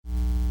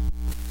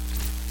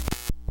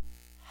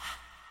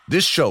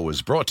This show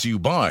is brought to you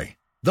by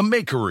The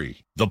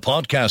Makery, the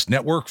podcast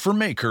network for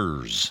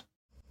makers.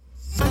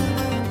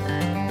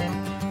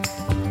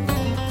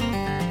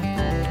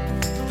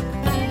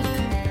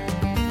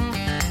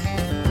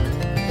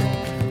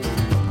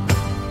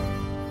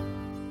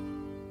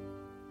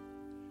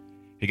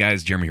 Hey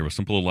guys, Jeremy here with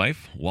Simple Little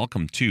Life.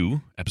 Welcome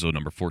to episode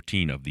number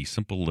 14 of the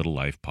Simple Little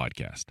Life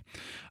podcast.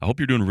 I hope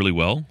you're doing really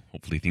well.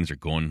 Hopefully things are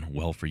going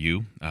well for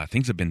you.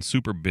 Things have been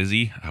super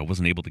busy. I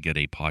wasn't able to get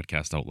a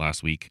podcast out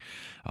last week.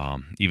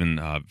 Even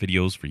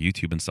videos for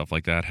YouTube and stuff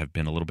like that have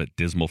been a little bit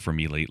dismal for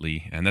me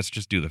lately. And that's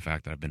just due to the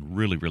fact that I've been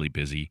really, really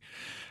busy.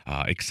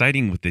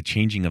 Exciting with the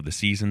changing of the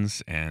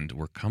seasons, and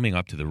we're coming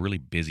up to the really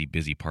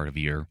busy part of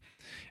the year.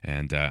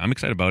 And I'm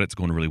excited about it. It's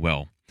going really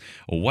well.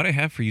 What I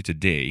have for you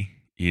today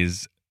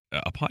is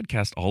a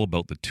podcast all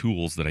about the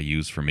tools that I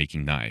use for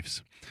making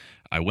knives.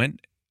 I went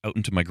out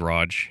into my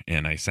garage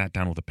and I sat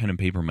down with a pen and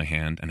paper in my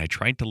hand and I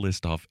tried to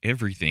list off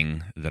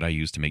everything that I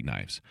use to make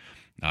knives.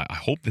 I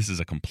hope this is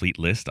a complete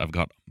list. I've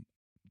got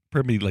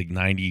probably like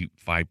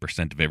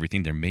 95% of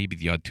everything. There may be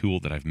the odd tool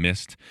that I've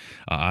missed.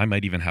 I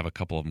might even have a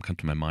couple of them come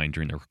to my mind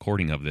during the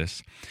recording of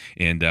this.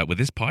 And with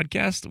this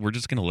podcast, we're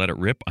just going to let it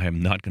rip. I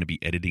am not going to be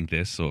editing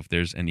this, so if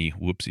there's any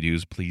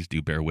whoopsie-doos, please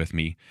do bear with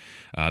me.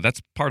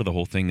 That's part of the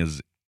whole thing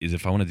is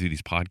if I want to do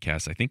these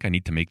podcasts, I think I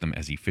need to make them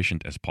as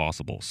efficient as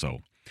possible. So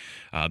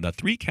the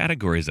three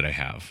categories that I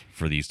have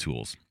for these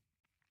tools.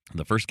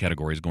 The first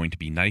category is going to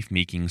be knife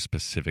making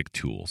specific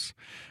tools.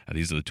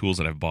 These are the tools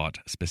that I've bought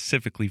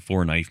specifically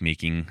for knife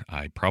making.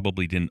 I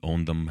probably didn't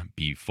own them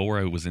before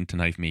I was into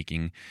knife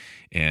making,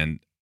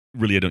 and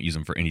really I don't use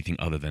them for anything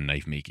other than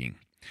knife making.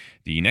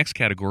 The next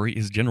category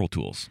is general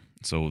tools.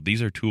 So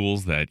these are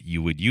tools that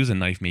you would use in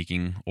knife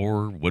making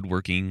or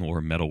woodworking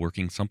or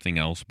metalworking, something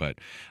else, but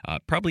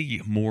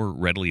probably more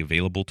readily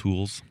available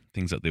tools,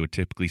 things that they would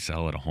typically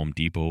sell at a Home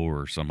Depot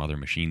or some other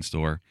machine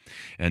store.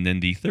 And then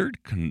the third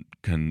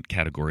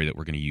category that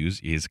we're going to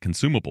use is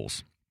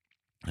consumables.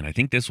 And I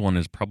think this one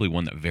is probably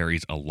one that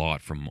varies a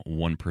lot from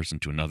one person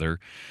to another.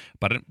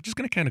 But I'm just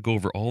going to kind of go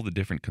over all the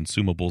different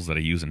consumables that I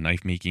use in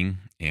knife making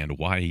and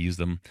why I use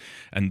them.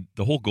 And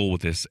the whole goal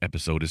with this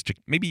episode is to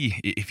maybe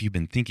if you've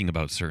been thinking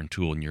about a certain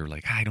tool and you're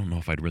like, I don't know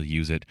if I'd really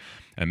use it,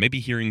 maybe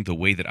hearing the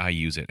way that I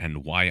use it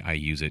and why I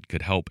use it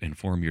could help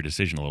inform your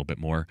decision a little bit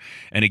more.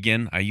 And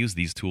again, I use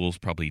these tools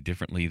probably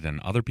differently than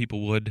other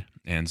people would.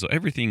 And so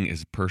everything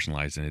is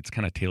personalized and it's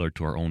kind of tailored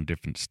to our own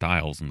different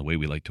styles and the way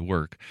we like to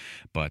work.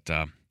 But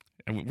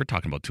we're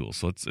talking about tools,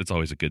 so it's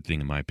always a good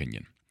thing in my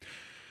opinion.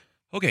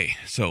 Okay,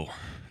 so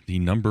the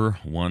number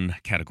one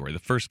category, the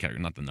first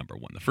category, not the number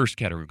one, the first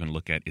category we're going to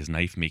look at is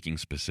knife making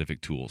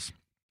specific tools.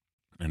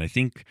 And I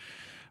think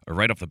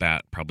right off the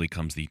bat probably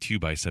comes the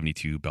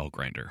 2x72 belt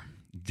grinder.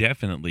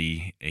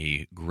 Definitely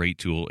a great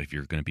tool if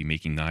you're going to be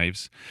making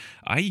knives.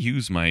 I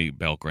use my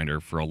belt grinder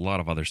for a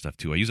lot of other stuff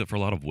too. I use it for a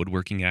lot of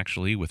woodworking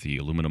actually with the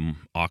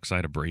aluminum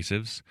oxide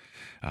abrasives,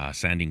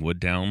 sanding wood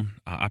down.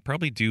 I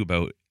probably do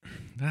about,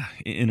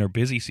 in our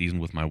busy season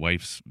with my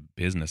wife's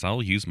business,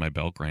 I'll use my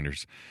belt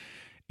grinders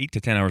 8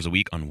 to 10 hours a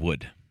week on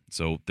wood.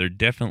 So they're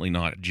definitely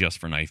not just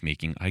for knife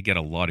making. I get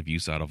a lot of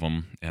use out of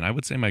them, and I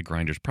would say my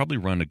grinders probably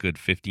run a good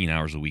 15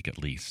 hours a week at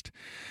least.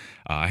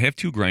 I have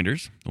two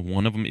grinders.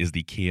 One of them is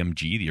the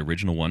KMG, the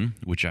original one,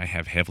 which I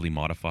have heavily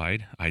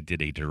modified. I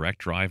did a direct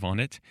drive on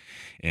it,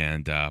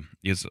 and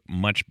it's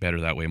much better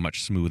that way,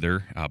 much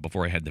smoother.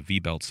 Before I had the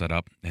V-belt set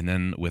up, and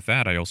then with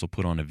that I also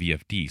put on a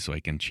VFD so I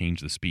can change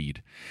the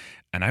speed.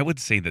 And I would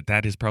say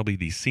that is probably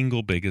the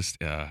single biggest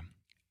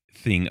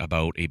thing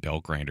about a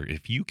belt grinder.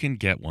 If you can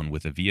get one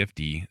with a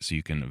VFD so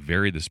you can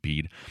vary the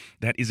speed,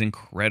 that is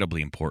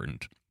incredibly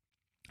important.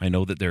 I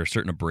know that there are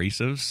certain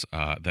abrasives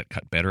that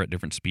cut better at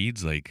different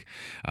speeds. Like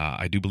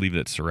I do believe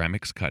that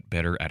ceramics cut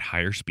better at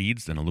higher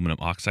speeds than aluminum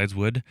oxides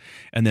would.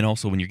 And then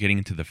also when you're getting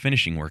into the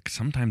finishing work,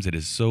 sometimes it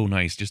is so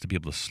nice just to be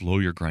able to slow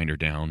your grinder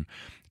down.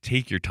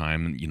 Take your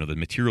time. You know, the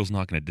material's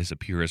not going to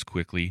disappear as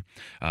quickly.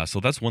 So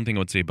that's one thing I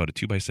would say about a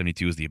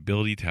 2x72 is the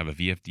ability to have a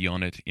VFD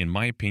on it. In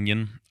my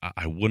opinion,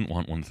 I wouldn't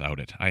want one without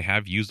it. I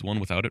have used one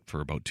without it for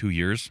about 2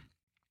 years.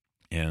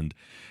 And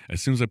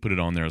as soon as I put it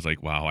on there, I was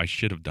like, wow, I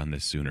should have done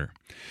this sooner.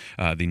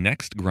 The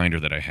next grinder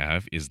that I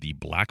have is the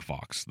Black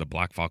Fox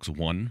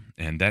 1,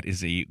 and that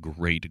is a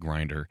great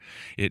grinder.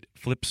 It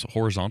flips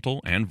horizontal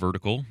and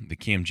vertical. The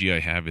KMG I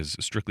have is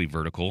strictly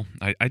vertical.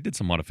 I did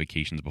some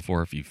modifications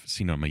before, if you've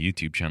seen it on my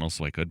YouTube channel,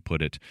 so I could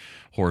put it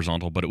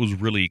horizontal, but it was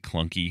really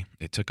clunky.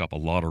 It took up a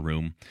lot of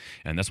room,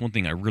 and that's one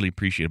thing I really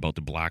appreciate about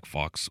the Black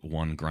Fox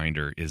 1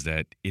 grinder is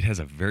that it has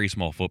a very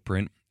small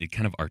footprint. It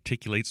kind of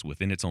articulates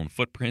within its own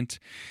footprint,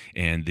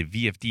 and the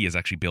VFD is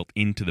actually built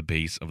into the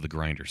base of the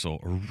grinder. So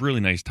a really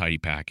nice, tidy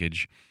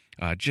package.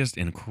 Just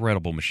an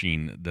incredible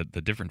machine. The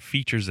different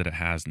features that it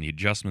has and the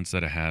adjustments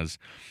that it has,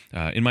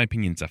 in my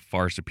opinion, it's a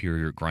far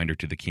superior grinder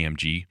to the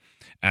KMG.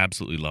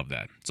 Absolutely love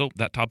that. So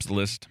that tops the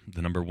list.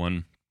 The number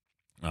one,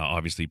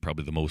 obviously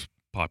probably the most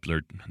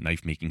popular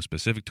knife-making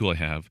specific tool I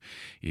have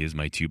is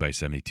my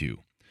 2x72.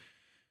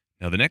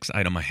 Now the next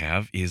item I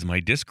have is my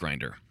disc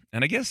grinder.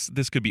 And I guess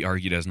this could be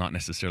argued as not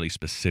necessarily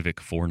specific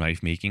for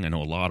knife making. I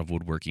know a lot of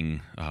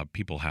woodworking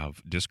people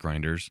have disc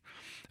grinders,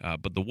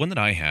 but the one that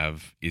I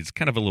have is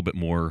kind of a little bit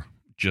more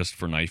just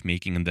for knife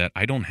making in that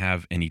I don't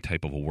have any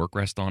type of a work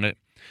rest on it.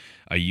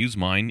 I use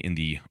mine in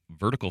the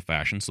vertical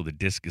fashion, so the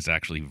disc is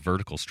actually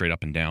vertical straight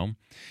up and down.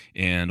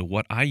 And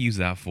what I use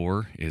that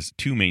for is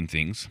two main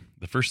things.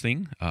 The first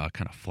thing,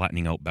 kind of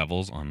flattening out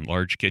bevels on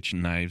large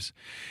kitchen knives.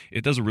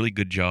 It does a really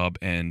good job,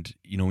 and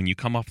when you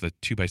come off the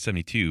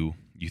 2x72,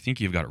 you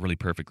think you've got it really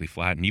perfectly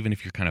flat, and even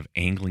if you're kind of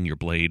angling your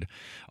blade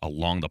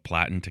along the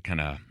platen to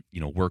kind of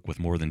work with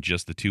more than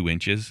just the 2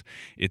 inches,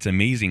 it's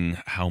amazing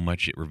how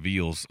much it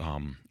reveals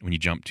when you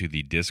jump to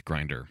the disc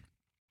grinder.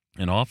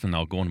 And often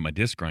I'll go into my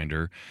disc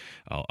grinder,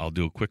 I'll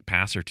do a quick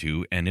pass or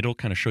two, and it'll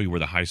kind of show you where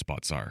the high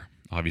spots are.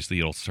 Obviously,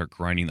 it'll start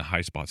grinding the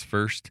high spots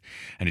first,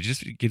 and it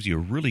just gives you a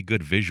really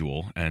good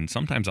visual. And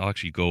sometimes I'll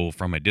actually go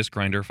from my disc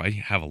grinder, if I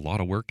have a lot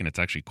of work and it's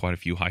actually quite a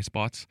few high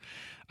spots,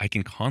 I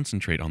can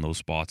concentrate on those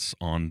spots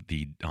on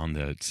the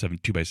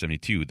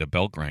 2x72, the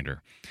belt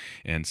grinder.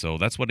 And so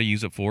that's what I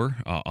use it for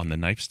on the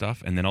knife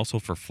stuff. And then also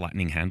for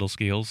flattening handle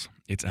scales.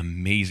 It's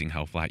amazing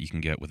how flat you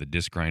can get with a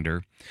disc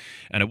grinder.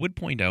 And I would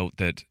point out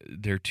that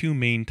there are two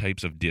main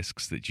types of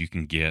discs that you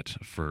can get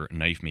for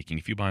knife making.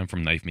 If you buy them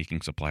from knife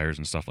making suppliers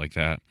and stuff like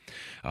that,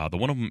 the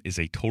one of them is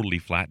a totally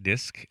flat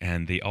disc,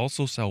 and they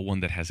also sell one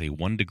that has a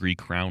 1-degree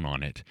crown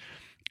on it.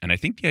 And I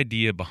think the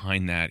idea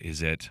behind that is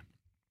that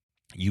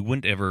you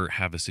wouldn't ever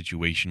have a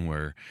situation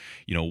where,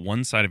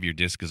 one side of your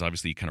disc is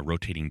obviously kind of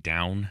rotating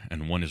down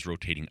and one is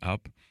rotating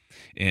up.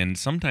 And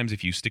sometimes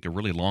if you stick a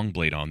really long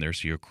blade on there,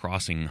 so you're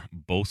crossing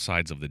both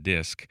sides of the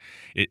disc,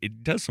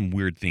 it does some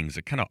weird things.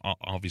 It kind of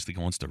obviously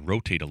wants to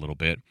rotate a little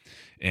bit.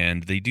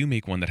 And they do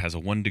make one that has a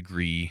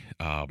 1-degree,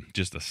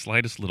 just the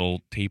slightest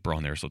little taper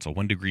on there. So it's a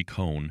 1-degree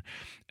cone.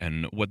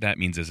 And what that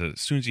means is that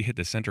as soon as you hit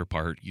the center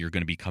part, you're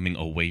going to be coming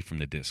away from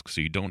the disc.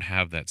 So you don't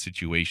have that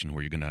situation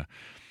where you're going to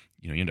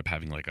you end up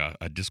having like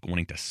a disc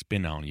wanting to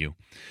spin on you.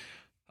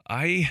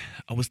 I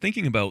was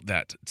thinking about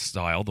that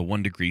style, the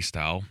 1-degree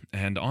style,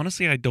 and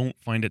honestly, I don't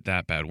find it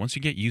that bad. Once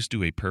you get used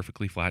to a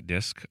perfectly flat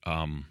disc,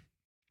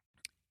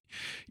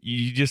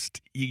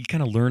 you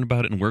kind of learn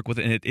about it and work with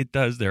it, and it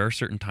does. There are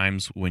certain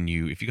times when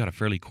if you got a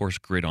fairly coarse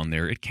grit on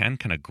there, it can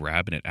kind of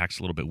grab and it acts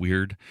a little bit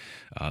weird.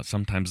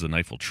 Sometimes the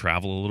knife will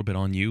travel a little bit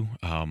on you.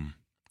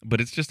 But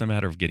it's just a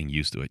matter of getting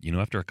used to it.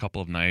 After a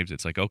couple of knives,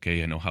 it's like,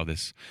 okay, I know how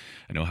this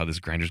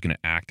grinder's going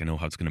to act. I know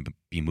how it's going to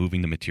be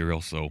moving the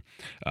material. So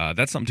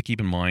that's something to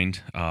keep in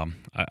mind.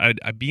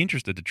 I'd be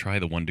interested to try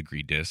the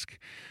 1-degree disc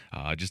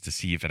just to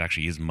see if it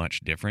actually is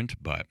much different.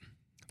 But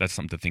that's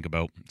something to think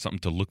about, something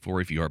to look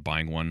for if you are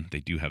buying one.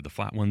 They do have the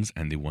flat ones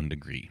and the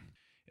 1-degree.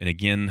 And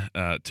again,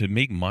 to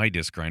make my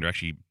disc grinder, I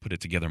actually put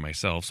it together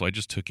myself. So I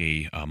just took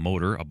a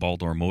motor, a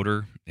Baldor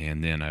motor,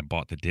 and then I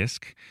bought the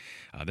disc.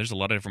 There's a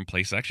lot of different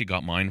places. I actually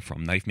got mine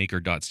from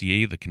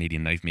knifemaker.ca, the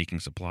Canadian knife making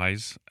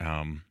supplies.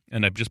 And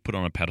I've just put it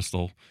on a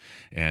pedestal,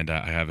 and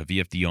I have a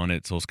VFD on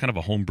it. So it's kind of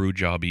a homebrew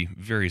jobby,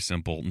 very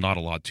simple, not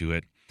a lot to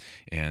it,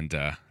 and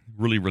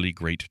really, really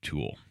great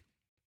tool.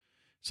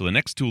 So the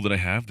next tool that I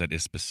have that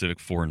is specific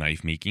for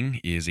knife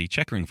making is a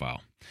checkering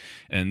file.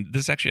 And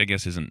this actually, I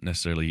guess, isn't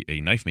necessarily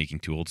a knife making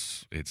tool.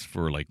 It's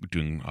for like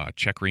doing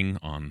checkering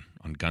on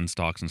gun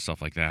stocks and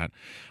stuff like that.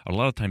 A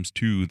lot of times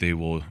too, they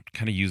will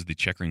kind of use the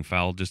checkering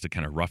file just to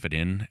kind of rough it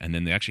in. And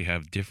then they actually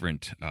have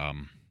different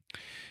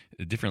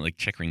like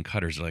checkering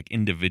cutters, like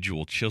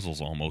individual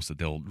chisels almost, that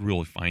they'll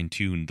really fine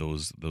tune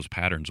those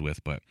patterns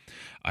with. But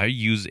I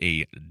use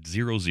a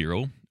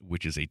 00,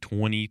 which is a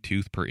 20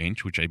 tooth per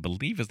inch, which I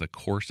believe is the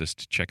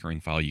coarsest checkering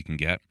file you can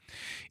get.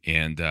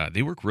 And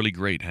they work really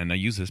great. And I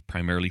use this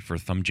primarily for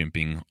thumb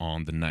jimping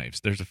on the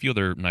knives. There's a few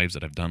other knives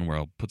that I've done where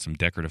I'll put some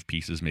decorative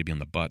pieces maybe on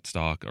the butt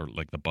stock or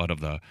like the butt of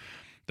the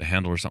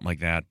handle or something like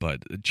that.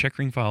 But the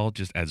checkering file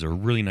just adds a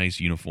really nice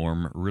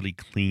uniform, really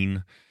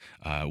clean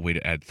way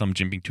to add thumb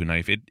jimping to a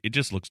knife. It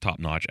just looks top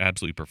notch,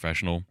 absolutely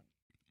professional.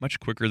 Much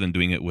quicker than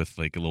doing it with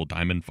like a little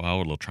diamond file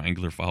or a little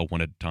triangular file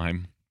one at a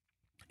time.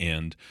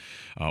 And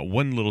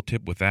one little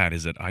tip with that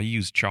is that I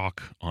use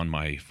chalk on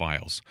my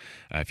files.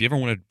 If you ever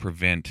want to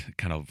prevent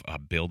kind of a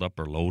buildup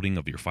or loading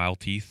of your file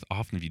teeth,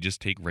 often if you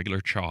just take regular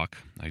chalk,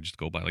 I just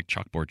go by like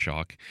chalkboard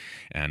chalk,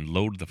 and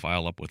load the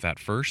file up with that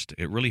first,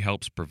 it really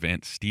helps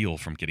prevent steel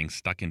from getting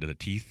stuck into the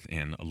teeth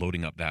and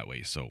loading up that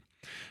way. So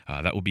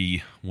that will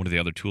be one of the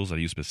other tools I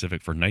use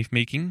specific for knife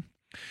making.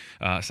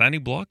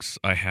 Sanding blocks.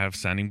 I have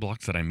sanding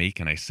blocks that I make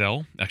and I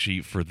sell.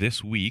 Actually, for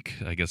this week,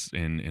 I guess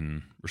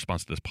in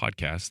response to this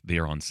podcast, they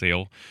are on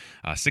sale.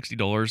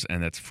 $60,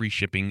 and that's free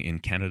shipping in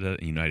Canada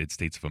and United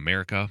States of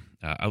America.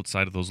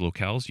 Outside of those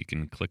locales, you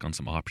can click on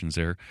some options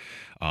there.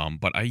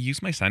 But I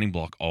use my sanding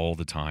block all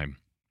the time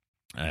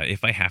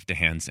if I have to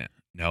hand sand.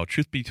 Now,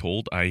 truth be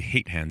told, I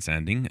hate hand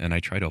sanding, and I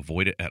try to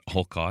avoid it at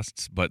all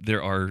costs. But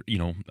there are,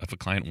 if a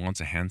client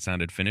wants a hand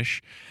sanded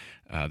finish,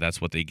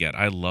 That's what they get.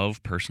 I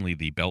love personally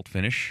the belt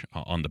finish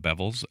on the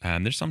bevels,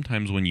 and there's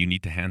sometimes when you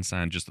need to hand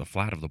sand just the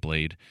flat of the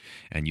blade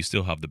and you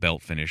still have the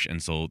belt finish,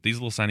 and so these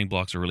little sanding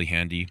blocks are really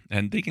handy,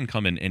 and they can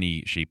come in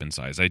any shape and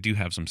size. I do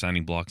have some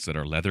sanding blocks that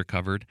are leather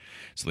covered,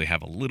 so they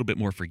have a little bit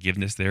more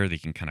forgiveness there. They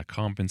can kind of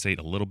compensate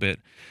a little bit,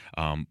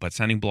 but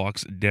sanding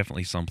blocks,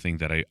 definitely something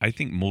that I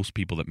think most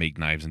people that make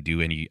knives and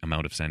do any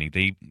amount of sanding,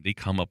 they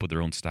come up with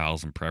their own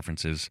styles and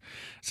preferences.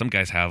 Some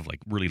guys have like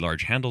really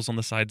large handles on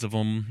the sides of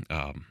them.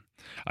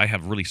 I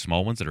have really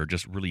small ones that are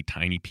just really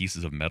tiny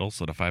pieces of metal,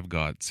 so that if I've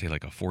got, say,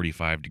 like a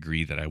 45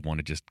 degree that I want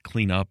to just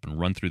clean up and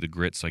run through the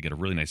grit so I get a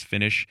really nice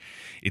finish,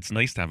 it's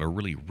nice to have a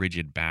really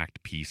rigid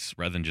backed piece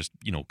rather than just,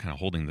 kind of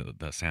holding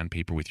the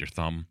sandpaper with your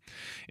thumb.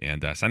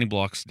 And sanding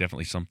blocks,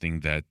 definitely something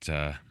that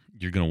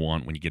you're going to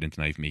want when you get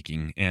into knife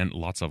making, and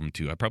lots of them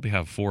too. I probably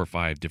have 4 or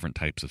 5 different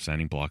types of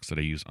sanding blocks that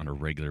I use on a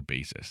regular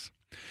basis.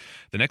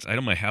 The next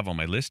item I have on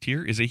my list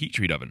here is a heat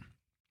treat oven.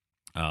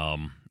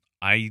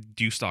 I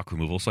do stock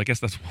removal, so I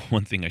guess that's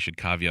one thing I should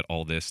caveat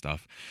all this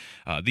stuff.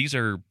 These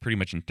are pretty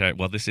much,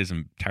 this is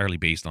entirely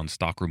based on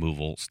stock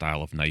removal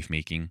style of knife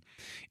making.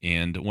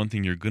 And one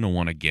thing you're going to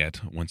want to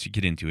get once you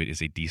get into it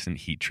is a decent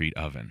heat treat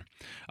oven.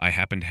 I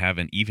happen to have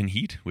an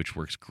Evenheat, which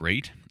works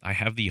great. I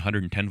have the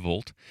 110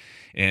 volt,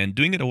 and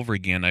doing it over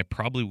again, I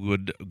probably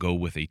would go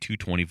with a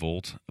 220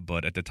 volt,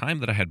 but at the time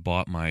that I had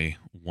bought my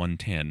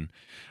 110,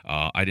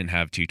 I didn't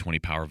have 220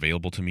 power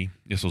available to me.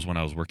 This was when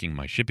I was working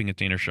my shipping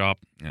container shop,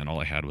 and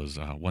all I had was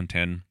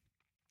 110.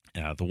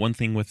 The one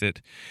thing with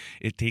it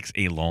takes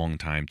a long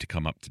time to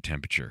come up to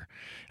temperature.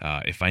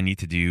 If I need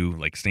to do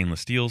like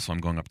stainless steel, so I'm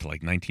going up to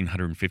like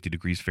 1950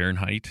 degrees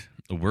Fahrenheit,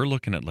 we're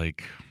looking at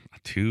like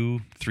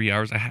 2-3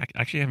 hours. I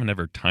actually haven't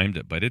ever timed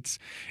it, but it's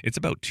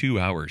about 2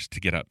 hours to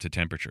get up to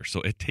temperature.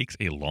 So it takes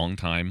a long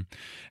time.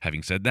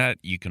 Having said that,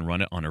 you can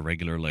run it on a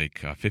regular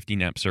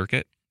 15 amp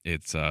circuit.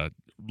 It's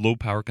low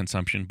power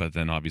consumption, but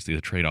then obviously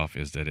the trade-off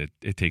is that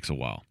it takes a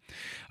while.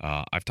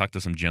 I've talked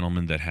to some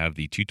gentlemen that have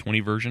the 220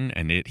 version,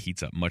 and it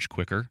heats up much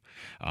quicker.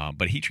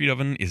 But heat treat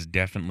oven is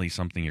definitely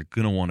something you're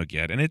going to want to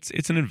get, and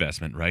it's an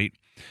investment, right?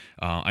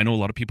 I know a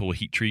lot of people will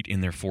heat treat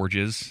in their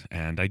forges,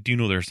 and I do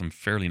know there are some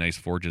fairly nice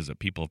forges that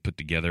people have put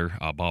together.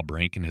 Bob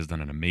Rankin has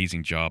done an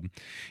amazing job,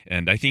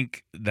 and I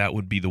think that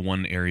would be the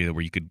one area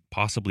where you could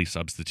possibly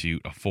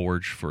substitute a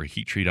forge for a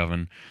heat treat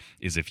oven,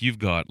 is if you've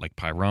got like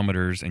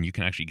pyrometers and you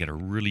can actually get a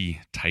really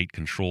tight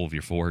control of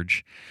your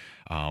forge.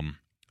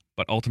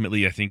 But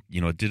ultimately, I think,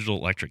 a digital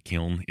electric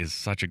kiln is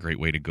such a great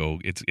way to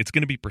go. It's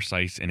going to be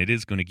precise, and it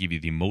is going to give you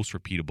the most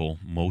repeatable,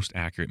 most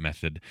accurate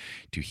method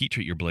to heat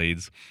treat your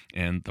blades.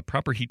 And the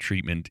proper heat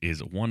treatment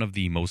is one of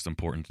the most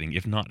important thing,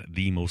 if not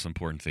the most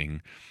important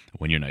thing,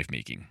 when you're knife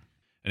making.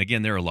 And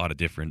again, there are a lot of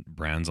different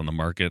brands on the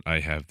market. I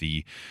have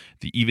the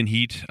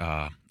Evenheat.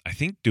 I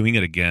think doing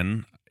it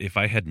again, if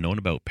I had known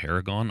about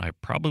Paragon, I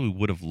probably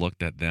would have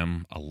looked at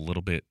them a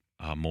little bit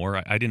more.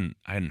 I hadn't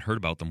heard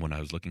about them when I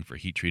was looking for a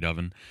heat treat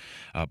oven,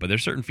 but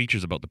there's certain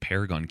features about the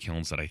Paragon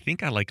kilns that I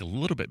think I like a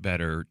little bit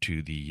better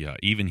to the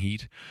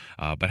Evenheat.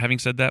 But having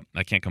said that,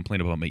 I can't complain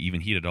about my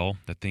Evenheat at all.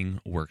 That thing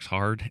works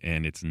hard,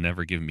 and it's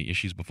never given me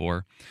issues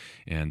before.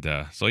 And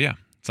so yeah,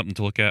 something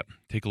to look at.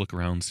 Take a look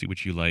around, see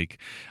what you like.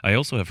 I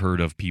also have heard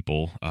of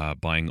people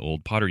buying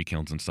old pottery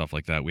kilns and stuff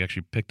like that. We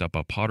actually picked up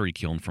a pottery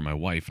kiln for my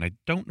wife, and I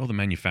don't know the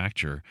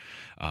manufacturer,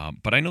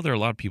 but I know there are a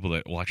lot of people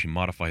that will actually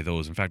modify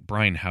those. In fact,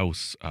 Brian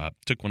House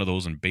took one of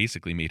those and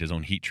basically made his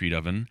own heat treat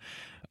oven.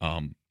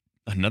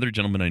 Another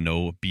gentleman I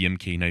know,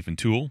 BMK Knife and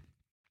Tool,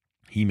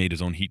 he made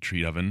his own heat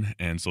treat oven,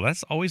 and so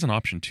that's always an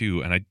option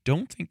too. And I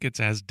don't think it's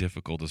as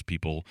difficult as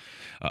people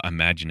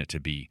imagine it to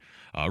be.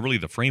 Really,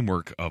 the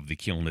framework of the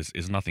kiln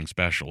is nothing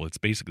special. It's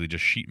basically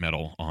just sheet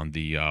metal on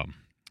the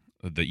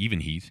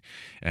Evenheat,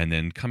 and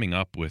then coming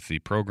up with the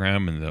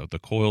program and the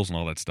coils and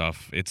all that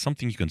stuff. It's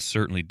something you can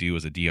certainly do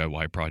as a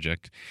DIY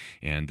project,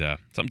 and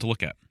something to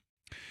look at.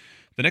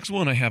 The next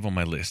one I have on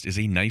my list is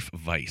a knife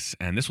vise,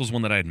 and this was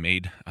one that I had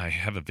made. I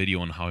have a video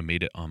on how I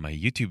made it on my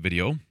YouTube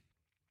video.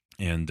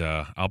 And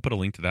I'll put a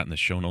link to that in the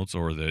show notes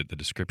or the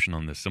description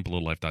on the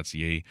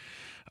simplelittlelife.ca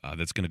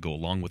that's going to go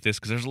along with this,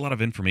 because there's a lot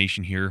of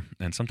information here,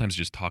 and sometimes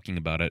just talking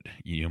about it,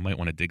 you might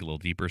want to dig a little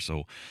deeper.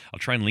 So I'll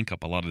try and link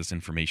up a lot of this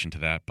information to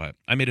that. But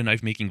I made a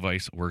knife making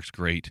vise, works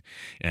great,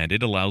 and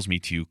it allows me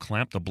to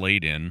clamp the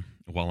blade in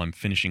while I'm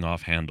finishing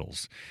off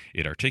handles.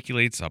 It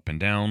articulates up and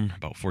down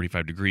about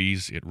 45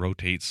 degrees. It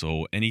rotates,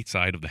 so any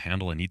side of the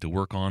handle I need to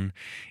work on,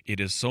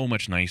 it is so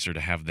much nicer to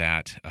have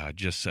that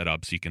just set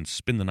up so you can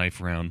spin the knife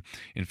around.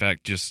 In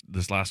fact, just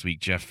this last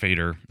week, Jeff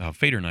Fader,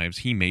 Fader Knives,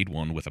 he made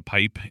one with a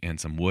pipe and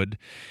some wood,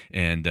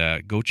 and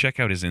go check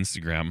out his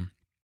Instagram.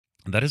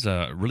 That is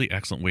a really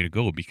excellent way to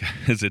go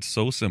because it's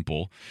so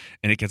simple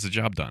and it gets the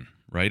job done,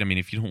 right? I mean,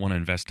 if you don't want to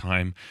invest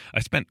time, I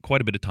spent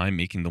quite a bit of time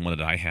making the one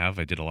that I have.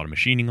 I did a lot of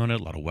machining on it,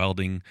 a lot of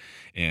welding,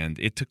 and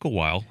it took a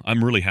while.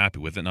 I'm really happy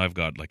with it, and I've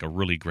got like a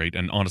really great,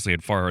 and honestly,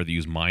 I'd far rather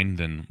use mine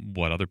than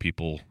what other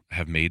people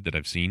have made that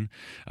I've seen.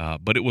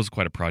 But it was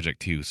quite a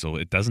project too, so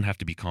it doesn't have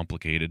to be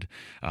complicated.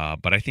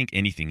 But I think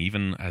anything,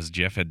 even as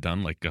Jeff had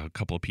done, like a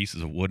couple of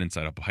pieces of wood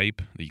inside a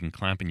pipe that you can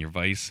clamp in your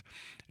vise,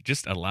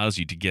 just allows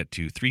you to get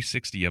to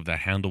 360 of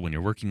that handle when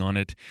you're working on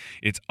it.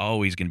 It's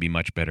always going to be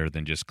much better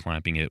than just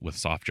clamping it with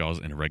soft jaws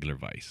and a regular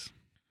vise.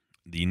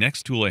 The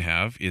next tool I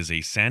have is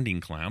a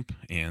sanding clamp,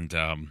 and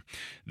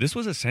this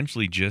was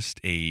essentially just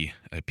a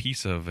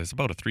piece of, it's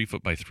about a 3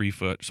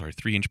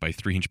 inch by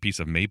 3 inch piece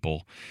of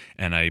maple,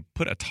 and I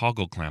put a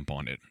toggle clamp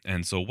on it.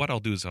 And so what I'll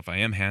do is if I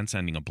am hand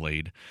sanding a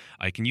blade,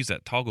 I can use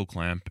that toggle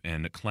clamp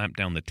and clamp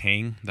down the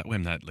tang. That way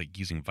I'm not like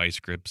using vice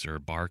grips or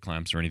bar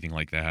clamps or anything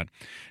like that.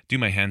 Do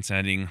my hand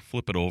sanding,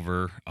 flip it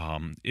over.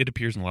 It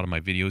appears in a lot of my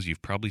videos.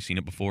 You've probably seen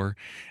it before,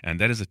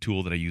 and that is a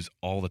tool that I use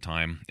all the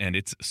time, and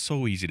it's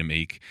so easy to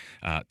make.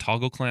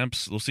 Toggle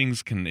clamps, those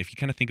things can, if you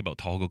kind of think about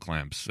toggle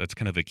clamps, that's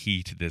kind of the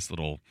key to this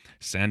little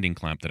sanding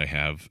clamp that I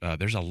have.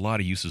 There's a lot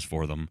of uses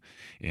for them,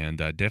 and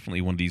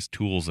definitely one of these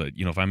tools that,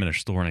 if I'm in a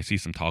store and I see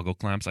some toggle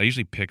clamps, I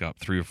usually pick up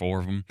 3 or 4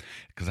 of them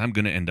because I'm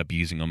going to end up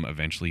using them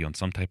eventually on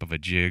some type of a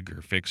jig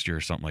or fixture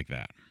or something like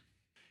that.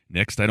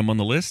 Next item on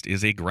the list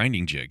is a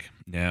grinding jig.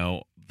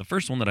 Now, the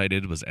first one that I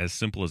did was as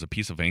simple as a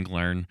piece of angle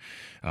iron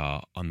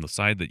on the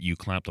side that you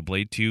clamp the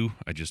blade to.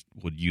 I just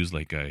would use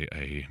like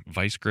a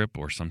vice grip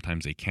or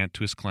sometimes a cant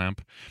twist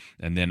clamp.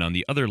 And then on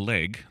the other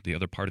leg, the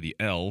other part of the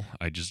L,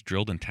 I just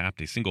drilled and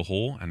tapped a single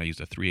hole, and I used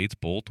a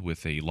 3/8 bolt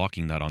with a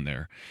locking nut on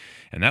there.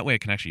 And that way I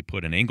can actually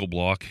put an angle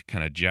block,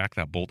 kind of jack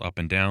that bolt up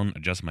and down,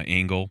 adjust my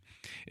angle.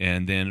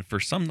 And then for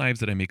some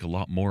knives that I make a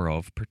lot more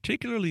of,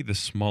 particularly the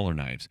smaller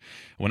knives,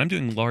 when I'm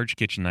doing large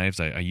kitchen knives,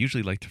 I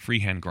usually like to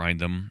freehand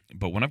grind them.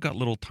 But when I've got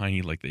little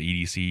tiny, like the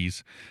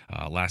EDCs,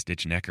 last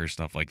ditch necker,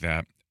 stuff like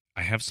that,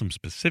 I have some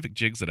specific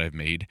jigs that I've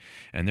made,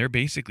 and they're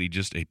basically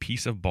just a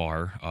piece of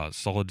bar,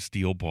 solid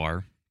steel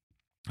bar.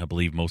 I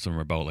believe most of them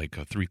are about like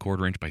a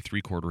 3/4 inch by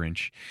 3/4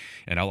 inch,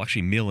 and I'll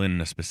actually mill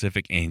in a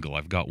specific angle.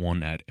 I've got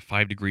one at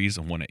 5 degrees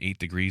and one at 8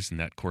 degrees, and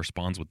that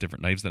corresponds with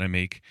different knives that I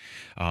make.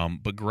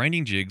 But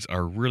grinding jigs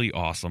are really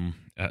awesome,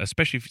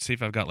 especially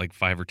if I've got like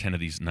 5 or 10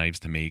 of these knives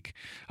to make.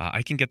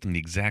 I can get them the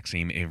exact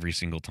same every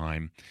single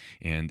time,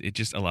 and it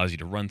just allows you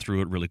to run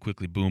through it really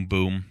quickly, boom,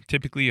 boom.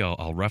 Typically,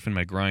 I'll roughen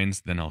my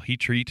grinds, then I'll heat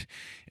treat,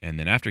 and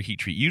then after heat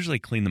treat, usually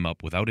clean them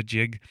up without a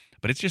jig.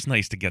 But it's just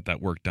nice to get that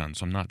work done,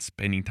 so I'm not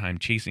spending time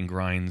chasing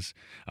grinds.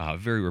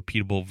 Very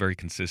repeatable, very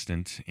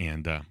consistent,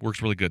 and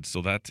works really good.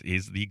 So that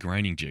is the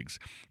grinding jigs.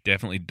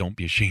 Definitely don't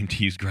be ashamed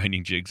to use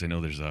grinding jigs. I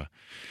know there's a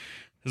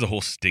whole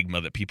stigma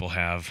that people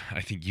have.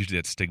 I think usually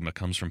that stigma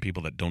comes from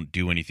people that don't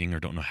do anything or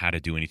don't know how to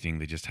do anything.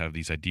 They just have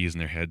these ideas in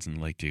their heads and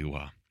like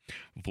to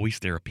voice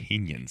their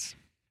opinions.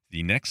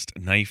 The next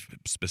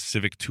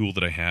knife-specific tool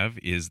that I have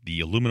is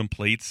the aluminum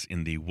plates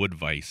in the wood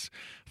vise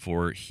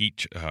for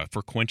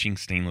for quenching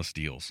stainless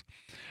steels.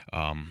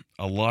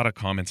 A lot of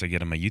comments I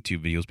get on my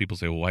YouTube videos, people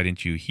say, well, why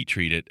didn't you heat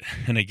treat it?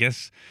 And I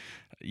guess,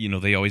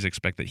 they always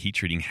expect that heat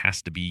treating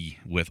has to be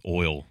with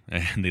oil,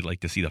 and they like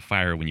to see the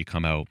fire when you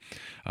come out.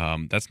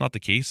 That's not the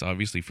case.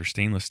 Obviously, for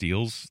stainless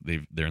steels,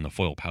 they're in the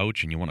foil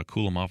pouch, and you want to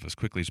cool them off as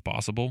quickly as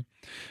possible.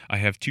 I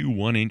have 2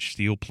 1-inch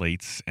steel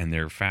plates, and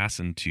they're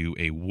fastened to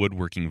a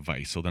woodworking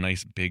vise. So the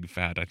nice big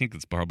fat, I think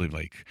it's probably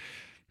like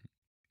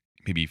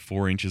maybe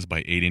 4 inches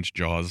by 8-inch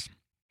jaws.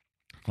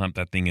 Clamp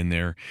that thing in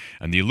there,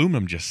 and the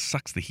aluminum just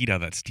sucks the heat out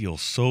of that steel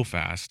so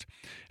fast.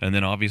 And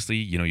then obviously,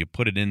 you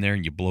put it in there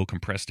and you blow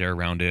compressed air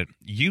around it.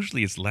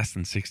 Usually it's less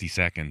than 60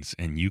 seconds,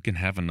 and you can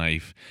have a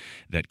knife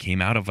that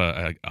came out of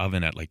a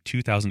oven at like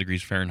 2,000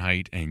 degrees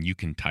Fahrenheit, and you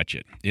can touch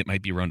it. It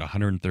might be around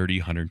 130,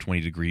 120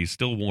 degrees,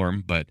 still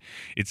warm, but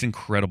it's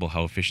incredible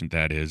how efficient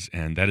that is.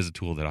 And that is a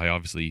tool that I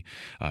obviously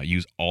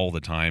use all the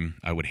time.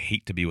 I would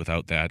hate to be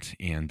without that.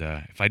 And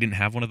if I didn't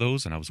have one of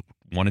those and I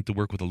wanted to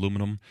work with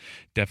aluminum,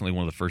 definitely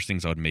one of the first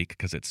things I would make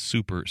because it's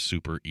super,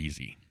 super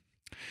easy.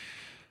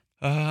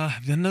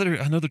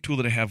 Another tool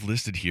that I have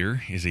listed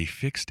here is a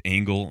fixed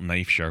angle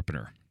knife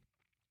sharpener.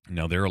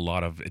 Now, there are a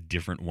lot of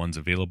different ones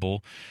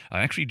available.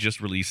 I actually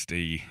just released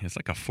it's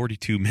like a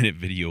 42-minute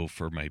video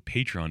for my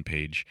Patreon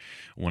page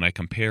when I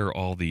compare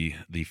all the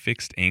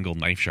fixed angle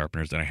knife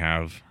sharpeners that I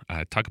have.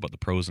 I talk about the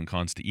pros and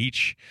cons to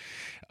each.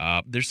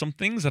 There's some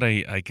things that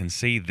I can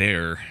say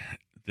there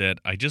that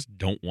I just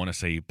don't want to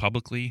say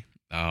publicly.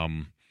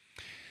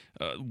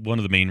 One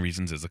of the main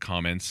reasons is the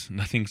comments.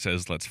 Nothing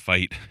says let's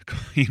fight,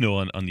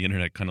 on the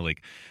internet, kind of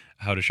like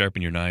how to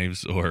sharpen your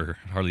knives or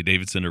Harley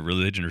Davidson or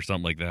religion or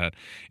something like that.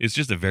 It's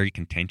just a very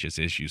contentious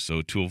issue.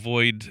 So to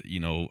avoid,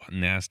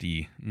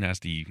 nasty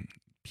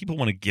people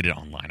want to get it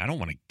online. I don't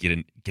want to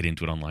get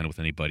into it online with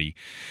anybody.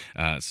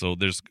 So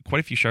there's quite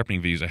a few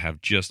sharpening videos I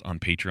have just on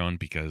Patreon,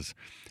 because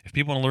if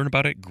people want to learn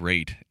about it,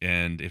 great.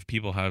 And if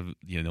people have,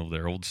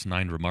 their old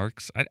snide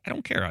remarks, I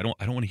don't care. I don't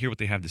want to hear what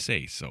they have to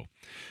say. So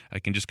I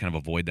can just kind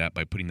of avoid that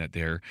by putting that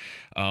there.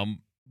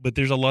 But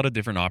there's a lot of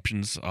different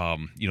options.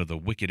 The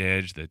Wicked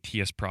Edge, the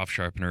TS Prof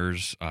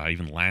sharpeners,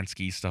 even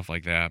Lansky, stuff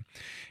like that.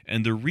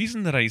 And the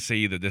reason that I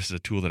say that this is a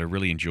tool that I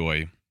really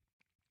enjoy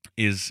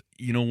is,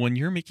 when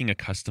you're making a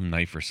custom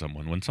knife for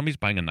someone, when somebody's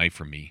buying a knife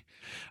from me,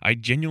 I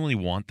genuinely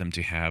want them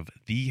to have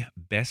the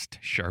best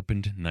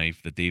sharpened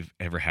knife that they've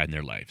ever had in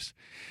their lives.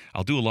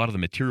 I'll do a lot of the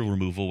material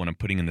removal when I'm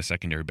putting in the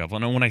secondary bevel.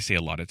 And when I say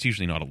a lot, it's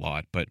usually not a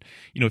lot. But,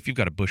 if you've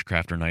got a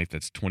bushcrafter knife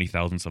that's 20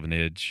 thousandths of an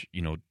edge,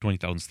 20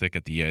 thousandths thick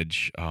at the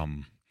edge,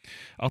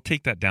 I'll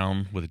take that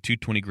down with a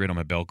 220 grit on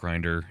my belt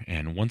grinder,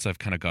 and once I've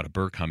kind of got a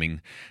burr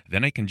coming,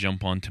 then I can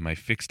jump onto my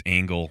fixed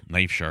angle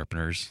knife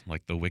sharpeners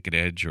like the Wicked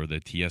Edge or the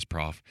TS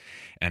Prof,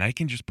 and I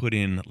can just put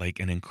in like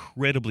an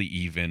incredibly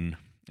even.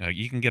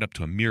 You can get up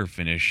to a mirror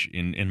finish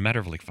in a matter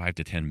of like 5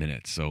 to 10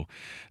 minutes. So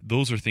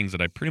those are things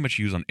that I pretty much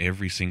use on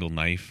every single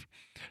knife.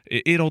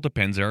 It all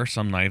depends. There are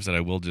some knives that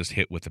I will just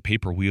hit with the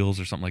paper wheels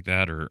or something like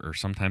that, or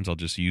sometimes I'll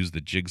just use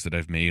the jigs that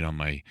I've made on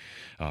my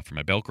for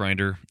my belt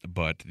grinder.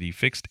 But the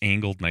fixed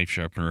angled knife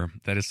sharpener,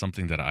 that is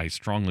something that I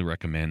strongly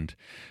recommend.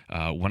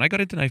 When I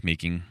got into knife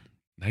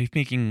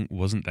making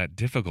wasn't that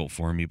difficult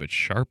for me, but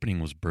sharpening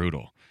was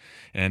brutal.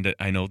 And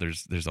I know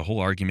there's a whole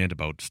argument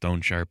about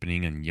stone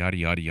sharpening and yada,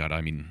 yada, yada.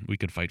 I mean, we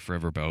could fight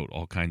forever about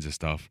all kinds of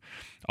stuff.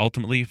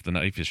 Ultimately, if the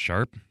knife is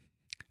sharp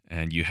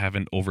and you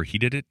haven't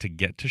overheated it to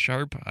get to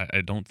sharp, I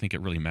don't think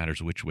it really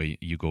matters which way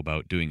you go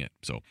about doing it.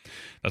 So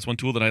that's one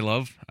tool that I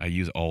love. I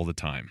use all the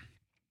time.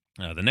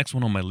 The next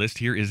one on my list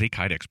here is a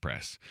Kydex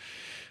press.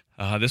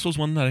 This was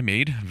one that I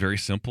made, very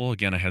simple.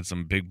 Again, I had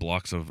some big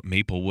blocks of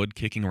maple wood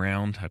kicking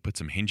around. I put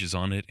some hinges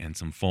on it and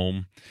some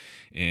foam.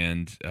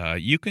 And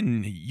you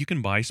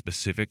can buy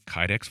specific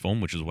Kydex foam,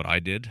 which is what I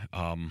did.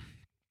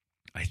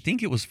 I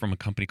think it was from a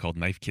company called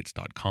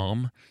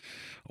knifekits.com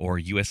or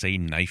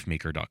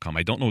usa.knifemaker.com.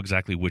 I don't know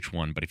exactly which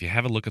one, but if you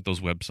have a look at those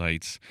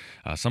websites,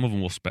 some of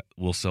them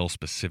will sell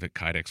specific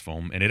Kydex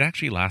foam, and it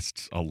actually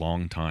lasts a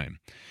long time.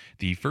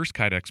 The first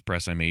Kydex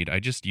press I made, I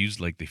just used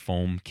like the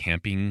foam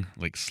camping,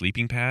 like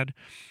sleeping pad,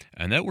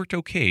 and that worked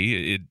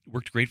okay. It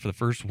worked great for the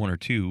first one or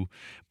two,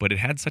 but it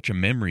had such a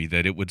memory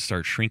that it would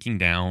start shrinking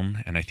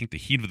down, and I think the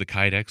heat of the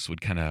Kydex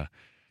would kind of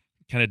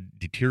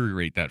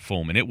deteriorate that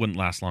foam, and it wouldn't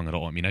last long at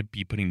all. I mean, I'd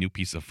be putting new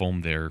pieces of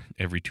foam there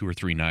every 2 or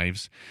 3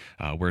 knives,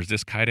 whereas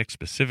this Kydex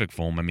specific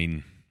foam, I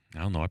mean, I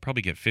don't know, I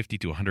probably get 50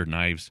 to 100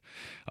 knives.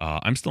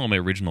 I'm still on my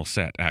original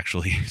set,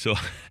 actually, so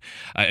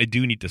I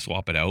do need to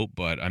swap it out,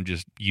 but I'm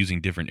just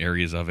using different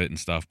areas of it and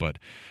stuff. But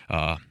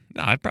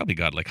I've probably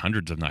got like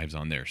hundreds of knives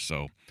on there,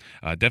 so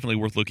definitely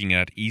worth looking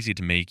at, easy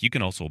to make. You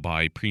can also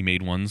buy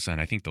pre-made ones, and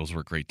I think those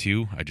work great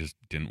too. I just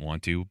didn't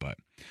want to, but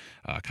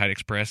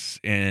Kydex press.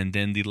 And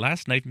then the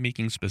last knife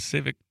making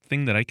specific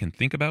thing that I can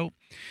think about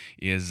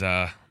is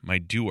my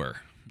Dewar.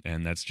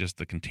 And that's just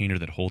the container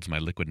that holds my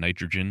liquid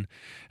nitrogen.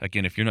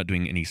 Again, if you're not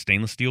doing any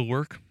stainless steel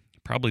work,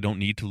 probably don't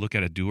need to look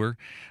at a Dewar.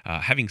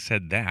 Having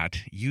said that,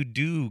 you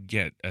do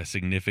get a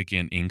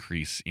significant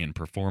increase in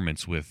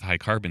performance with high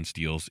carbon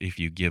steels if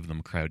you give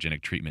them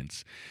cryogenic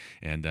treatments.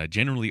 And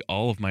generally,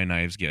 all of my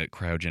knives get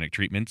cryogenic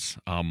treatments.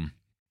 A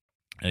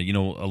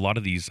lot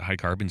of these high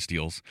carbon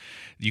steels,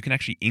 you can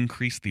actually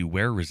increase the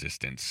wear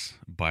resistance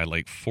by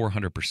like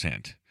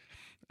 400%.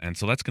 And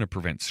so that's going to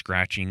prevent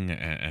scratching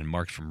and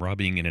marks from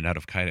rubbing in and out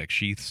of Kydex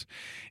sheaths.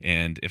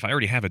 And if I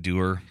already have a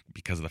Dewar,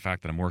 because of the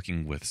fact that I'm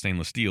working with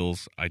stainless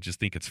steels, I just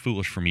think it's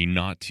foolish for me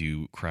not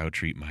to cryo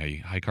treat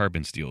my high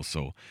carbon steels.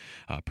 So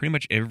pretty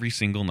much every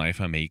single knife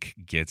I make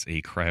gets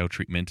a cryo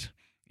treatment.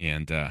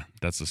 And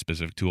that's a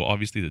specific tool.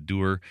 Obviously, the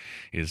Dewar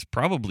is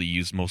probably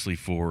used mostly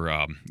for,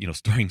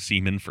 storing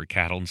semen for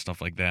cattle and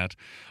stuff like that.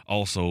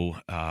 Also,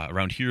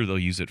 around here, they'll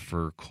use it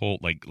for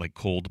cold, like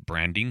cold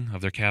branding of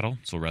their cattle.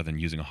 So rather than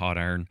using a hot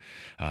iron,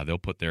 they'll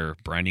put their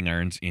branding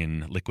irons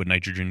in liquid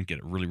nitrogen, get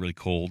it really, really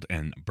cold,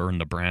 and burn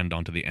the brand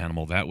onto the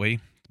animal that way.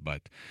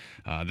 But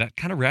that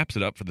kind of wraps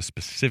it up for the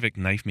specific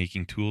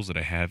knife-making tools that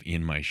I have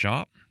in my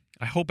shop.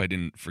 I hope I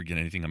didn't forget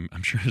anything.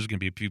 I'm sure there's going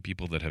to be a few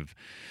people that have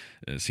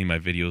seen my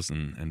videos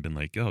and been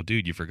like, oh,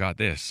 dude, you forgot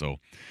this. So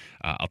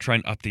I'll try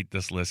and update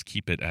this list,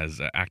 keep it as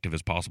active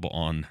as possible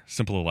on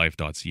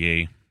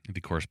simplealife.ca,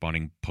 the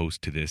corresponding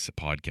post to this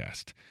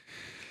podcast.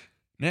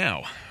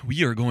 Now,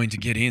 we are going to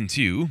get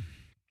into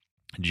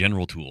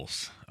general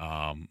tools.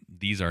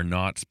 These are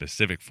not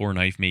specific for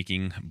knife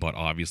making, but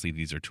obviously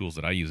these are tools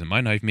that I use in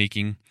my knife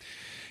making.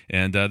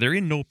 And they're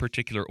in no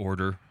particular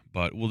order,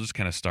 but we'll just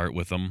kind of start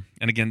with them.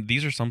 And again,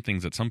 these are some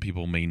things that some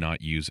people may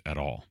not use at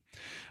all.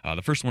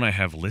 The first one I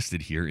have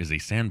listed here is a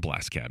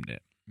sandblast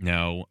cabinet.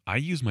 Now, I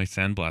use my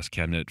sandblast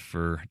cabinet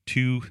for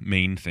 2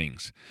 main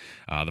things.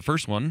 The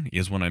first one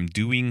is when I'm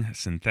doing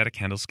synthetic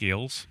handle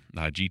scales,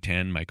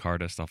 G10,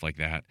 micarta, stuff like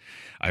that.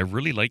 I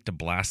really like to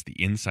blast the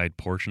inside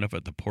portion of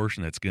it, the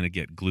portion that's going to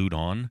get glued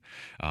on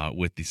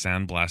with the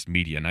sandblast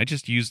media. And I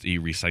just used a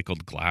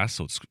recycled glass,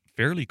 so it's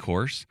fairly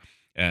coarse.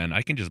 And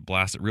I can just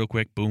blast it real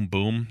quick, boom,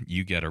 boom.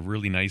 You get a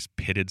really nice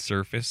pitted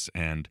surface,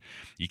 and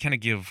you kind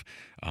of give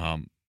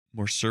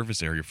more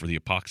surface area for the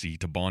epoxy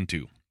to bond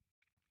to.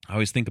 I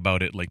always think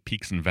about it like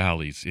peaks and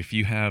valleys. If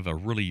you have a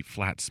really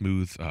flat,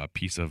 smooth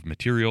piece of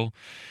material,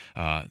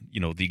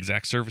 the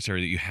exact surface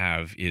area that you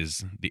have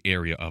is the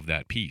area of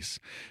that piece.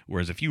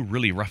 Whereas if you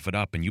really rough it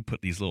up and you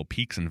put these little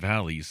peaks and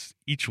valleys,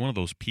 each one of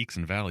those peaks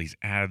and valleys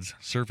adds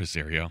surface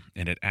area,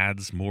 and it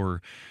adds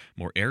more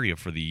area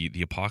for the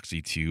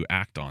epoxy to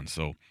act on.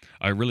 So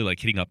I really like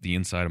hitting up the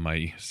inside of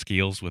my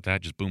scales with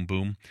that, just boom,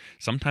 boom.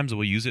 Sometimes I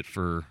will use it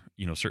for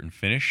certain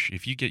finish.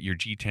 If you get your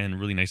G10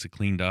 really nicely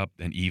cleaned up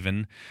and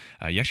even,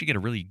 you actually get a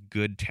really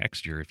good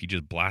texture if you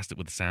just blast it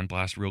with a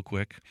sandblast real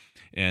quick.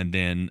 And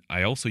then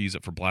I also use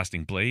it for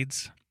blasting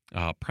blades.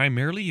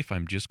 Primarily if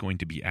I'm just going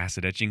to be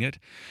acid etching it.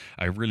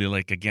 I really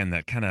like, again,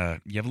 that kind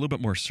of, you have a little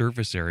bit more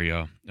surface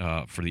area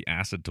for the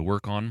acid to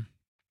work on.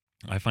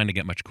 I find to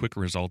get much quicker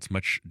results,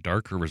 much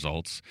darker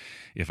results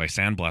if I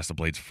sandblast the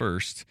blades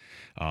first.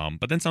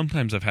 But then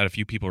sometimes I've had a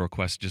few people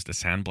request just a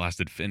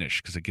sandblasted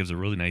finish because it gives a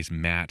really nice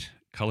matte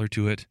color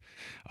to it.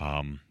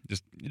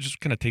 It just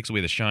kind of takes away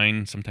the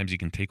shine. Sometimes you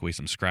can take away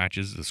some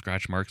scratches, the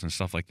scratch marks and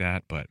stuff like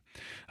that. But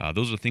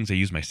those are the things I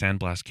use my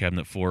sandblast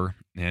cabinet for,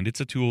 and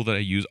it's a tool that I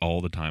use all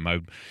the time.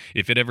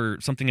 If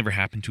something ever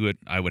happened to it,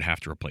 I would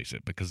have to replace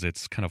it because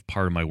it's kind of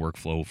part of my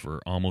workflow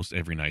for almost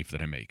every knife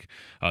that I make.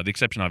 The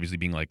exception obviously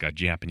being like a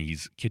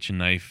Japanese kitchen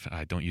knife.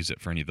 I don't use it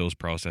for any of those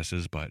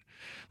processes, but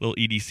little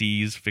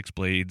EDCs, fixed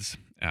blades,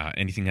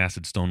 anything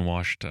acid stone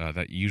washed,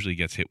 that usually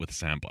gets hit with a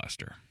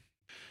sandblaster.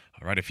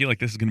 All right, I feel like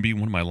this is going to be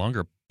one of my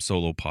longer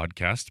solo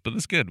podcasts, but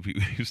that's good.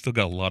 We've still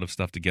got a lot of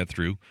stuff to get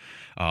through.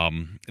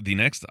 The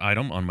next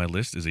item on my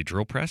list is a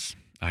drill press.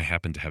 I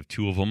happen to have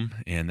two of them,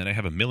 and then I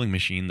have a milling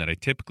machine that I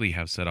typically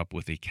have set up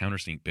with a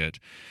countersink bit.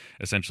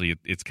 Essentially,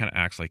 it kind of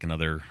acts like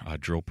another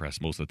drill press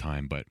most of the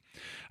time, but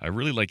I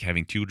really like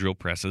having two drill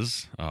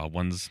presses.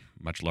 One's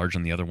much larger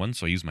than the other one,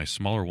 so I use my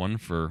smaller one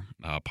for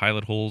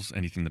pilot holes,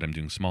 anything that I'm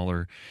doing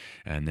smaller,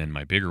 and then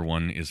my bigger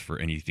one is for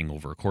anything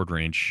over a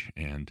 1/4 inch.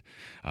 And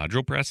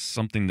drill press,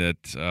 something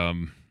that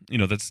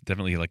that's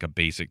definitely like a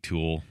basic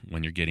tool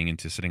when you're getting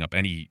into setting up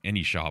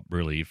any shop,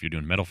 really. If you're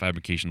doing metal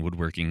fabrication,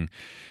 woodworking,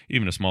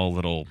 even a small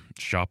little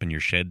shop in your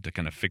shed to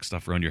kind of fix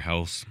stuff around your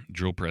house,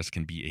 drill press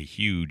can be a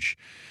huge,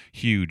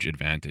 huge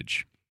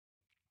advantage.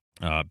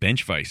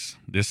 Bench vise.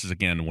 This is,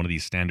 again, one of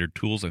these standard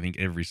tools. I think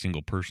every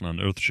single person on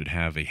earth should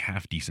have a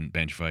half-decent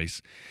bench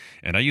vise,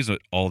 and I use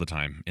it all the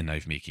time in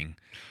knife making.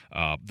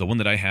 The one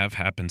that I have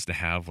happens to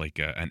have like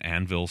an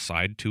anvil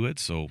side to it,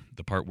 so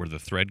the part where the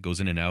thread goes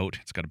in and out,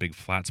 it's got a big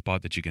flat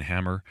spot that you can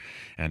hammer,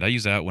 and I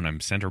use that when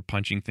I'm center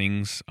punching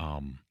things.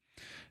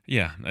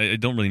 I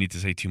don't really need to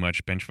say too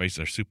much. Bench vices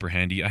are super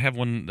handy. I have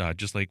one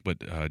just like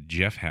what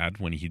Jeff had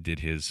when he did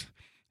his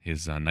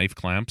knife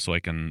clamp, so I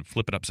can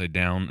flip it upside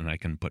down and I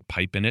can put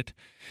pipe in it.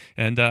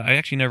 And I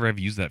actually never have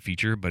used that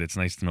feature, but it's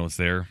nice to know it's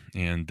there.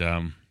 And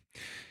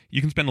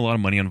you can spend a lot of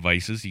money on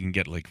vices. You can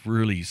get like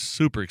really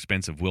super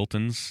expensive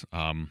Wiltons.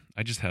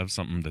 I just have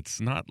something that's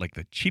not like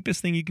the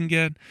cheapest thing you can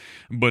get,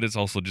 but it's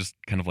also just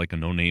kind of like a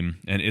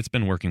no-name, and it's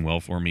been working well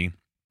for me.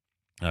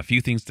 A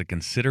few things to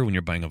consider when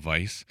you're buying a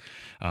vise.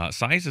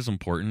 Size is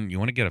important. You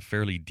want to get a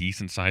fairly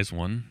decent size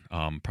one,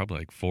 probably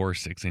like 4 or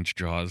 6 inch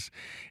jaws.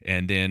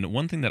 And then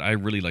one thing that I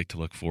really like to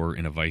look for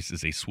in a vise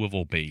is a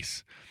swivel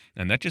base.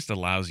 And that just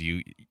allows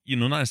you,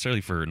 not necessarily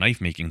for knife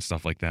making and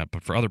stuff like that,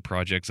 but for other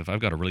projects, if I've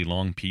got a really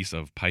long piece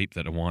of pipe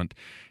that I want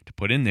to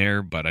put in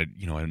there, but I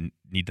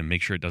need to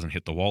make sure it doesn't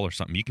hit the wall or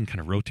something, you can kind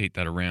of rotate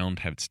that around,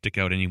 have it stick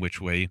out any which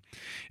way,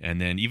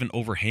 and then even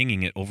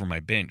overhanging it over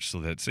my bench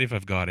so that, say if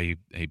I've got a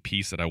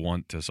piece that I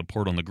want to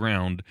support on the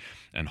ground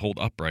and hold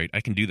upright, I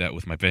can do that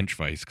with my bench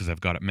vise because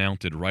I've got it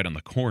mounted right on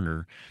the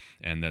corner.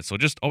 And so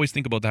just always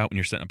think about that when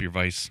you're setting up your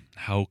vise.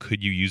 How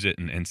could you use it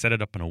and set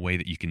it up in a way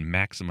that you can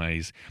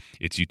maximize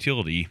its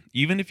utility,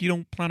 even if you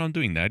don't plan on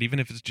doing that, even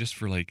if it's just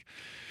for like,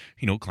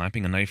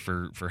 clamping a knife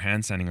for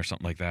hand sanding or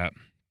something like that.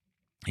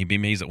 You'd be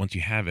amazed that once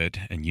you have it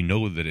and you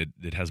know that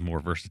it has more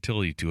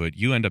versatility to it,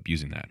 you end up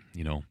using that,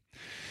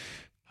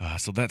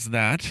 So that's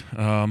that.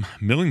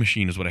 Milling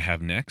machine is what I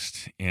have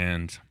next.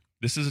 And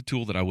this is a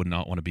tool that I would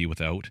not want to be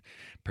without,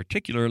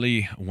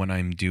 particularly when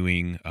I'm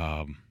doing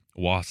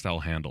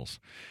wah-style handles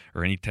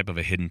or any type of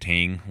a hidden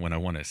tang when I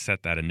want to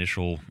set that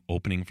initial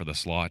opening for the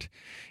slot.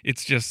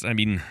 It's just, I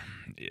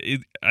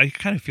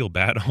kind of feel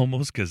bad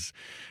almost because,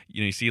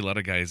 you see a lot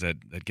of guys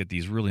that get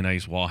these really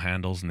nice wah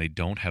handles and they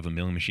don't have a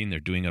milling machine. They're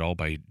doing it all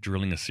by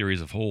drilling a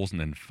series of holes and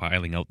then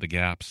filing out the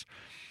gaps.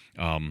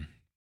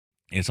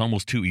 It's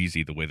almost too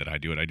easy the way that I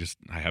do it.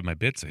 I have my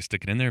bits, I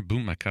stick it in there,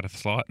 boom, I cut a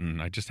slot,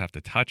 and I just have to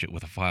touch it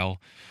with a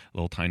file, a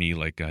little tiny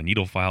like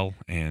needle file,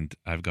 and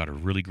I've got a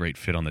really great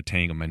fit on the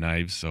tang of my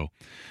knives. So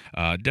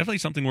definitely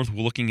something worth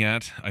looking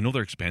at. I know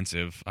they're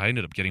expensive. I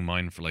ended up getting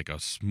mine for like a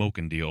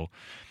smoking deal.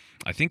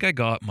 I think I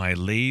got my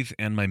lathe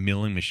and my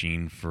milling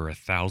machine for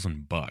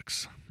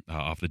 $1,000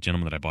 off the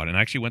gentleman that I bought. And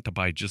I actually went to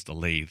buy just a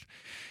lathe.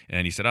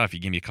 And he said, if you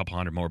give me a couple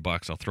 $100 more,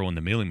 I'll throw in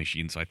the milling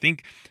machine. So I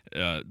think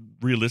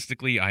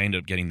realistically, I ended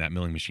up getting that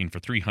milling machine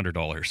for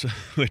 $300,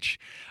 which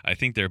I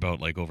think they're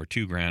about like over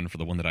 $2,000 for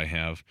the one that I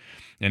have.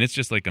 And it's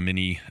just like a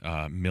mini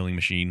milling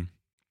machine.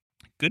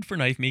 good for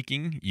knife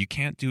making. You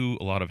can't do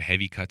a lot of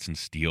heavy cuts in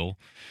steel.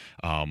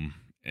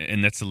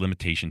 And that's the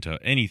limitation to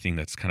anything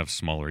that's kind of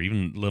smaller,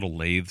 even little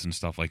lathes and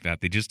stuff like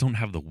that. They just don't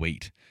have the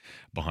weight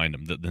behind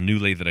them. The new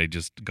lathe that I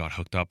just got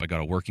hooked up, I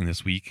got it working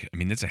this week. I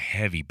mean, it's a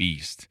heavy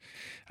beast.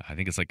 I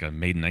think it's like a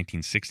made in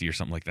 1960 or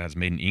something like that. It's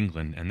made in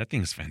England, and that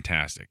thing is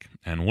fantastic.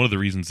 And one of the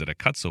reasons that it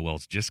cuts so well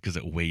is just because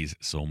it weighs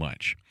so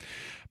much.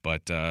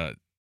 But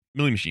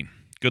milling machine,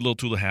 good little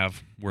tool to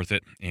have, worth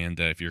it. And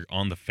if you're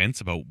on the fence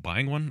about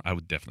buying one, I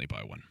would definitely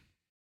buy one.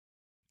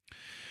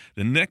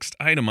 The next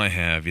item I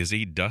have is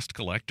a dust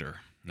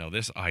collector. Now,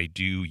 this I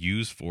do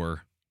use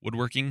for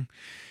woodworking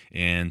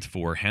and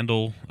for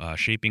handle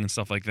shaping and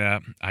stuff like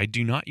that. I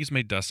do not use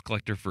my dust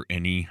collector for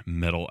any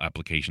metal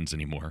applications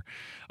anymore.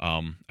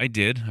 I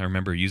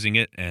remember using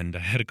it, and I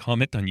had a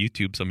comment on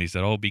YouTube. Somebody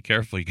said, "Oh, be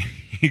careful,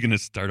 you're going to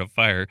start a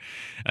fire."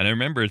 And I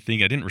remember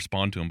thinking, I didn't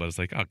respond to him, but I was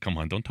like, "Oh, come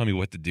on, don't tell me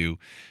what to do."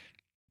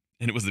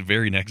 And it was the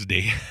very next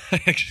day,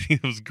 I actually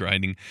was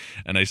grinding,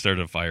 and I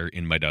started a fire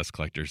in my dust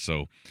collector.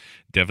 So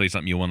definitely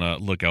something you want to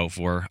look out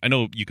for. I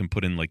know you can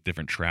put in like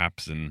different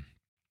traps, and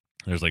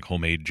there's like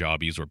homemade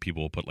jobbies where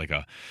people will put like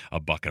a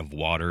bucket of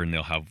water, and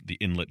they'll have the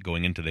inlet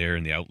going into there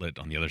and the outlet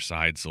on the other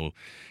side. So,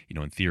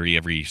 in theory,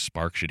 every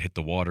spark should hit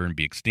the water and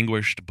be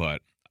extinguished.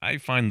 But I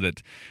find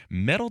that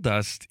metal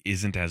dust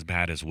isn't as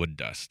bad as wood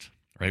dust.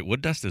 Right?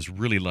 Wood dust is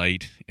really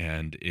light,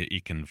 and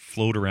it can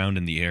float around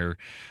in the air.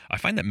 I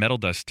find that metal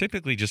dust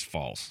typically just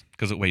falls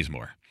because it weighs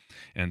more.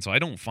 And so I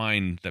don't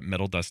find that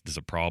metal dust is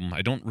a problem.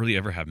 I don't really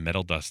ever have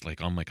metal dust like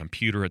on my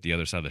computer at the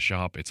other side of the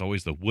shop. It's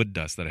always the wood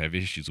dust that I have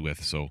issues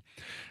with. So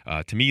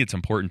to me, it's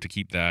important to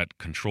keep that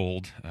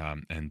controlled,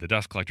 and the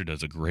dust collector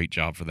does a great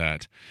job for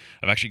that.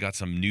 I've actually got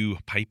some new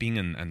piping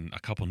and a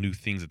couple new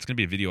things. It's going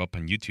to be a video up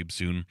on YouTube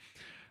soon.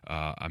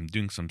 I'm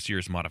doing some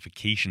serious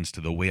modifications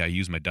to the way I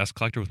use my dust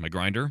collector with my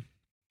grinder.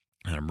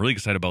 And I'm really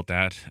excited about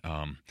that.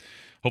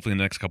 Hopefully in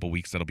the next couple of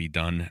weeks that'll be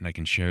done, and I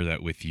can share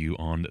that with you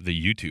on the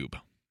YouTube.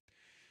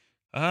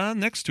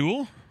 Next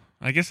tool,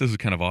 I guess this is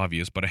kind of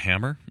obvious, but a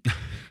hammer.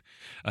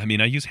 I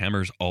mean, I use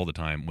hammers all the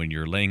time when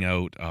you're laying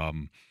out,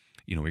 where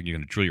you're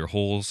going to drill your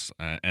holes.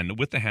 And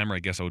with the hammer, I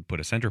guess I would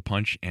put a center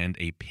punch and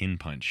a pin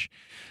punch.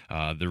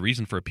 The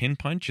reason for a pin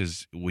punch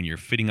is when you're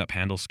fitting up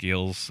handle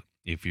scales,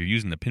 if you're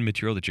using the pin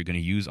material that you're going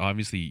to use,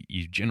 obviously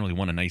you generally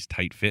want a nice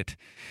tight fit.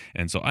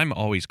 And so I'm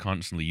always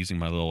constantly using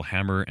my little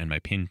hammer and my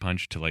pin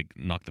punch to like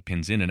knock the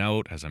pins in and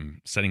out as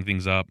I'm setting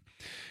things up.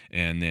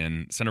 And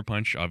then center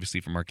punch, obviously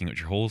for marking out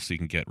your holes so you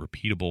can get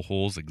repeatable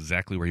holes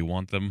exactly where you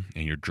want them,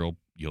 and your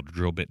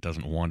drill bit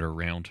doesn't wander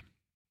around.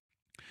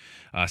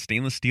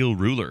 Stainless steel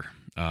ruler.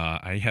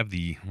 I have an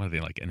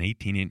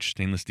 18-inch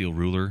stainless steel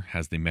ruler,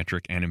 has the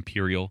metric and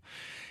imperial.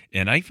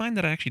 And I find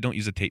that I actually don't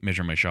use a tape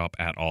measure in my shop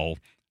at all,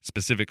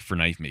 specific for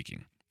knife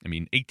making. I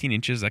mean, 18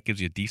 inches, that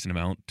gives you a decent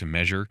amount to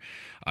measure.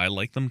 I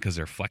like them because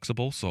they're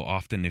flexible. So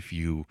often if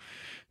you,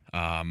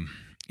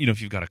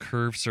 if you've got a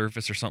curved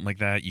surface or something like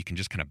that, you can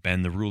just kind of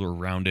bend the ruler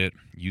around it,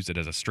 use it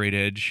as a straight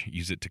edge,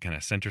 use it to kind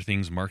of center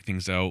things, mark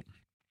things out.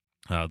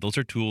 Those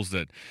are tools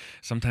that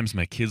sometimes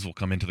my kids will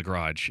come into the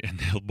garage and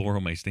they'll borrow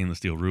my stainless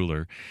steel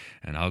ruler,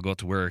 and I'll go out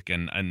to work,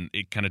 and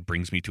it kind of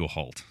brings me to a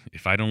halt.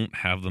 If I don't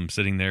have them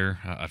sitting there,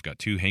 I've got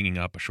two hanging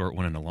up, a short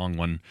one and a long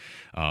one.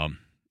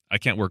 I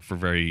can't work for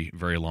very,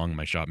 very long in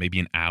my shop, maybe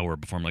an hour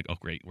before I'm like, oh,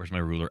 great, where's my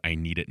ruler? I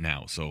need it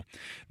now. So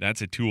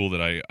that's a tool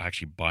that I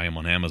actually buy them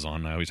on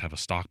Amazon. I always have a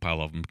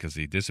stockpile of them because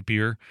they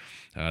disappear.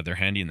 They're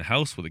handy in the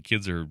house where the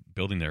kids are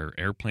building their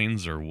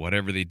airplanes or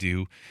whatever they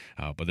do,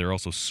 but they're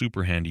also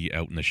super handy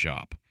out in the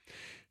shop.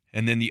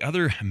 And then the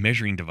other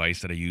measuring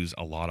device that I use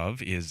a lot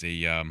of is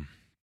a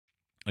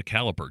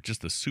caliper,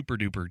 just the super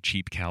duper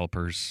cheap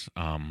calipers.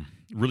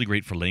 Really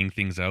great for laying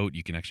things out.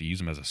 You can actually use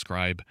them as a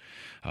scribe.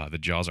 The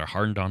jaws are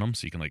hardened on them,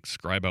 so you can like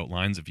scribe out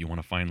lines if you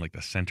want to find like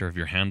the center of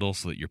your handle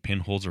so that your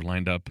pinholes are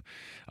lined up.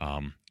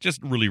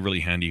 Just really, really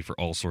handy for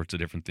all sorts of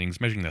different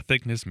things. Measuring the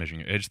thickness, measuring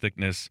your edge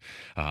thickness.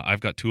 I've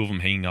got two of them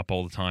hanging up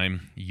all the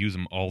time. Use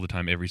them all the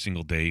time, every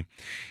single day.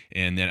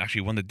 And then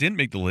actually one that didn't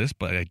make the list,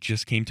 but it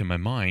just came to my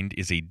mind,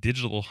 is a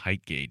digital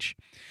height gauge.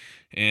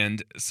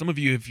 And some of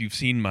you, if you've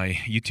seen my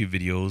YouTube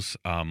videos,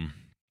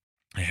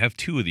 I have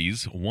two of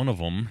these. One of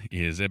them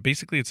is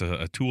basically it's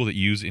a tool that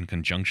you use in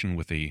conjunction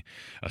with a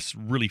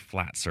really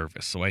flat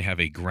surface. So I have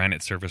a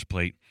granite surface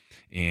plate,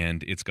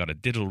 and it's got a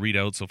digital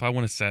readout. So if I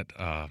want to set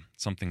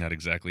something at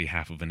exactly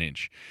 1/2 of an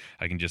inch,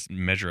 I can just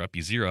measure up.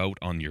 You zero out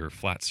on your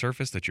flat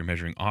surface that you're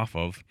measuring off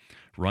of,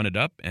 run it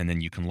up, and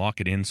then you can lock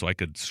it in. So I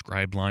could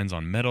scribe lines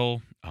on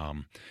metal.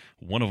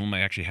 One of them, I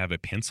actually have a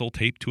pencil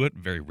taped to it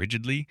very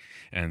rigidly.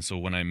 And so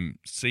when I'm,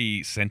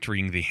 say,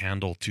 centering the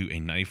handle to a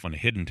knife on a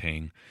hidden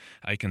tang,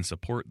 I can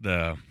support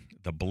the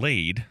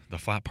blade, the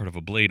flat part of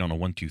a blade, on a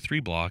 1, 2,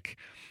 3 block,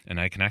 and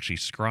I can actually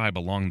scribe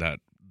along that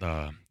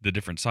the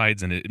different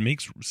sides, and it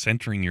makes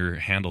centering your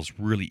handles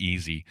really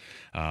easy.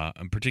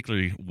 And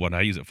particularly what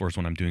I use it for is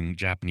when I'm doing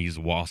Japanese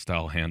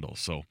wa-style handles.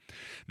 So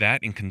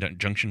that in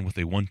conjunction with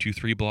a 1, 2,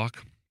 3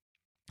 block,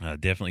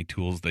 definitely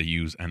tools they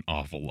use an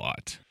awful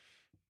lot.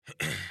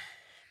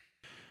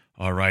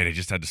 All right, I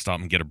just had to stop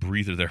and get a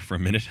breather there for a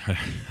minute.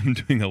 I'm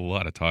doing a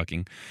lot of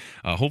talking.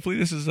 Hopefully,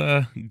 this is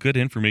good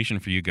information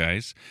for you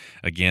guys.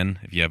 Again,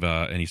 if you have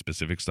any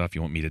specific stuff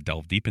you want me to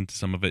delve deep into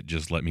some of it,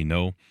 just let me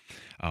know.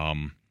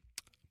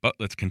 But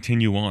let's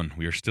continue on.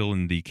 We are still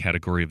in the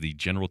category of the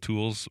general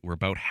tools. We're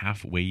about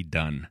halfway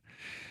done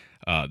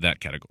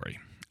that category.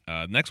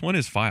 Next one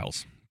is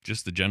files.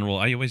 Just the general.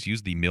 I always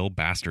use the mill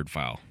bastard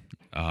file.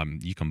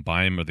 You can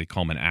buy them, or they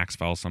call them an axe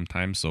file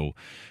sometimes. So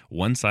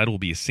one side will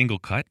be a single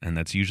cut, and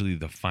that's usually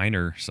the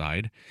finer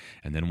side.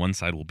 And then one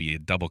side will be a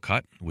double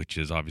cut, which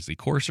is obviously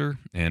coarser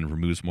and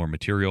removes more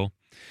material.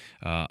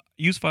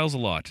 Use files a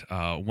lot.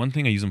 One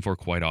thing I use them for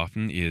quite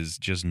often is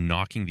just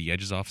knocking the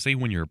edges off. Say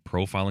when you're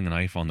profiling a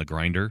knife on the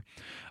grinder,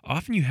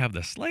 often you have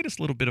the slightest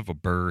little bit of a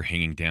burr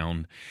hanging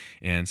down,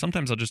 and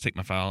sometimes I'll just take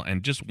my file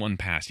and just one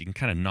pass. You can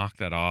kind of knock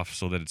that off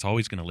so that it's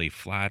always going to lay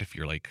flat if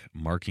you're like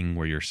marking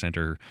where your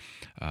center,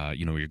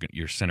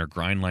 your center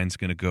grind line's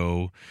going to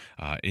go.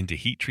 Into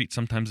heat treat,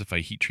 sometimes if I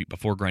heat treat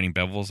before grinding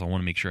bevels, I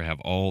want to make sure I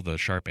have all the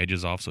sharp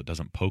edges off so it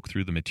doesn't poke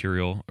through the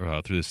material,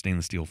 through the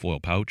stainless steel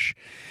foil pouch.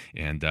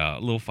 And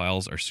little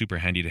files are super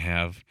handy to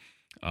have.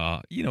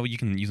 You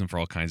can use them for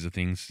all kinds of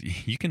things.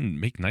 You can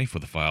make knife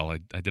with a file.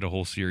 I did a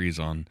whole series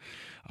on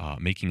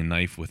making a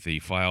knife with a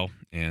file,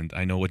 and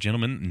I know a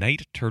gentleman,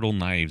 Night Turtle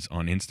Knives,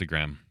 on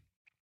Instagram.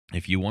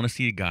 If you want to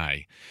see a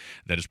guy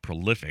that is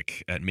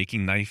prolific at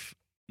making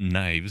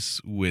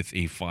knives with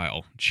a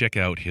file, check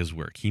out his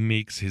work. He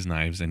makes his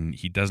knives, and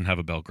he doesn't have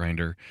a belt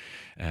grinder,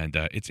 and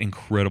it's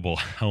incredible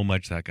how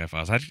much that guy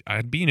files.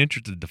 I'd be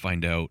interested to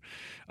find out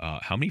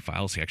how many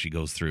files he actually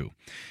goes through.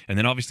 And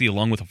then obviously,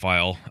 along with a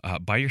file,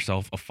 buy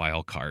yourself a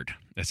file card.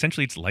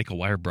 Essentially, it's like a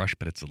wire brush,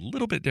 but it's a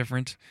little bit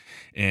different.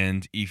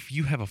 And if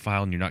you have a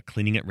file and you're not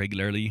cleaning it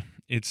regularly,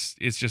 it's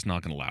just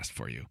not going to last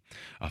for you.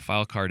 A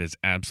file card is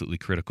absolutely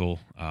critical.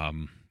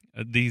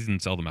 These and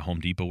sell them at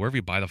Home Depot. Wherever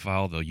you buy the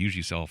file, they'll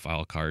usually sell a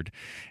file card.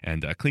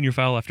 And clean your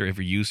file after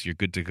every use. You're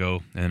good to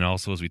go. And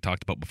also, as we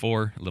talked about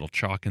before, a little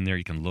chalk in there.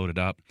 You can load it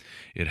up.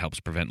 It helps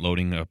prevent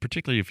loading,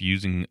 particularly if you're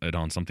using it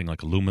on something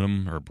like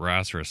aluminum or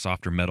brass or a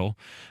softer metal.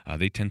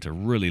 They tend to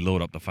really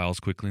load up the files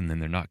quickly, and then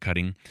they're not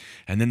cutting.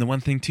 And then the one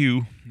thing,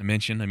 too, I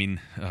mentioned,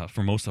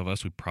 for most of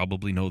us, we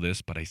probably know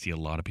this, but I see a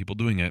lot of people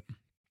doing it.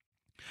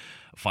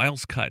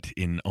 Files cut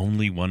in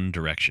only one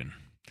direction.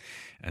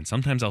 And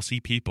sometimes I'll see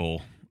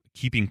people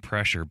keeping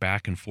pressure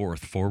back and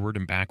forth, forward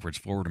and backwards.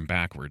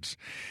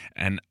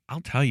 And I'll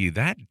tell you,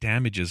 that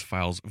damages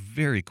files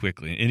very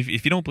quickly. And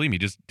if you don't believe me,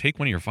 just take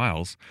one of your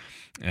files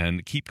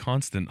and keep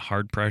constant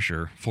hard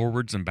pressure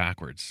forwards and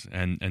backwards,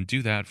 and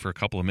do that for a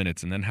couple of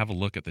minutes, and then have a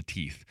look at the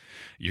teeth.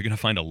 You're going to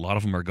find a lot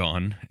of them are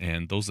gone,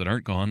 and those that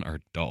aren't gone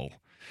are dull.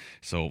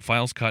 So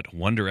files cut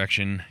one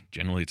direction.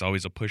 Generally, it's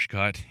always a push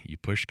cut. You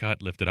push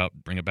cut, lift it up,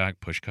 bring it back,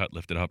 push cut,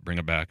 lift it up, bring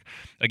it back.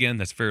 Again,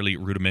 that's fairly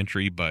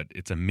rudimentary, but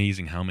it's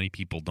amazing how many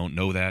people don't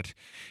know that.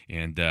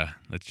 And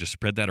let's just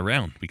spread that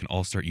around. We can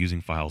all start using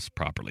files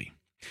properly.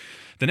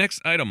 The next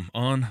item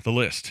on the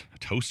list, a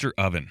toaster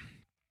oven.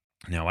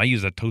 Now, I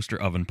use a toaster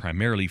oven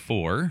primarily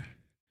for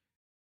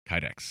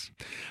Kydex.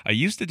 I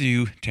used to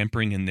do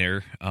tempering in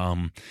there,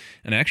 and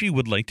I actually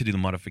would like to do the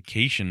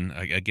modification.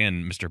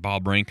 Again, Mr.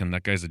 Bob Rankin,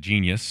 that guy's a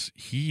genius.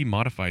 He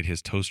modified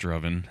his toaster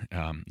oven,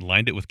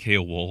 lined it with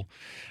Kaowool,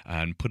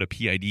 and put a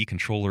PID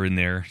controller in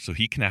there so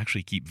he can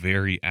actually keep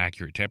very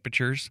accurate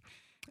temperatures.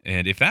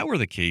 And if that were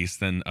the case,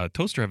 then a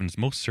toaster oven is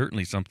most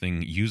certainly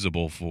something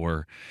usable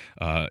for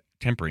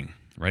tempering,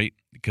 right?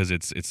 Because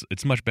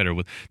it's much better.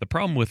 With the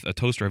problem with a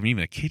toaster oven,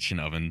 even a kitchen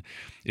oven,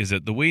 is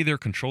that the way their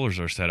controllers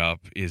are set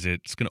up is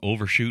it's going to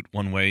overshoot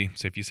one way.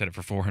 So if you set it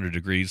for 400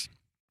 degrees,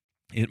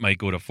 it might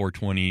go to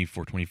 420,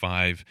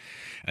 425,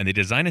 and they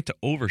design it to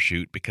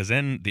overshoot because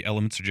then the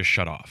elements are just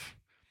shut off.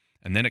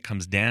 And then it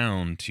comes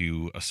down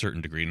to a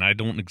certain degree. And I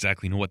don't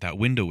exactly know what that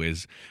window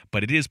is,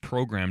 but it is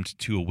programmed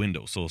to a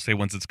window. So say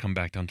once it's come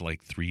back down to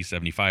like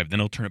 375, then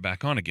it'll turn it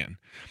back on again.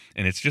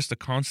 And it's just a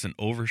constant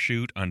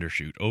overshoot,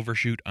 undershoot,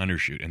 overshoot,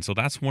 undershoot. And so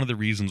that's one of the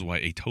reasons why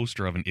a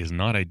toaster oven is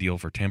not ideal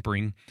for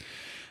tempering.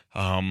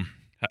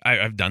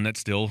 I've done that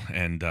still.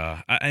 And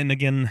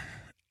again,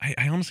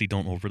 I honestly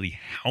don't know really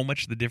how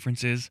much the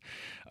difference is.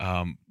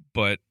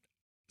 But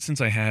since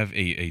I have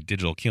a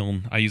digital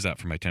kiln, I use that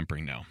for my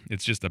tempering now.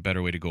 It's just a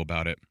better way to go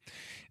about it.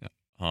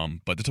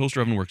 But the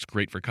toaster oven works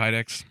great for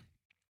Kydex.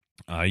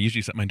 I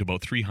usually set mine to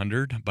about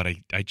 300, but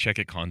I check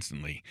it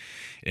constantly.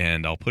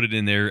 And I'll put it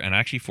in there, and I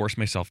actually force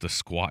myself to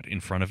squat in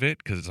front of it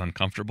because it's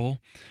uncomfortable.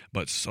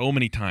 But so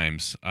many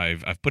times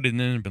I've put it in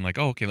there and been like,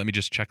 oh, okay, let me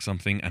just check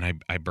something,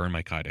 and I burn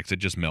my Kydex. It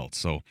just melts.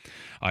 So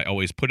I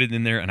always put it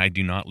in there, and I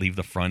do not leave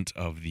the front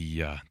of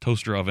the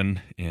toaster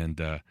oven. And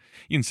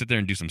you can sit there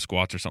and do some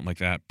squats or something like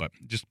that, but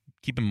just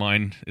keep in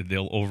mind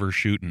they'll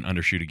overshoot and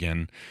undershoot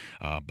again.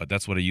 But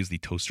that's what I use the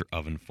toaster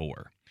oven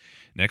for.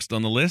 Next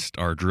on the list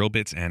are drill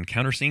bits and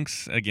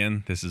countersinks.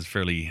 Again, this is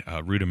fairly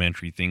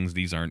rudimentary things.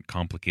 These aren't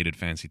complicated,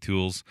 fancy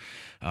tools.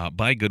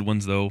 Buy good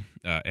ones, though.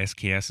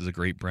 SKS is a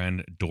great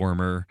brand.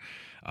 Dormer,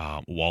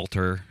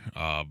 Walter.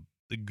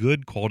 The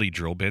good quality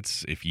drill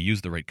bits, if you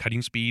use the right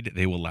cutting speed,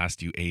 they will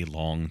last you a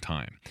long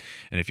time.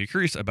 And if you're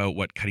curious about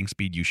what cutting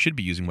speed you should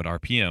be using, what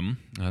RPM,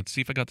 let's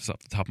see if I got this off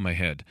the top of my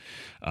head.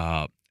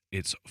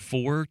 It's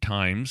 4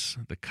 times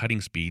the cutting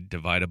speed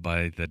divided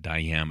by the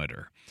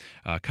diameter.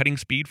 Cutting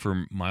speed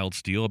for mild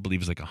steel, I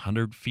believe, is like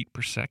 100 feet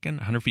per second,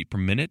 100 feet per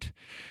minute.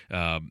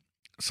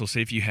 So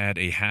say if you had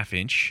a half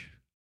inch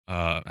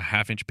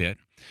bit,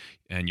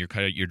 and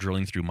you're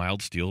drilling through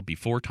mild steel, it'd be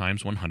 4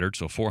 times 100,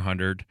 so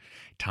 400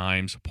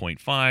 times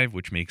 0.5,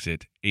 which makes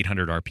it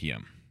 800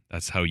 RPM.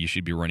 That's how you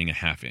should be running a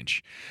half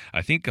inch.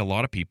 I think a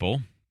lot of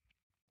people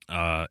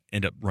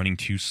end up running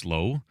too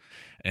slow.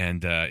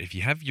 And if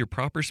you have your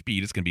proper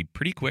speed, it's going to be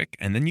pretty quick.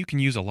 And then you can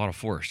use a lot of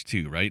force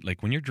too, right?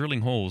 Like when you're drilling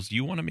holes,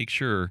 you want to make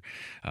sure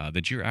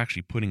that you're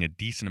actually putting a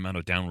decent amount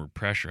of downward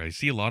pressure. I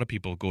see a lot of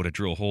people go to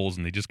drill holes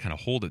and they just kind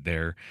of hold it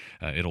there.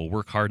 It'll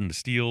work hard in the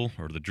steel,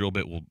 or the drill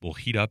bit will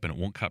heat up and it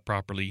won't cut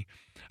properly.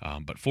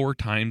 But 4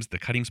 times the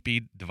cutting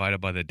speed divided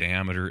by the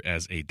diameter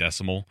as a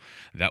decimal,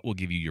 that will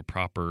give you your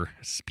proper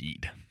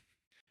speed.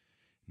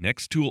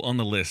 Next tool on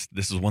the list,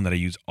 this is one that I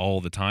use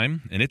all the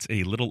time, and it's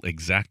a little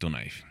X-Acto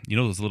knife. You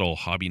know those little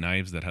hobby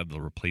knives that have the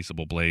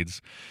replaceable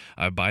blades?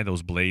 I buy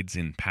those blades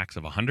in packs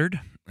of 100,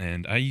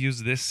 and I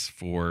use this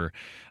for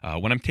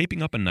when I'm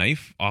taping up a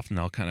knife. Often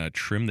I'll kind of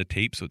trim the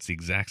tape so it's the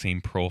exact same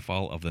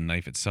profile of the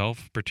knife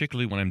itself,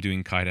 particularly when I'm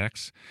doing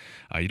Kydex.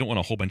 You don't want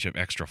a whole bunch of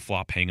extra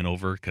flop hanging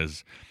over,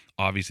 because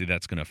obviously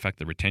that's going to affect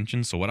the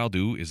retention. So what I'll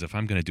do is, if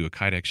I'm going to do a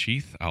Kydex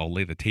sheath, I'll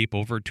lay the tape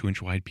over a 2-inch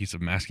wide piece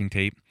of masking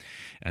tape,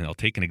 and I'll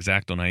take an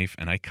X-Acto knife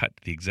and I cut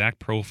the exact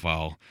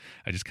profile.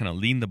 I just kind of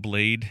lean the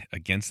blade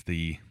against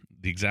the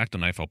X-Acto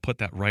knife. I'll put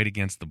that right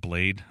against the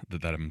blade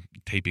that I'm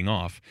taping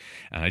off,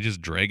 and I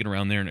just drag it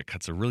around there, and it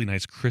cuts a really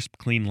nice, crisp,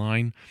 clean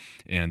line,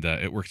 and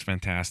it works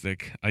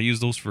fantastic. I use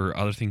those for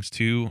other things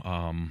too.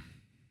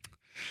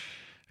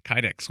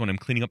 Kydex, when I'm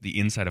cleaning up the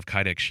inside of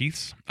Kydex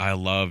sheaths, I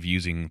love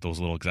using those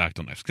little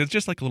X-Acto knives, because it's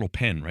just like a little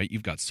pen, right?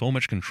 You've got so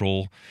much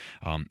control.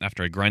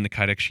 After I grind the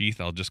Kydex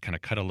sheath, I'll just kind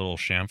of cut a little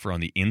chamfer on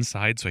the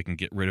inside so I can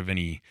get rid of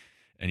any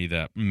of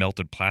that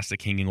melted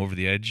plastic hanging over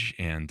the edge,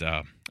 and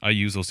I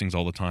use those things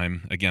all the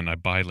time. Again, I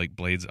buy like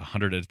blades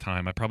 100 at a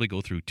time. I probably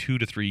go through 2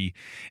 to 3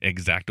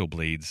 X-Acto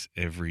blades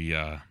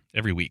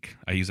every week.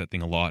 I use that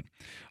thing a lot.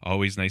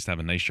 Always nice to have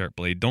a nice sharp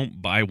blade.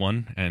 Don't buy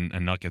one and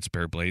not get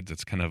spare blades.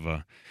 It's kind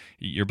of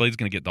your blade's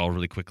going to get dull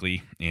really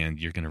quickly, and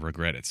you're going to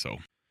regret it. So,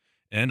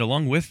 and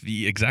along with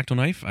the X-Acto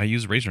knife, I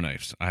use razor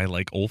knives. I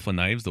like Olfa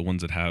knives, the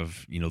ones that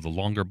have, the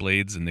longer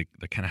blades, and they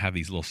kind of have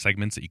these little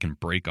segments that you can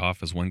break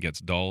off as one gets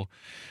dull.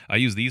 I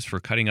use these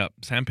for cutting up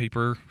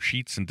sandpaper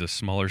sheets into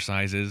smaller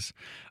sizes.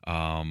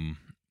 I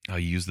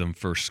use them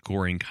for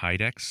scoring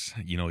Kydex.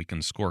 You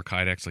can score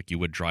Kydex like you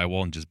would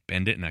drywall and just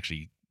bend it, and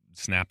actually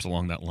snaps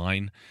along that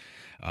line.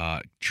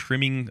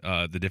 Trimming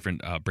the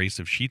different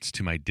abrasive sheets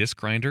to my disc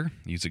grinder.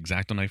 Use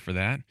X-Acto knife for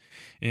that.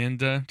 And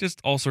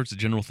just all sorts of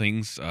general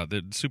things.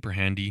 They're super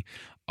handy.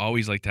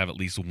 Always like to have at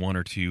least 1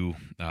 or 2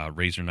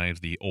 razor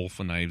knives, the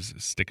Olfa knives,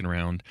 sticking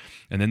around.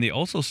 And then they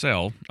also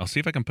sell, I'll see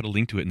if I can put a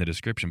link to it in the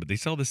description, but they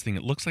sell this thing.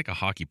 It looks like a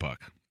hockey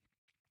puck.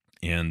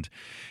 And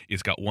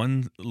it's got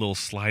one little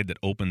slide that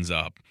opens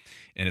up,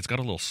 and it's got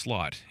a little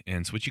slot.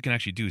 And so what you can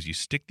actually do is you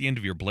stick the end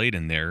of your blade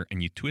in there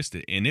and you twist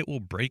it, and it will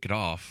break it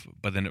off,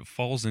 but then it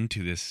falls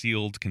into this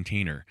sealed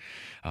container.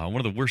 One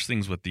of the worst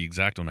things with the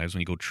X-Acto knives, when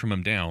you go trim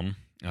them down,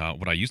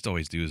 what I used to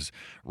always do is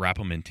wrap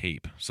them in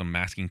tape, some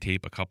masking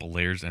tape, a couple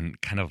layers,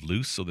 and kind of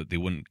loose so that they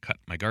wouldn't cut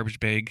my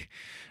garbage bag.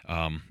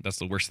 That's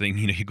the worst thing.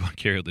 You go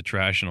carry out the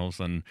trash, and all of a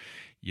sudden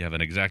you have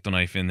an X-Acto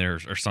knife in there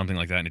or something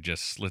like that, and it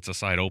just slits a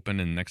side open,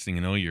 and next thing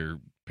you know, you're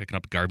picking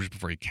up garbage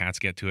before your cats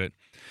get to it.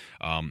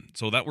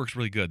 So that works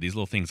really good. These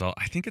little things,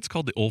 I think it's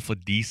called the Olfa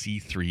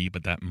DC3,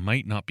 but that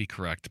might not be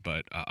correct,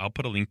 but I'll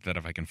put a link to that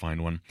if I can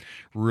find one.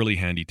 Really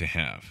handy to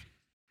have.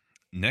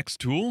 Next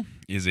tool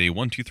is a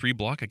 1-2-3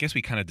 block. I guess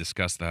we kind of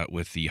discussed that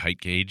with the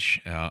height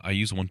gauge. I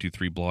use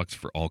 1-2-3 blocks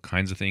for all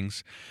kinds of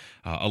things.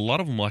 A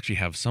lot of them will actually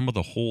have some of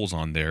the holes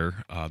on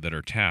there that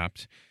are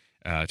tapped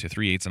to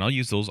 3/8, and I'll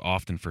use those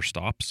often for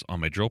stops on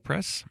my drill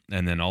press.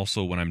 And then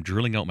also when I'm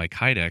drilling out my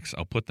Kydex,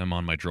 I'll put them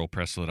on my drill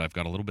press so that I've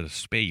got a little bit of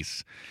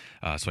space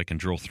so I can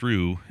drill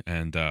through,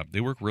 and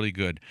they work really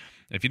good.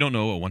 If you don't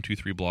know, a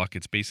 1-2-3 block,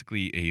 it's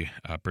basically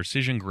a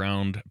precision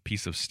ground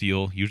piece of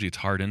steel. Usually it's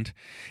hardened,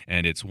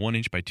 and it's 1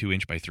 inch by 2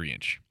 inch by 3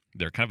 inch.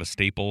 They're kind of a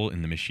staple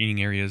in the machining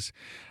areas,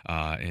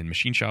 in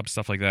machine shops,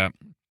 stuff like that.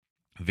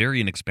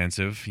 Very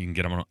inexpensive. You can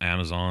get them on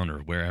Amazon or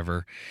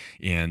wherever.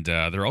 And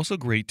they're also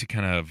great to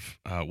kind of,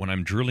 when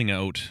I'm drilling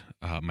out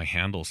my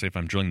handle, say if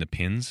I'm drilling the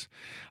pins,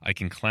 I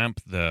can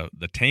clamp the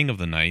tang of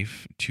the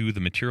knife to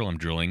the material I'm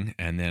drilling.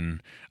 And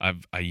then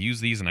I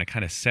use these and I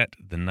kind of set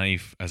the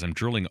knife as I'm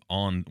drilling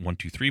on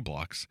 1-2-3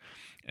 blocks.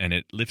 and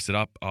it lifts it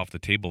up off the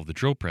table of the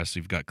drill press, so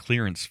you've got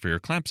clearance for your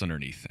clamps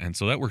underneath. And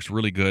so that works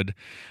really good.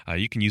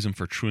 You can use them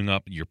for truing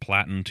up your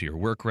platen to your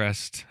work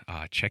rest,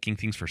 checking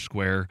things for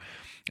square.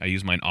 I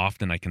use mine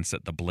often. I can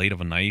set the blade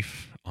of a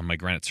knife on my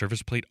granite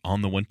surface plate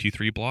on the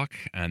 1-2-3 block,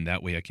 and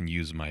that way I can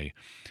use my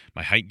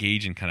height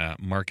gauge and kind of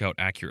mark out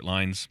accurate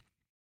lines.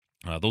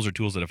 Those are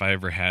tools that if I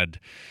ever had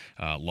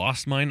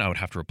lost mine, I would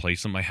have to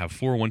replace them. I have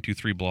 4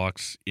 1-2-3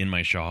 blocks in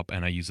my shop,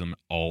 and I use them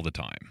all the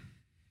time.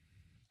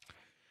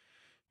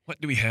 What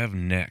do we have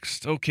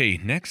next? Okay,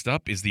 next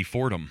up is the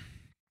Foredom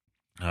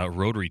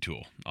rotary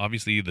tool.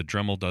 Obviously, the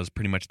Dremel does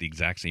pretty much the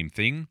exact same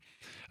thing,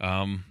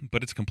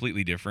 but it's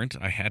completely different.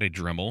 I had a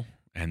Dremel,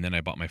 and then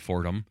I bought my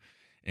Foredom,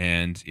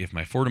 and if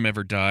my Foredom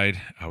ever died,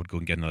 I would go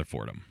and get another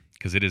Foredom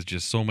because it is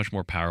just so much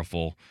more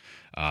powerful,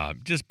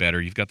 just better.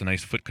 You've got the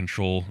nice foot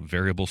control,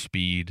 variable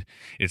speed.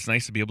 It's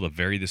nice to be able to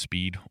vary the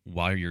speed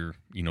while you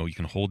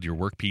can hold your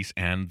workpiece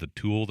and the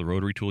tool, the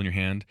rotary tool in your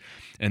hand.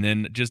 And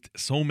then just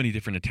so many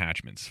different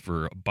attachments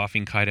for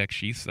buffing Kydex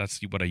sheaths.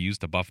 That's what I use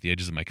to buff the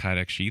edges of my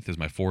Kydex sheath is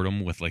my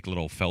Foredom with like a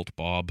little felt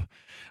bob.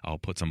 I'll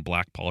put some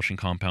black polishing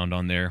compound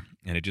on there,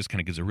 and it just kind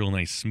of gives a real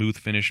nice smooth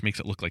finish, makes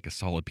it look like a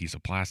solid piece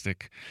of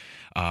plastic.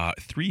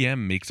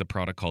 3M makes a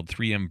product called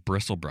 3M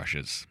bristle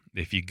brushes.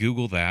 If you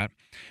Google that,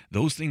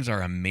 those things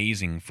are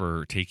amazing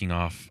for taking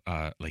off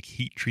like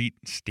heat treat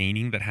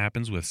staining that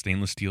happens with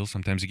stainless steel.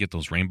 Sometimes you get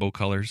those rainbow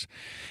colors.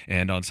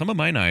 And on some of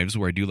my knives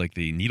where I do like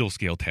the needle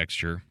scale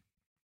texture,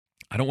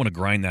 I don't want to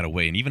grind that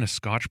away. And even a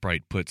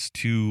Scotch-Brite puts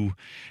too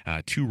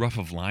rough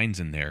of lines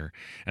in there.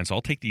 And so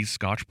I'll take these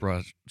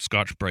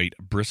Scotch-Brite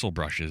bristle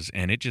brushes,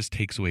 and it just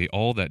takes away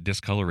all that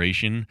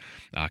discoloration,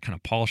 kind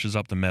of polishes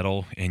up the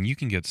metal, and you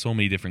can get so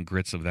many different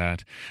grits of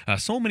that,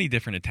 so many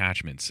different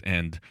attachments.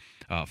 And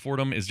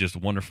Foredom is just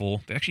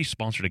wonderful. They actually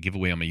sponsored a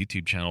giveaway on my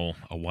YouTube channel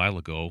a while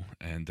ago,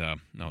 and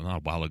no, not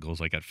a while ago. It was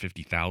like at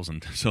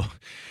 50,000. So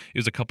it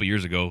was a couple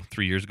years ago,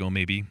 3 years ago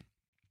maybe.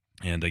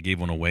 And I gave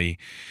one away,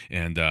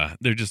 and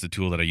they're just a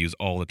tool that I use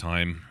all the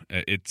time.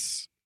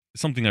 It's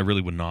something I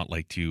really would not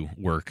like to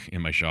work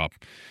in my shop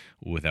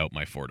without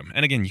my Foredom.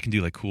 And again, you can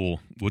do like cool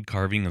wood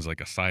carving as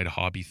like a side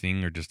hobby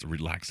thing or just a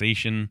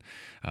relaxation.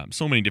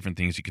 So many different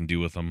things you can do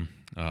with them.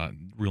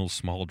 Real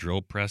small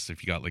drill press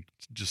if you got like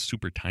just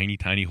super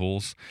tiny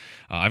holes.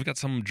 I've got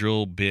some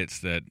drill bits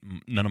that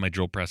none of my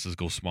drill presses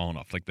go small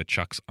enough. Like the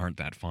chucks aren't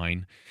that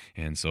fine.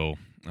 And so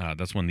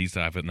that's one of these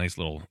that I have a nice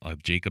little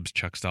Jacobs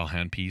chuck style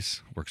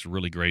handpiece. Works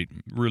really great,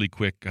 really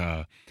quick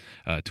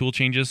tool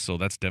changes. So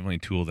that's definitely a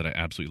tool that I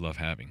absolutely love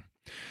having.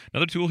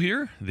 Another tool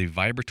here, the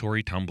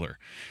vibratory tumbler.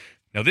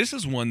 Now this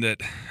is one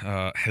that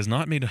has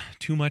not made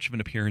too much of an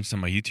appearance on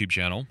my YouTube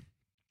channel.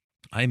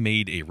 I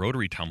made a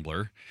rotary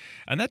tumbler,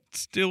 and that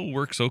still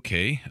works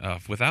okay.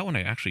 With that one,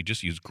 I actually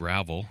just use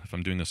gravel if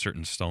I'm doing a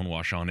certain stone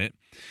wash on it.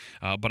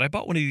 But I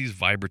bought one of these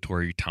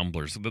vibratory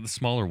tumblers, the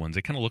smaller ones.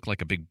 They kind of look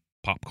like a big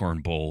popcorn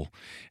bowl,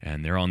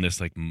 and they're on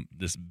this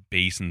this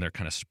base, and they're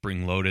kind of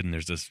spring loaded, and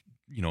there's this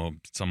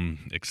some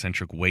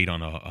eccentric weight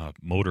on a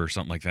motor or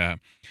something like that.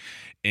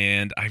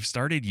 And I've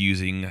started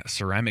using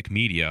ceramic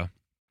media,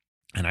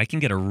 and I can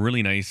get a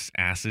really nice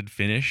acid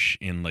finish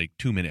in like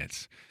 2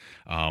 minutes.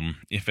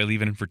 If I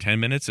leave it in for 10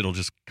 minutes, it'll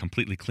just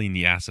completely clean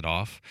the acid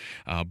off.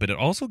 But it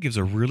also gives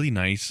a really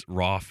nice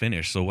raw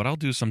finish. So what I'll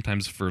do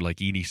sometimes for like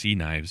EDC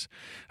knives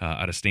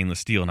out of stainless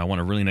steel, and I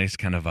want a really nice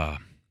kind of a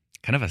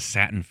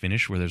satin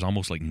finish where there's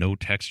almost like no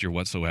texture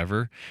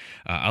whatsoever.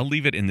 I'll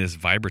leave it in this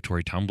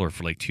vibratory tumbler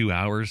for like 2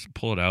 hours,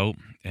 pull it out,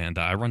 and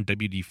I run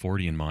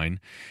WD-40 in mine,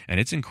 and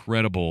it's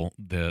incredible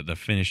the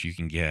finish you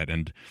can get.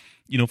 And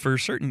for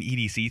certain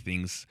EDC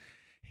things,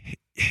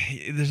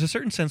 there's a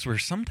certain sense where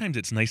sometimes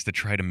it's nice to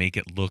try to make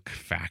it look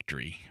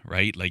factory,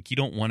 right? Like you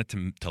don't want it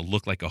to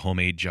look like a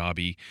homemade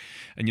jobby.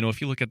 And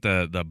if you look at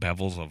the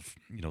bevels of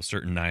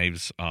certain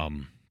knives,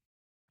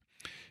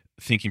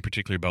 thinking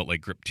particularly about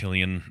like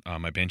Griptilian,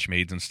 my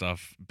Benchmades and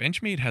stuff.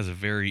 Benchmade has a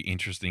very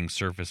interesting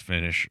surface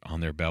finish on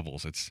their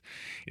bevels.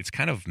 It's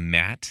kind of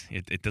matte.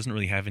 It doesn't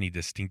really have any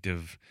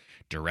distinctive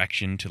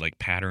direction to like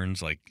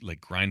patterns, like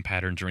grind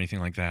patterns or anything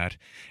like that.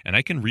 And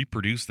I can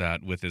reproduce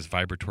that with this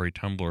vibratory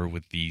tumbler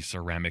with the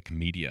ceramic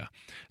media.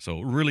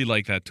 So really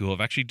like that tool.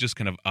 I've actually just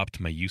kind of upped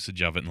my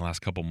usage of it in the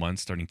last couple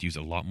months, starting to use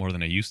it a lot more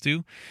than I used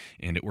to,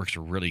 and it works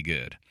really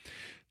good.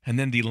 And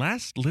then the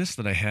last thing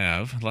that I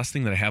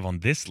have on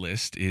this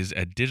list is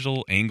a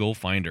digital angle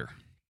finder.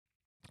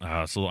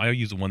 So I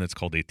use the one that's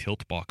called a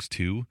Tilt Box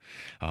 2,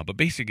 but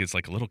basically it's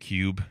like a little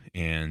cube,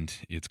 and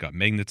it's got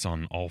magnets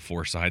on all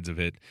four sides of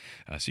it.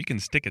 So you can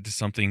stick it to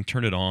something,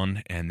 turn it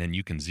on, and then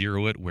you can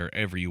zero it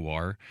wherever you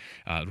are.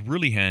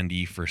 Really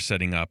handy for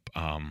setting up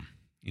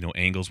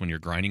angles when you're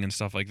grinding and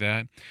stuff like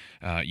that.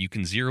 You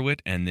can zero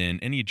it, and then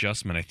any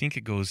adjustment, I think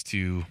it goes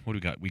to, what do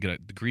we got? We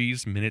got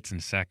degrees, minutes,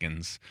 and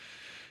seconds.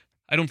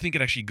 I don't think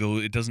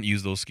it doesn't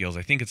use those scales.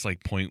 I think it's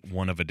like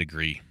 0.1 of a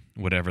degree,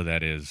 whatever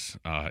that is,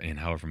 in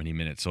however many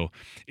minutes. So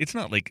it's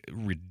not like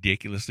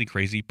ridiculously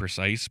crazy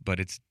precise, but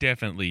it's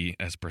definitely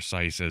as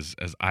precise as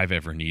I've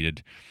ever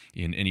needed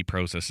in any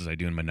processes I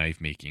do in my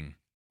knife making.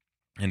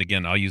 And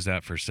again, I'll use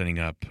that for setting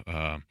up,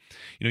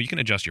 you can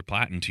adjust your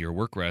platen to your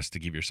work rest to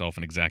give yourself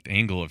an exact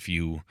angle. If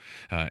you,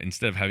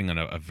 instead of having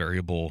a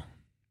variable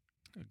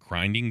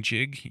grinding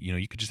jig,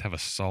 you could just have a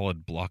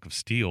solid block of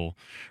steel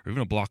or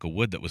even a block of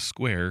wood that was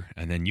square,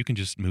 and then you can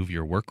just move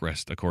your work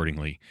rest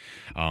accordingly.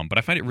 But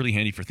I find it really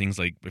handy for things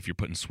like if you're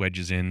putting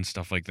swedges in,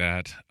 stuff like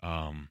that.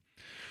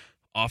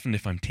 Often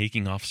if I'm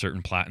taking off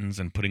certain platens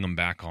and putting them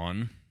back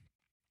on,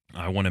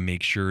 I want to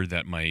make sure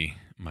that my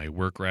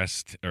work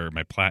rest or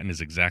my platen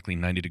is exactly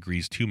 90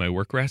 degrees to my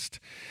work rest.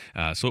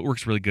 So it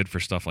works really good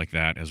for stuff like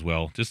that as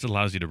well. Just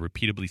allows you to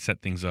repeatably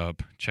set things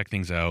up, check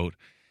things out.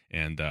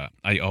 And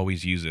I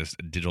always use this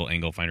digital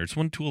angle finder. It's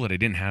one tool that I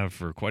didn't have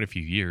for quite a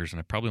few years, and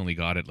I probably only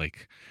got it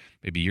like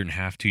maybe a year and a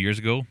half, 2 years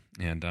ago.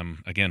 And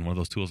again, one of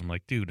those tools I'm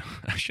like, dude,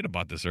 I should have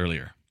bought this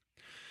earlier.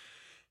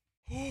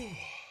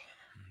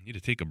 Need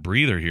to take a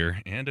breather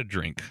here and a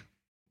drink.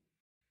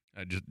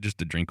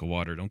 Just a drink of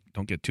water.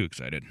 Don't get too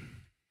excited.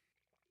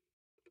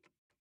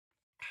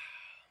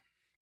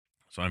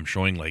 So I'm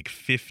showing like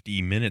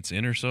 50 minutes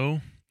in or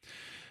so.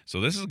 So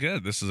this is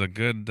good. This is a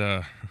good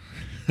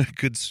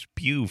good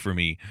spew for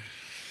me.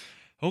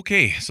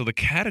 Okay, so the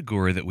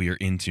category that we are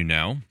into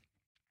now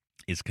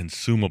is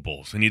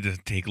consumables. I need to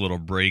take a little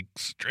break,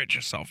 stretch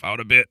yourself out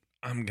a bit.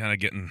 I'm kind of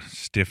getting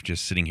stiff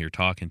just sitting here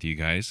talking to you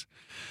guys.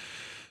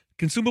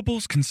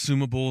 Consumables.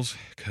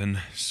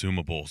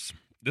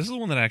 This is the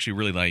one that I actually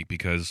really like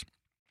because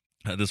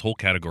this whole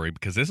category,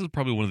 because this is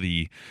probably one of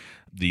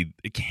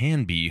it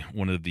can be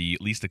one of the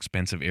least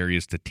expensive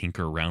areas to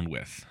tinker around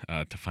with,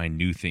 to find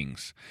new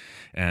things.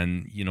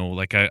 And,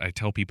 like I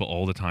tell people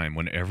all the time,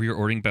 whenever you're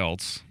ordering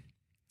belts,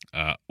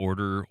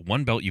 order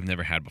one belt you've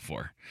never had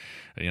before.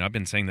 I've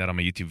been saying that on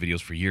my YouTube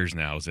videos for years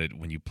now, is that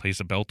when you place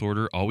a belt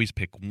order, always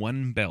pick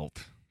one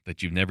belt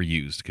that you've never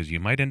used, because you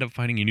might end up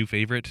finding a new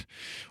favorite,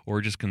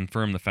 or just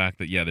confirm the fact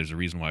that, yeah, there's a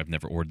reason why I've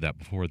never ordered that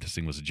before. This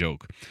thing was a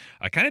joke.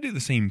 I kind of do the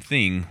same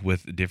thing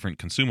with different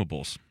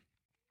consumables,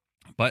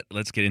 but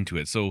let's get into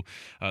it. So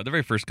the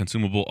very first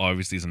consumable,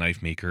 obviously, is a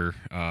knife maker,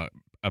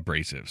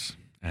 abrasives.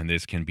 And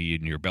this can be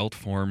in your belt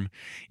form,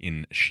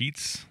 in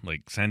sheets,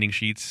 like sanding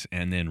sheets,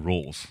 and then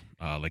rolls,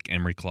 like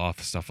emery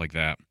cloth, stuff like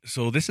that.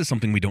 So this is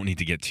something we don't need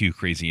to get too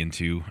crazy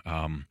into.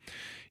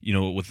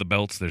 With the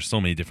belts, there's so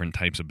many different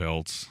types of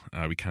belts.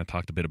 We kind of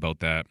talked a bit about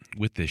that.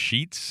 With the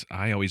sheets,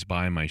 I always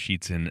buy my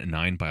sheets in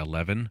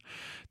 9x11.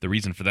 The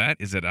reason for that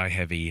is that I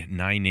have a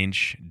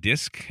 9-inch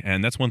disc,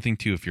 and that's one thing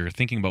too. If you're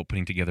thinking about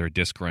putting together a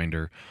disc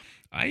grinder,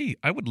 I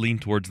would lean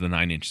towards the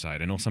 9-inch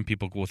side. I know some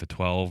people go with a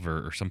 12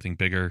 or something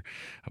bigger,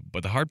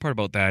 but the hard part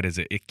about that is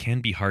it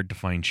can be hard to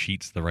find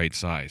sheets the right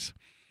size.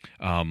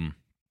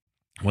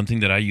 One thing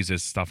that I use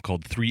is stuff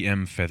called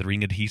 3M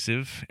feathering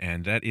adhesive,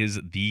 and that is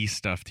the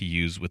stuff to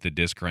use with the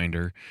disc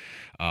grinder.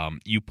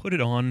 You put it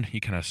on,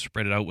 you kind of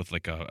spread it out with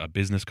like a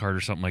business card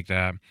or something like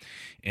that,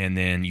 and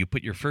then you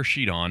put your first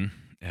sheet on,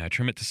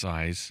 trim it to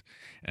size,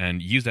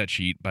 and use that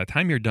sheet. By the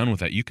time you're done with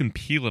that, you can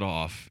peel it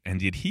off, and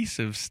the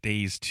adhesive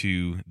stays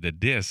to the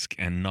disc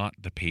and not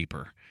the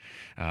paper.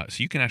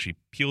 So you can actually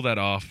peel that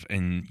off,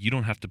 and you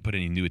don't have to put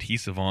any new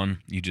adhesive on.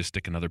 You just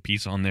stick another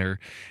piece on there.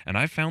 And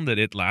I found that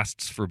it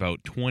lasts for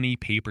about 20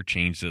 paper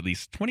changes, at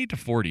least 20 to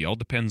 40. All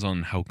depends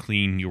on how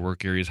clean your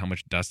work area is, how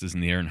much dust is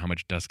in the air, and how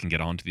much dust can get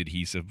onto the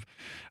adhesive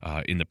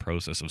in the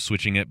process of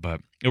switching it.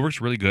 But it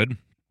works really good.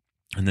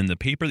 And then the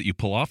paper that you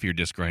pull off your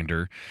disc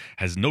grinder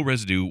has no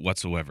residue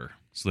whatsoever.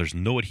 So there's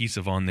no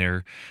adhesive on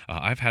there.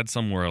 I've had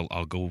some where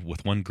I'll go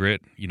with one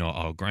grit,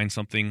 I'll grind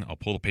something, I'll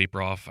pull the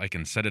paper off, I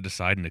can set it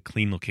aside in a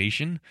clean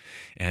location,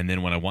 and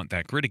then when I want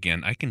that grit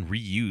again, I can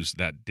reuse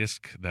that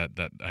disc that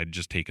I'd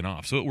just taken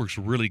off. So it works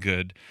really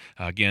good.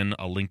 Again,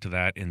 I'll link to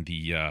that in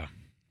the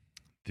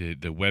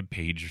web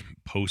page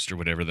post or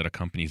whatever that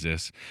accompanies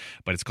this,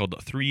 but it's called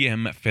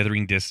 3M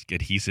feathering disc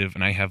adhesive,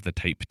 and I have the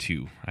type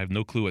 2. I have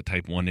no clue what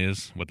type 1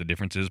 is, what the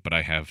difference is, but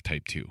I have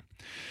type 2.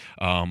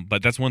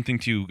 But that's one thing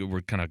too,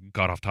 we're kind of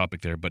got off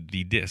topic there, but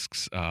the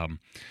discs,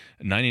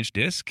 9-inch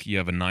disc, you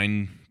have a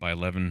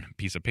 9x11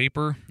 piece of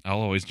paper. I'll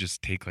always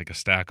just take like a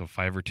stack of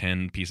 5 or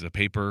 10 pieces of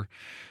paper,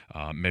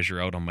 measure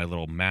out on my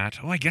little mat.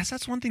 Oh, I guess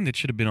that's one thing that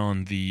should have been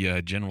on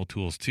the General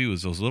Tools too,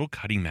 is those little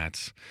cutting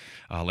mats,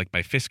 like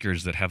by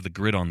Fiskars, that have the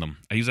grid on them.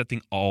 I use that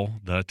thing all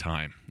the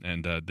time,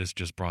 and this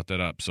just brought that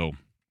up. So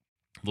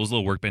those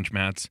little workbench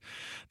mats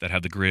that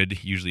have the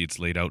grid, usually it's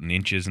laid out in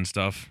inches and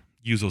stuff.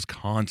 Use those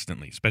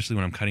constantly, especially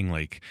when I'm cutting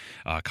like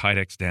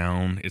Kydex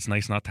down. It's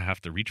nice not to have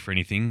to reach for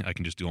anything. I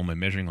can just do all my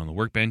measuring on the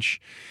workbench.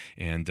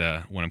 And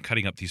when I'm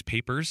cutting up these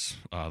papers,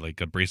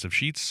 like abrasive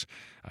sheets,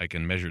 I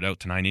can measure it out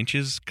to 9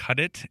 inches, cut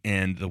it.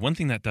 And the one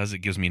thing that does, it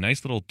gives me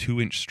nice little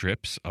 2-inch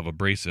strips of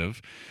abrasive.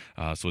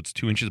 So it's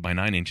 2 inches by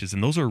 9 inches.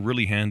 And those are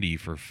really handy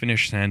for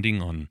finish sanding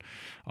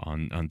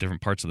on different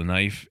parts of the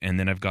knife. And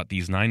then I've got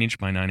these 9-inch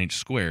by 9-inch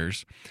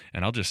squares.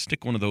 And I'll just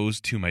stick one of those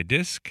to my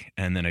disc.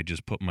 And then I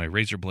just put my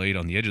razor blade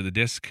on the edge of the the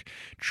disc,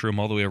 trim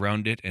all the way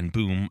around it, and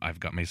boom, I've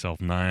got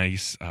myself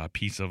nice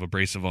piece of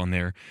abrasive on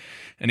there.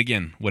 And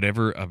again,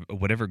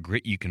 whatever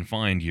grit you can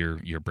find, your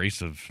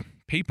abrasive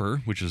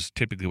paper, which is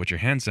typically what you're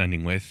hand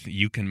sanding with,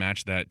 you can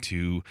match that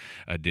to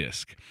a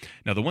disc.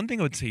 Now, the one thing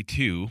I would say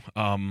too,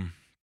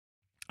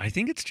 I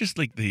think it's just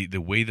like the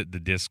way that the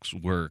discs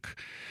work.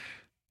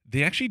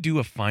 They actually do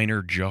a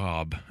finer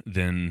job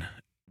than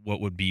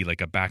what would be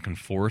like a back and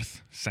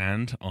forth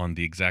sand on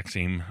the exact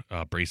same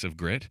abrasive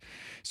grit.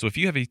 So if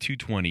you have a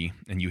 220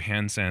 and you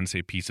hand sand, say,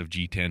 a piece of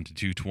G10 to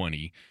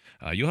 220,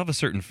 you'll have a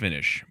certain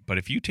finish. But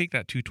if you take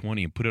that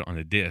 220 and put it on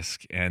a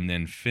disc and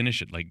then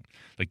finish it, like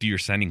do your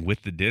sanding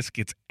with the disc,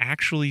 it's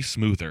actually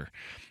smoother.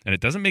 And it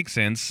doesn't make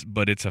sense,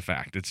 but it's a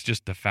fact. It's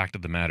just the fact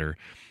of the matter.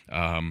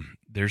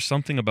 There's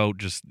something about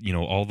just,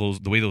 all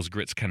the way those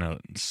grits kind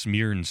of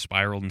smear and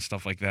spiral and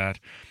stuff like that.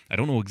 I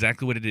don't know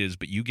exactly what it is,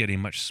 but you get a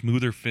much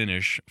smoother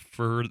finish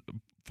for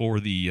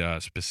the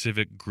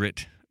specific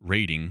grit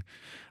rating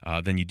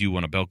than you do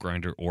on a belt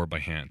grinder or by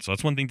hand. So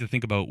that's one thing to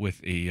think about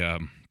with a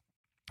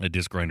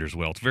disc grinder as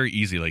well. It's very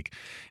easy. Like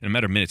in a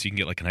matter of minutes, you can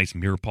get like a nice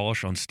mirror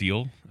polish on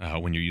steel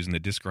when you're using the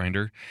disc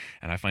grinder.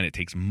 And I find it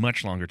takes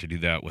much longer to do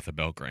that with a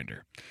belt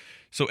grinder.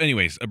 So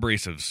anyways,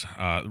 abrasives,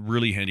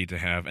 really handy to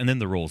have. And then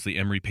the rolls, the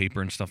emery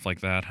paper and stuff like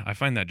that. I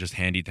find that just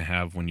handy to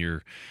have when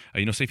you're,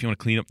 say if you want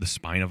to clean up the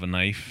spine of a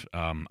knife.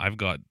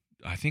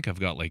 I think I've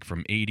got like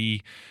from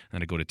 80,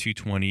 then I go to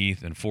 220,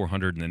 then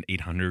 400, and then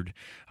 800.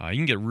 You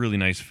can get really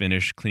nice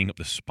finish cleaning up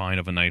the spine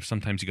of a knife.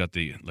 Sometimes you got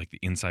the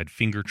inside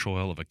finger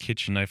choil of a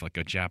kitchen knife, like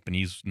a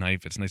Japanese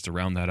knife. It's nice to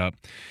round that up.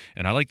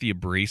 And I like the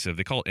abrasive.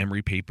 They call it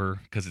emery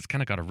paper because it's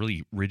kind of got a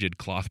really rigid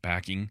cloth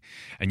backing.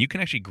 And you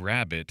can actually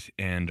grab it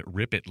and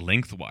rip it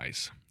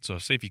lengthwise. So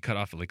say if you cut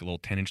off like a little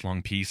 10-inch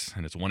long piece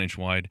and it's 1 inch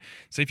wide,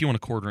 say if you want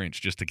a 1/4 inch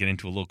just to get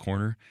into a little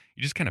corner,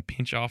 you just kind of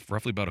pinch off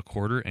roughly about a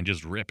 1/4 and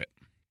just rip it.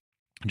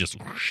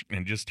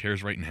 And just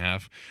tears right in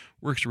half.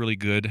 Works really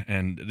good,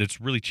 and it's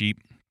really cheap.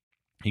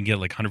 You can get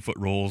like 100-foot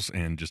rolls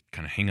and just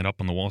kind of hang it up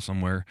on the wall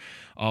somewhere.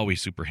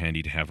 Always super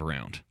handy to have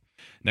around.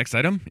 Next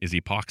item is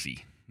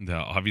epoxy.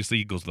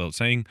 Obviously, it goes without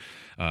saying,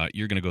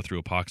 you're going to go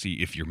through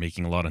epoxy if you're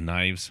making a lot of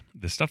knives.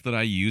 The stuff that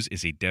I use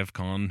is a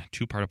DevCon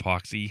 2-part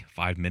epoxy,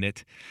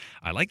 5-minute.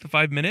 I like the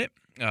 5-minute.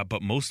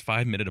 But most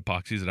 5-minute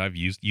epoxies that I've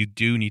used, you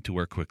do need to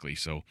work quickly.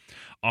 So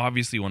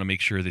obviously you want to make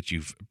sure that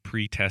you've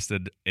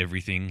pre-tested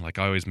everything. Like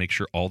I always make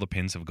sure all the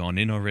pins have gone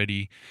in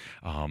already.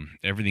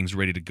 Everything's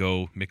ready to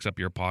go. Mix up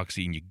your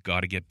epoxy and you got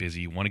to get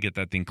busy. You want to get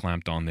that thing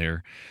clamped on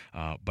there.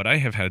 But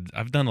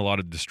I've done a lot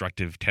of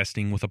destructive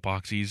testing with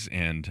epoxies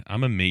and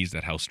I'm amazed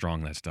at how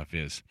strong that stuff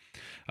is.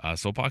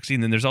 So epoxy,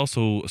 and then there's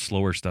also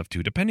slower stuff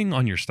too. Depending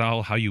on your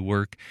style, how you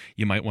work,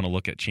 you might want to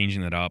look at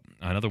changing that up.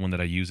 Another one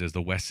that I use is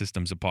the West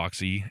Systems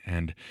epoxy,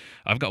 and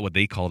I've got what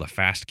they call the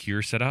fast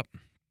cure setup.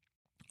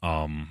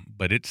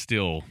 But it's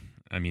still,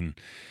 I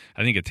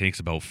think it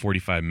takes about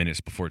 45 minutes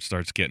before it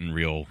starts getting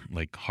real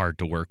like hard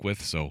to work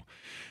with. So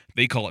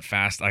they call it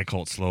fast, I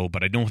call it slow,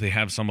 but I know they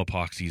have some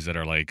epoxies that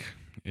are like,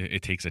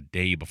 it takes a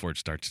day before it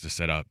starts to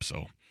set up.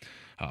 So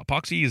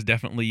epoxy is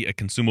definitely a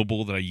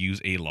consumable that I use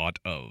a lot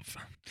of.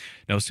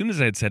 Now, as soon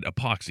as I had said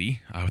epoxy,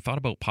 I thought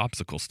about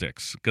popsicle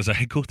sticks because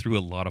I go through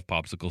a lot of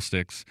popsicle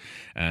sticks,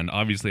 and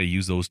obviously I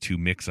use those to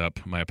mix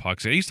up my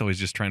epoxy. I used to always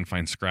just try and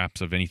find scraps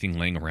of anything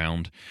laying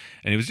around,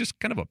 and it was just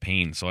kind of a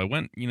pain. So I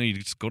went, you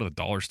just go to the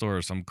dollar store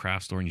or some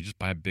craft store, and you just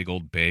buy a big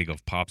old bag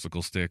of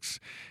popsicle sticks,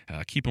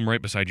 keep them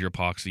right beside your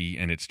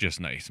epoxy, and it's just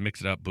nice.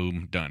 Mix it up,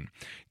 boom, done.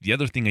 The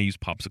other thing I use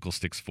popsicle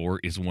sticks for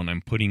is when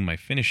I'm putting my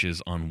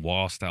finishes on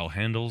wall-style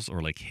handles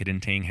or like hidden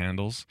tang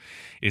handles.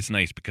 It's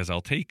nice because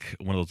I'll take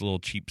one of those little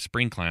cheap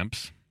spring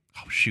clamps.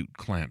 Oh, shoot,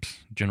 clamps.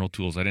 General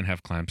Tools. I didn't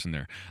have clamps in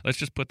there. Let's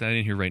just put that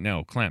in here right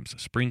now. Clamps,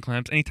 spring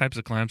clamps, any types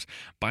of clamps.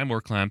 Buy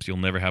more clamps. You'll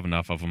never have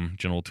enough of them.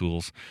 General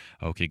Tools.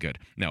 Okay, good.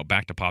 Now,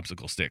 back to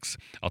popsicle sticks.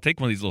 I'll take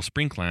one of these little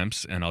spring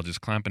clamps, and I'll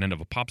just clamp an end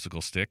of a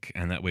popsicle stick,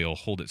 and that way I'll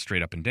hold it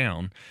straight up and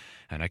down,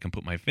 and I can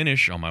put my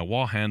finish on my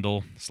wall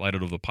handle, slide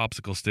it over the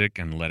popsicle stick,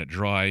 and let it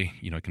dry.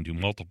 I can do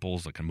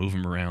multiples. I can move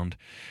them around.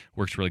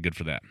 Works really good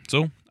for that.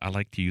 So I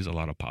like to use a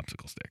lot of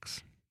popsicle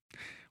sticks.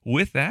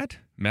 With that,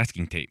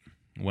 masking tape.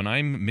 When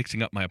I'm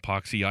mixing up my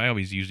epoxy, I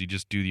always usually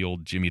just do the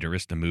old Jimmy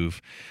DiResta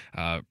move.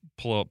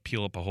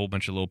 Peel up a whole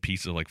bunch of little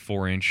pieces, like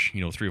 4-inch,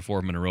 3 or 4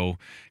 of them in a row.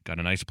 Got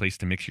a nice place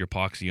to mix your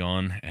epoxy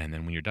on, and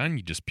then when you're done,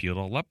 you just peel it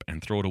all up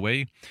and throw it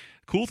away.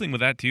 Cool thing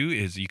with that too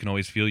is you can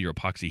always feel your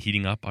epoxy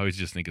heating up. I always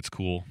just think it's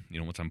cool.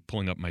 Once I'm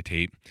pulling up my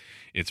tape,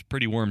 it's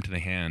pretty warm to the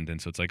hand,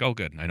 and so it's like, oh,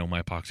 good, I know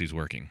my epoxy's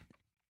working.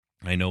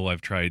 I know I've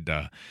tried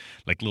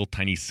like little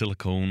tiny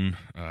silicone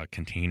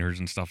containers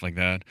and stuff like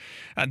that.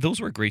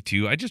 Those were great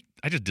too. I just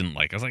didn't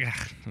like. I was like,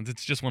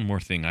 it's just one more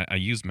thing. I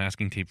use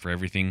masking tape for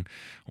everything.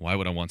 Why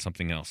would I want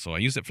something else? So I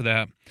use it for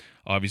that.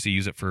 Obviously,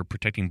 use it for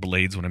protecting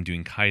blades when I'm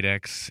doing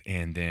kydex,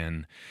 and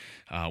then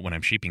when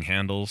I'm shaping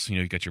handles.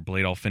 You got your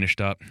blade all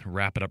finished up.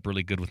 Wrap it up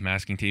really good with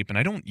masking tape, and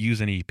I don't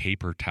use any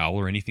paper towel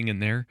or anything in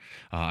there.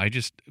 I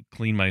just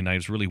clean my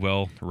knives really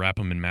well, wrap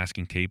them in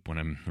masking tape when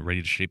I'm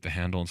ready to shape the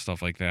handle and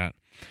stuff like that.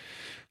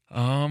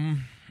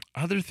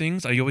 Other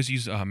things, I always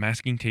use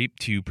masking tape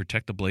to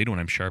protect the blade when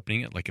I'm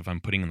sharpening it. Like if I'm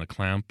putting in the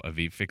clamp of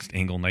a fixed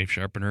angle knife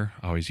sharpener,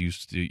 I always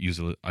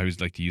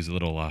like to use a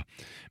little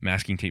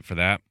masking tape for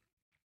that.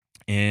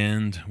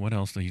 And what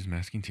else do I use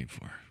masking tape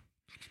for?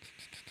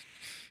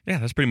 Yeah,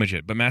 that's pretty much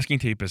it. But masking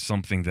tape is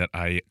something that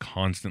I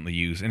constantly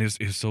use, and it's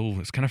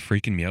kind of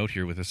freaking me out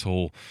here with this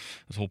whole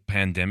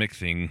pandemic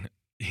thing.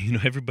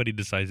 Everybody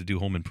decides to do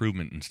home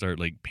improvement and start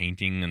like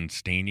painting and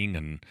staining,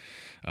 and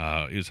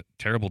it was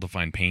terrible to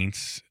find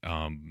paints.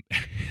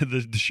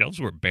 The shelves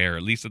were bare,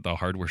 at least at the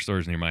hardware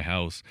stores near my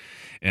house.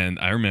 And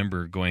I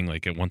remember going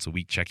like once a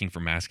week checking for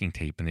masking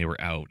tape, and they were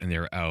out, and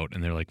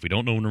they're like, we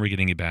don't know when we're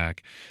getting it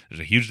back. There's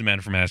a huge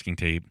demand for masking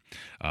tape.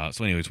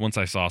 So anyways, once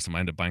I saw some,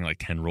 I ended up buying like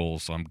 10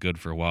 rolls, so I'm good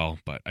for a while.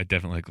 But I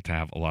definitely like to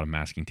have a lot of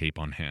masking tape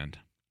on hand.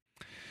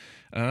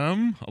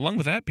 Along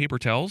with that, paper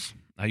towels.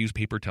 I use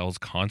paper towels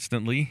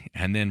constantly,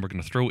 and then we're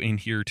going to throw in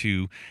here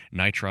too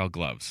nitrile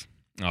gloves.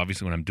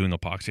 Obviously, when I'm doing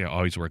epoxy, I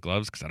always wear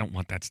gloves because I don't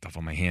want that stuff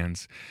on my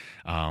hands.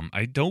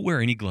 I don't wear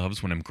any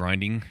gloves when I'm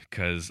grinding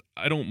because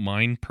I don't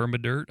mind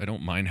permadirt. I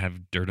don't mind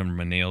have dirt on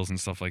my nails and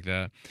stuff like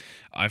that.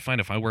 I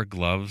find if I wear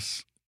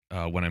gloves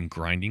when I'm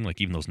grinding,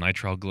 like even those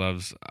nitrile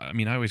gloves, I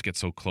always get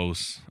so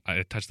close.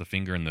 I touch the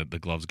finger and the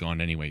glove's gone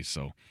anyway.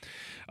 So,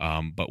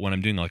 but when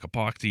I'm doing like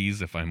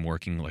epoxies, if I'm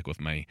working like with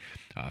my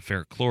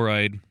ferric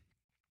chloride,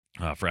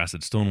 for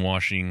acid stone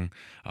washing,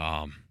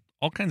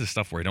 all kinds of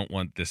stuff where I don't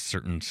want this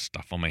certain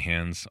stuff on my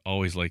hands.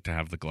 Always like to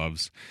have the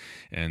gloves.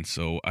 And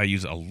so I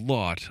use a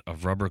lot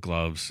of rubber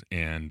gloves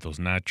and those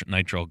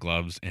nitrile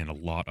gloves and a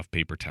lot of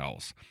paper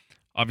towels.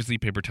 Obviously,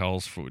 paper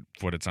towels for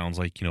what it sounds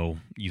like,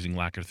 using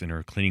lacquer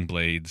thinner, cleaning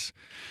blades.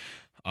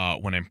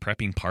 When I'm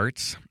prepping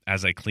parts,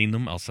 as I clean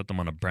them, I'll set them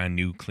on a brand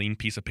new clean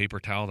piece of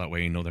paper towel. That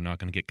way, they're not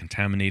going to get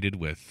contaminated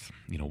with,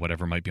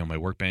 whatever might be on my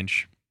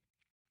workbench.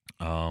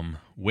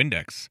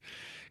 Windex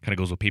kind of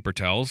goes with paper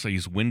towels. I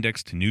use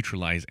Windex to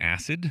neutralize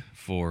acid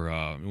for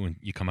when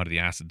you come out of the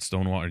acid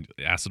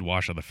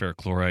wash of the ferric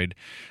chloride.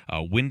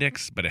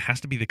 Windex, but it has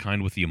to be the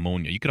kind with the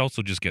ammonia. You could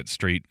also just get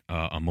straight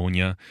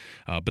ammonia,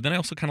 but then I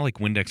also kind of like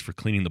Windex for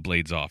cleaning the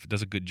blades off. It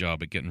does a good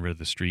job at getting rid of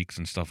the streaks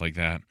and stuff like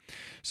that.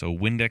 So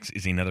Windex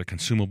is another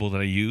consumable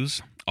that I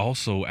use.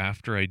 Also,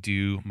 after I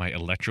do my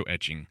electro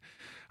etching,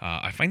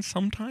 I find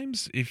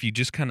sometimes if you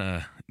just kind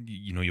of,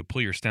 you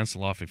pull your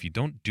stencil off, if you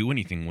don't do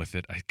anything with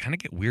it, I kind of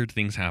get weird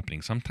things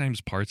happening.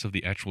 Sometimes parts of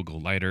the etch will go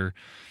lighter.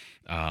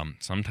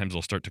 Sometimes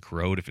they'll start to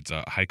corrode if it's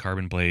a high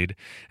carbon blade.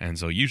 And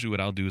so usually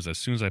what I'll do is as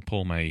soon as I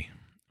pull my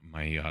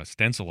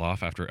stencil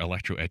off after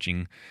electro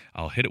etching,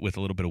 I'll hit it with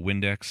a little bit of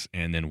Windex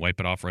and then wipe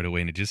it off right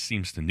away. And it just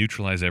seems to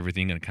neutralize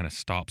everything, and it kind of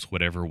stops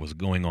whatever was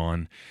going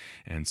on.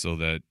 And so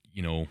that,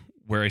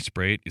 where I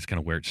spray it is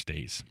kind of where it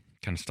stays.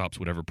 Kind of stops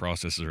whatever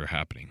processes are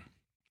happening.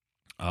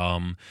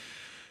 Kind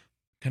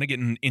of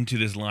getting into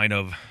this line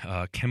of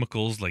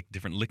chemicals, like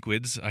different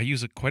liquids. I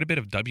use quite a bit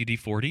of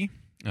WD-40.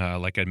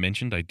 Like I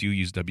mentioned, I do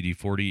use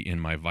WD-40 in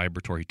my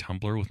vibratory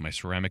tumbler with my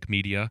ceramic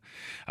media.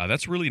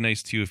 That's really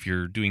nice too if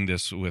you're doing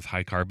this with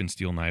high carbon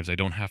steel knives. I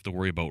don't have to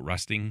worry about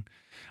rusting.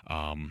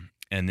 And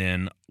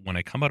then when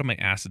I come out of my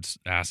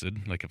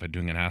acid, like if I'm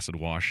doing an acid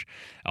wash,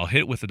 I'll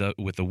hit it with the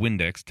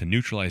Windex to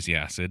neutralize the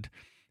acid.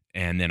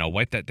 And then I'll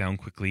wipe that down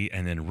quickly,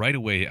 and then right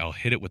away I'll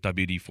hit it with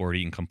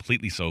WD-40 and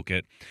completely soak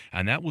it,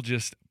 and that will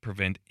just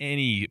prevent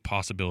any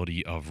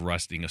possibility of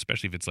rusting,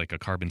 especially if it's like a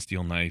carbon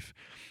steel knife.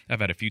 I've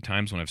had a few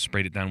times when I've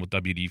sprayed it down with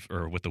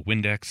with the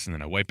Windex, and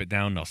then I wipe it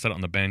down, and I'll set it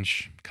on the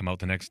bench, come out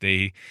the next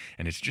day,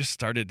 and it's just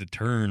started to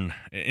turn.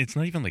 It's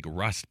not even like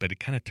rust, but it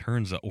kind of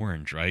turns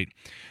orange, right?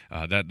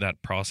 That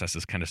process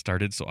has kind of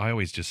started, so I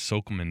always just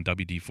soak them in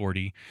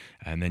WD-40,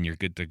 and then you're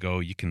good to go.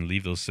 You can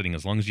leave those sitting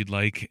as long as you'd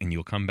like, and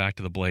you'll come back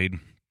to the blade.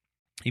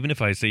 Even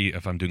if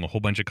I'm doing a whole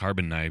bunch of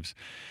carbon knives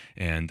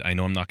and I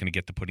know I'm not going to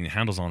get to putting the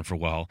handles on for a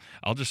while,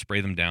 I'll just spray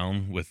them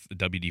down with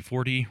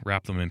WD-40,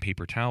 wrap them in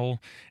paper towel,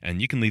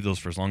 and you can leave those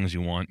for as long as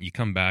you want. You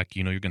come back,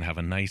 you're going to have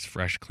a nice,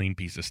 fresh, clean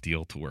piece of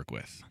steel to work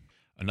with.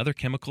 Another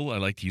chemical I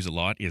like to use a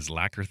lot is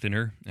lacquer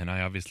thinner, and I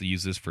obviously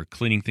use this for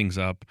cleaning things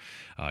up,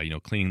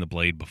 cleaning the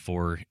blade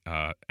before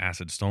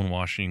acid stone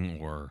washing,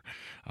 or,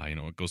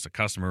 it goes to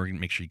customer,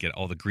 make sure you get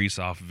all the grease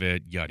off of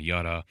it, yada,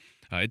 yada.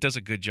 It does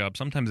a good job.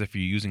 Sometimes if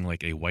you're using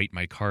like a white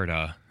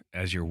micarta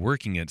as you're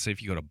working it, say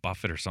if you go to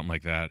buff it or something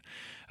like that,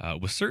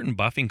 with certain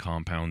buffing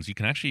compounds, you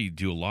can actually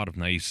do a lot of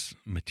nice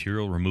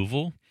material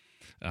removal.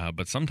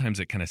 But sometimes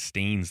it kind of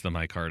stains the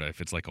micarta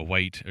if it's like a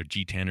white or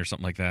G10 or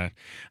something like that.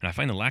 And I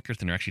find the lacquer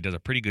thinner actually does a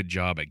pretty good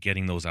job at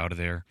getting those out of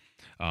there.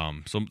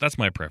 So that's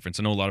my preference.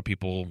 I know a lot of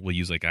people will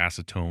use like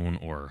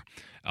acetone or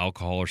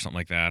alcohol or something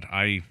like that.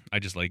 I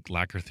just like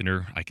lacquer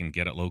thinner. I can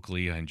get it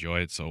locally. I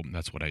enjoy it. So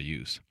that's what I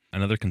use.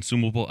 Another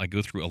consumable I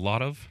go through a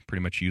lot of,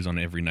 pretty much use on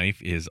every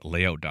knife, is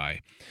layout dye.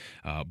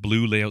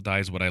 Blue layout dye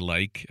is what I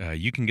like.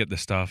 You can get the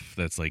stuff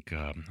that's like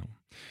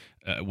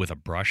with a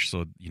brush,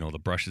 so the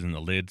brush is in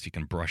the lid, so you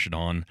can brush it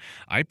on.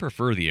 I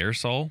prefer the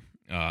aerosol.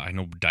 I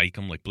know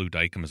Dicom, like Blue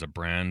Dicom is a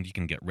brand. You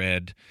can get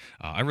red.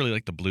 I really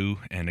like the blue.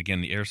 And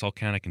again, the aerosol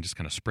can, I can just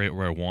kind of spray it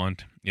where I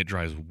want. It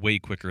dries way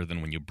quicker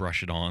than when you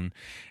brush it on.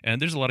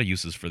 And there's a lot of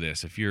uses for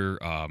this. If you're,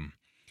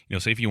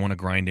 say if you want to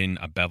grind in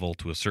a bevel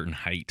to a certain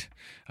height,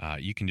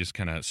 you can just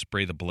kind of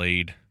spray the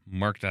blade,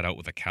 mark that out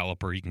with a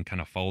caliper. You can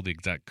kind of follow the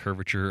exact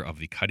curvature of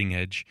the cutting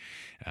edge,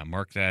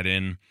 mark that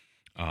in.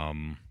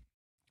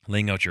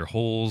 Laying out your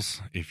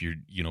holes, if you're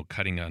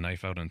cutting a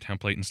knife out on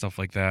template and stuff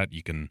like that,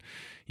 you can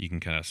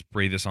kind of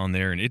spray this on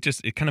there, and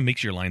it kind of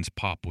makes your lines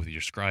pop with your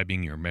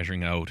scribing, your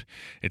measuring out.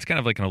 It's kind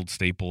of like an old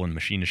staple in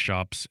machinist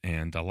shops,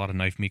 and a lot of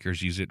knife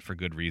makers use it for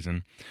good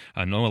reason.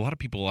 I know a lot of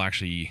people will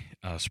actually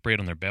spray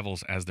it on their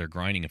bevels as they're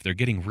grinding. If they're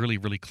getting really,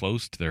 really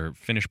close to their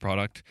finished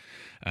product,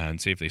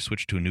 and say if they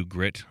switch to a new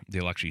grit,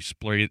 they'll actually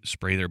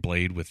spray their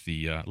blade with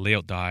the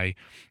layout dye,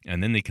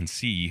 and then they can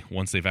see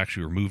once they've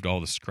actually removed all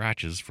the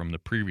scratches from the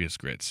previous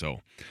grit.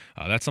 So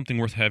that's something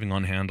worth having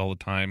on hand all the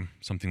time,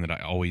 something that I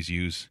always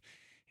use.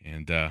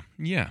 And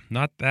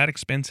not that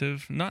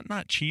expensive,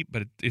 not cheap,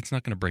 but it's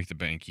not going to break the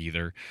bank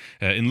either.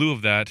 In lieu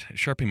of that,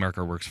 Sharpie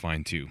marker works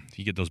fine too.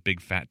 You get those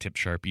big fat tip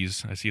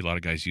Sharpies. I see a lot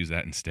of guys use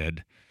that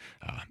instead.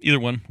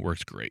 Either one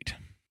works great.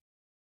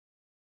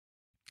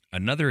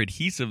 Another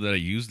adhesive that I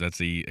use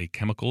that's a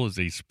chemical is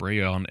a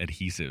spray-on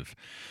adhesive.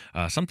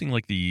 Something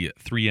like the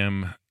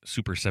 3M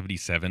Super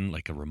 77,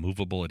 like a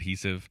removable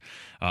adhesive.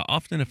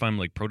 Often if I'm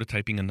like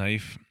prototyping a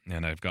knife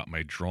and I've got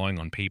my drawing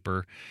on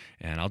paper,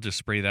 and I'll just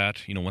spray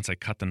that. Once I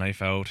cut the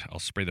knife out, I'll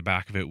spray the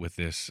back of it with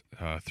this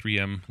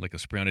 3M, like a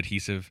spray-on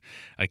adhesive.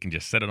 I can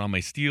just set it on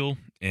my steel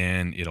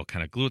and it'll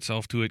kind of glue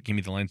itself to it, give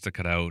me the lines to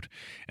cut out,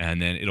 and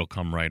then it'll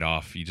come right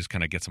off. You just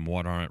kind of get some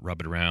water on it,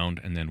 rub it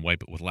around, and then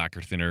wipe it with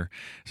lacquer thinner.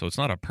 So it's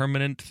not a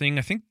permanent thing.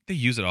 I think they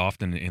use it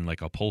often in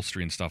like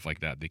upholstery and stuff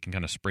like that. They can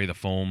kind of spray the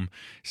foam,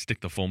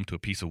 stick the foam to a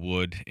piece of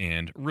wood,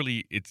 and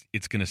really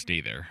it's going to stay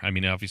there. I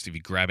mean, obviously if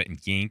you grab it and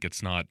yank,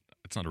 it's not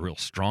a real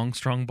strong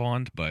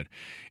bond, but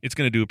it's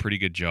going to do a pretty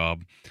good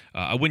job.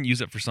 I wouldn't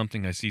use it for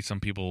something. I see some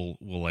people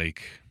will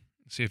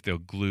say if they'll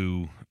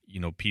glue,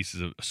 pieces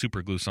of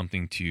super glue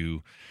something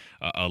to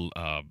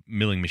a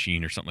milling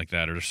machine or something like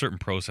that, or there's certain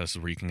processes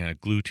where you can kind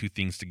of glue two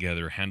things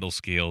together, handle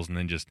scales, and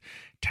then just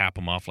tap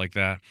them off like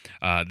that.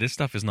 This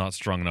stuff is not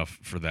strong enough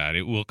for that.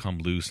 It will come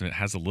loose, and it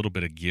has a little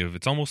bit of give.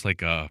 It's almost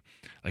like a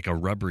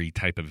rubbery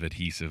type of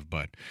adhesive,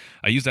 but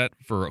I use that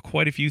for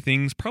quite a few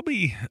things.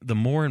 Probably the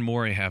more and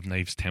more I have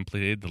knives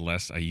templated, the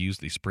less I use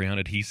the spray-on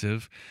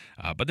adhesive.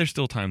 But there's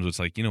still times where it's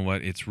like,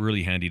 it's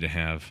really handy to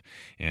have.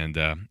 And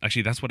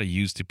actually, that's what I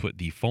use to put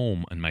the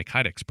foam on my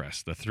Kydex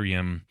press, the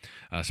 3M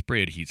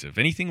spray adhesive.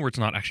 Anything where it's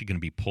not actually going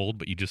to be pulled,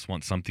 but you just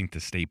want something to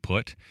stay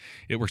put,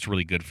 it works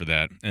really good for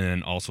that. And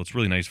then also, it's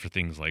really nice for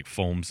things like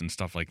foams and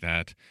stuff like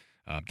that.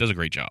 Does a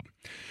great job.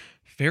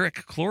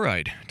 Ferric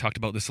chloride. Talked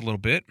about this a little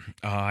bit.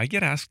 I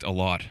get asked a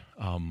lot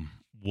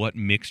what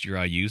mixture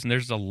I use, and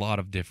there's a lot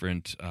of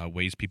different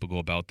ways people go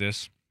about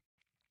this.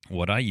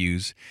 What I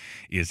use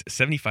is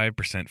 75%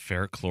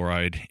 ferric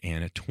chloride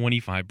and a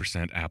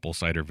 25% apple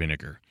cider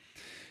vinegar.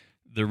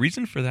 The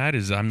reason for that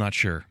is I'm not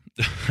sure.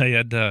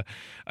 I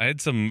had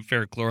some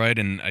ferric chloride,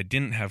 and I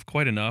didn't have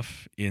quite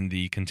enough in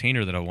the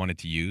container that I wanted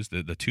to use,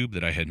 the tube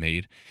that I had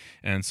made.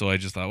 And so I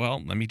just thought,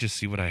 well, let me just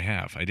see what I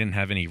have. I didn't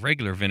have any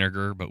regular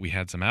vinegar, but we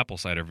had some apple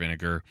cider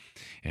vinegar,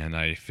 and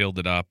I filled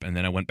it up. And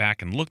then I went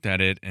back and looked at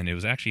it, and it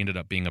was actually ended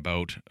up being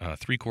about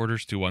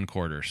 3/4 to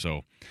 1/4.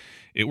 So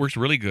it works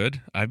really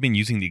good. I've been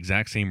using the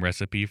exact same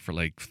recipe for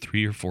like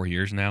 3 or 4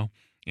 years now.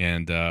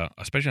 And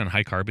especially on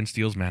high carbon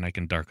steels, man, I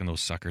can darken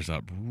those suckers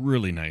up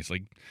really nice,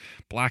 like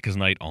black as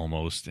night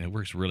almost. And it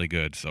works really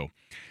good. So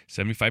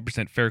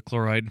 75% ferric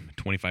chloride,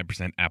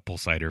 25% apple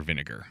cider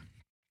vinegar.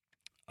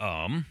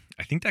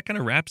 I think that kind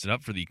of wraps it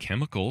up for the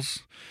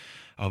chemicals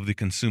of the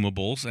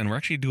consumables. And we're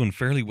actually doing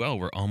fairly well.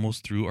 We're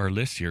almost through our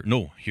list here.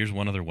 No, here's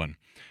one other one.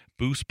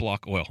 Boost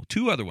Block Oil.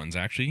 2 other ones,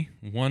 actually.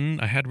 One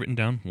I had written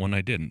down, one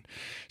I didn't.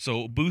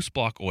 So Boost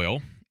Block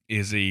Oil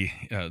is the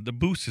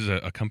Boost is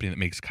a company that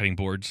makes cutting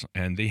boards,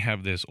 and they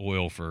have this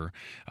oil for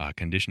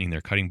conditioning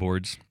their cutting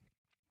boards,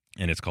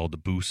 and it's called the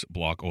Boost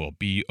Block Oil,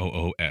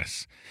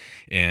 BOOS,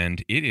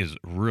 and it is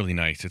really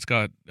nice. It's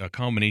got a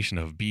combination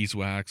of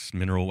beeswax,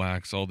 mineral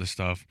wax, all this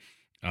stuff,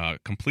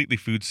 completely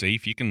food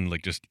safe. You can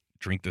just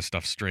drink this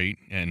stuff straight,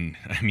 and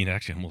I mean,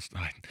 actually,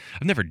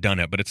 I've never done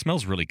it, but it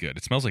smells really good.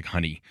 It smells like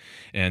honey,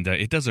 and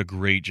it does a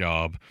great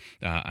job,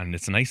 and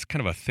it's a nice kind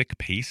of a thick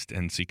paste,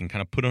 and so you can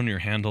kind of put on your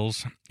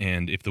handles,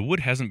 and if the wood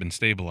hasn't been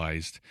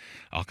stabilized,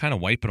 I'll kind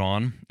of wipe it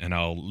on, and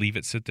I'll leave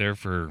it sit there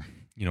for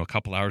a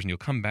couple hours, and you'll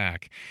come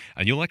back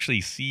and you'll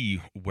actually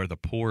see where the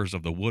pores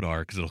of the wood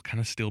are, because it'll kind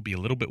of still be a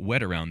little bit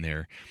wet around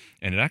there,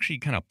 and it actually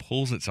kind of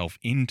pulls itself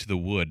into the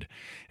wood,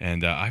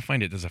 and I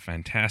find it does a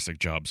fantastic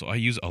job. So I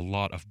use a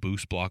lot of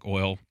Boost Block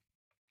Oil.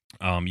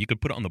 You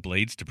could put it on the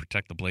blades to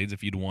protect the blades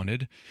if you'd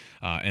wanted,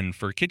 and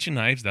for kitchen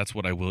knives, that's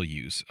what I will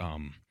use.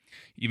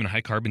 Even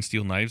high carbon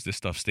steel knives, this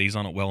stuff stays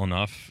on it well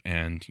enough,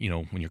 and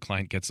when your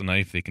client gets a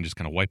knife, they can just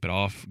kind of wipe it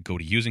off, go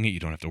to using it. You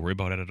don't have to worry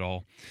about it at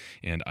all,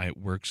 and it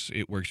works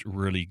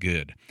really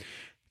good.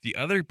 The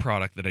other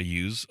product that I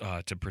use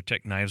to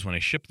protect knives when I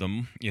ship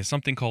them is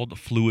something called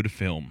fluid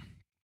film.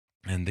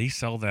 And they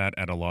sell that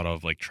at a lot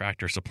of like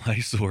Tractor Supply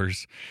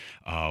stores.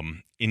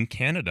 In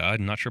Canada,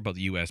 I'm not sure about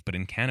the US, but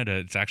in Canada,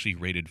 it's actually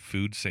rated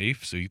food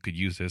safe. So you could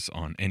use this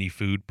on any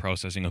food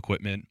processing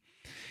equipment.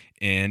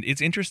 And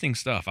it's interesting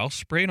stuff. I'll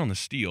spray it on the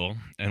steel,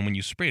 and when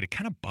you spray it, it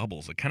kind of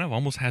bubbles. It kind of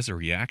almost has a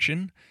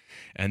reaction,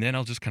 and then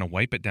I'll just kind of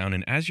wipe it down.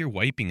 And as you're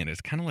wiping it, it's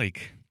kind of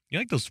like, you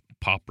know, like those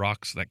Pop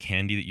Rocks, that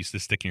candy that used to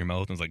stick in your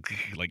mouth, and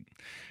it's like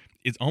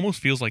it almost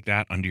feels like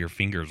that under your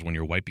fingers when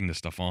you're wiping the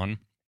stuff on,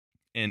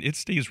 and it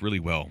stays really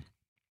well.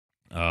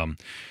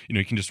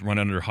 You can just run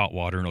under hot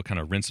water and it'll kind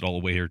of rinse it all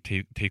away, or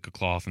take a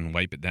cloth and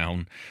wipe it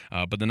down.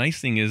 But the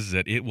nice thing is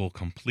that it will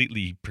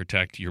completely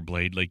protect your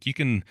blade. Like you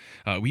can,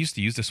 we used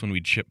to use this when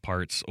we'd ship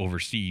parts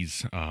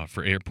overseas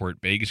for airport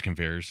baggage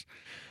conveyors.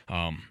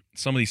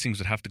 Some of these things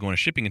would have to go in a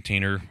shipping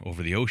container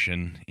over the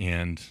ocean,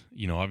 and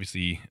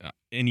obviously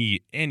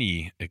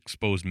any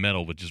exposed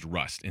metal would just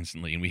rust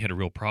instantly. And we had a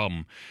real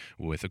problem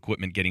with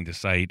equipment getting to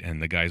site,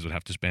 and the guys would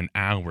have to spend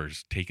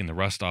hours taking the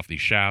rust off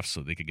these shafts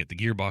so they could get the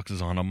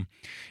gearboxes on them.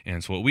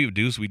 And so what we would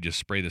do is we'd just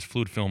spray this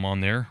fluid film on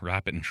there,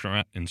 wrap it in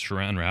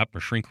saran wrap or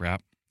shrink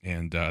wrap,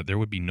 and there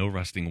would be no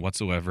rusting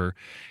whatsoever.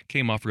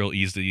 Came off real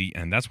easily,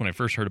 and that's when I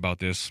first heard about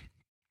this.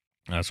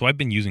 So I've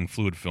been using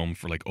fluid film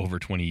for like over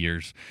 20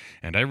 years,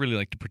 and I really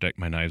like to protect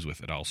my knives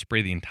with it. I'll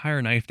spray the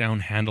entire knife down,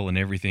 handle and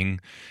everything,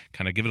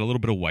 kind of give it a little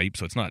bit of wipe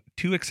so it's not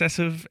too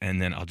excessive,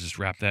 and then I'll just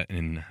wrap that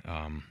in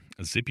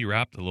a zippy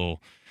wrap, the little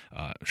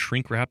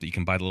shrink wrap that you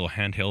can buy the little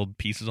handheld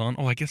pieces on.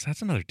 Oh, I guess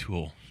that's another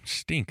tool.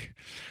 Stink.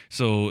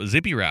 So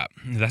zippy wrap,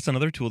 that's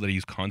another tool that I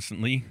use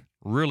constantly.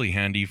 Really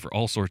handy for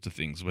all sorts of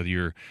things, whether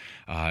you're,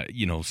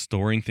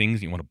 storing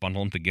things, you want to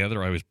bundle them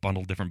together. I always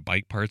bundle different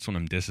bike parts when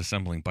I'm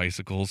disassembling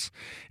bicycles.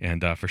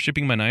 And for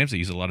shipping my knives, I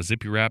use a lot of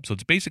zippy wrap. So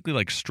it's basically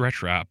like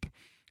stretch wrap,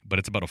 but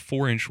it's about a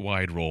 4-inch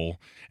wide roll,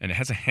 and it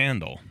has a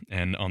handle.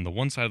 And on the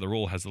one side of the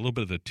roll has a little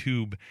bit of the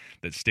tube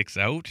that sticks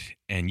out,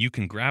 and you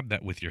can grab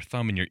that with your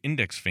thumb and your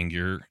index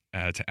finger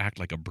to act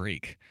like a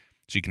brake.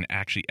 So you can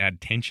actually add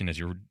tension as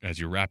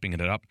you're wrapping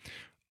it up.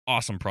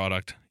 Awesome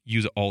product.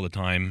 Use it all the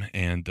time,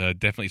 and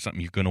definitely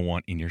something you're going to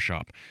want in your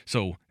shop.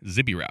 So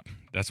zippy wrap,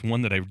 that's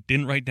one that I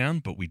didn't write down,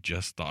 but we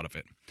just thought of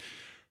it.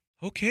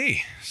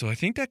 Okay, so I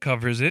think that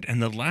covers it. And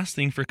the last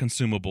thing for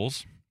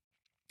consumables,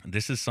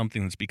 this is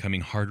something that's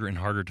becoming harder and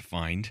harder to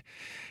find,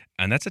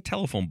 and that's a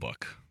telephone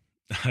book.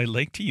 I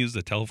like to use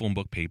the telephone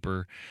book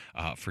paper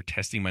for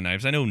testing my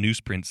knives. I know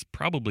newsprint's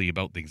probably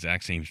about the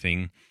exact same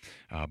thing,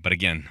 but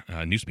again,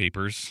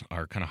 newspapers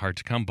are kind of hard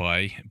to come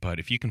by. But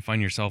if you can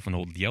find yourself an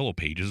old Yellow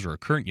Pages or a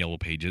current Yellow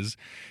Pages,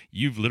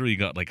 you've literally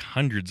got like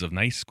hundreds of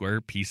nice square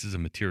pieces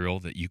of material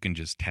that you can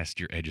just test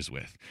your edges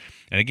with.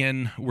 And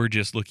again, we're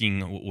just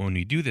looking, when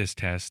we do this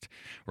test,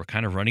 we're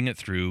kind of running it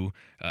through.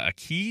 A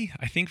key,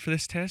 I think, for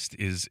this test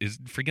is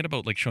forget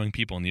about like showing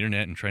people on the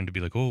internet and trying to be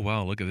like, oh,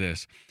 wow, look at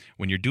this.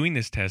 When you're doing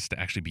this test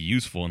to actually be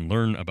useful and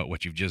learn about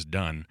what you've just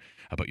done,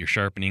 about your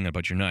sharpening,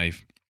 about your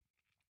knife,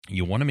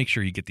 you want to make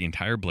sure you get the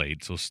entire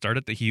blade. So start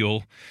at the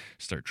heel,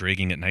 start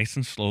dragging it nice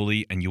and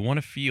slowly, and you want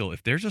to feel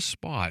if there's a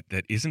spot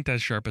that isn't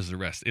as sharp as the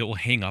rest, it will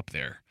hang up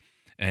there.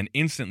 And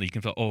instantly you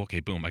can feel, oh,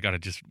 okay, boom, I got to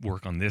just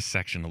work on this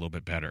section a little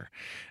bit better.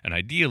 And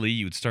ideally,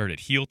 you would start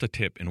at heel to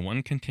tip in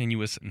one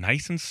continuous,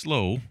 nice and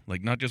slow,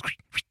 like not just,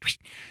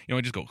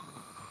 just go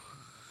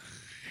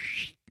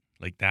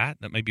like that.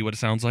 That might be what it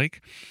sounds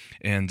like.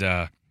 And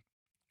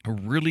it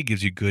really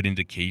gives you good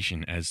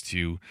indication as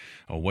to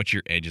what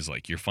your edge is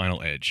like, your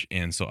final edge.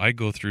 And so I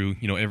go through,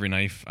 every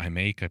knife I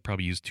make, I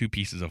probably use 2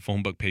 pieces of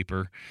phone book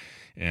paper.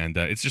 And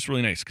it's just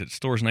really nice because it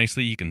stores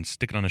nicely. You can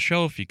stick it on a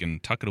shelf. You can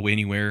tuck it away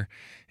anywhere.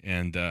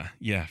 And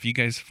if you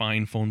guys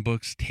find phone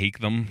books, take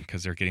them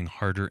because they're getting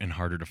harder and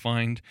harder to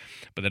find.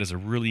 But that is a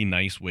really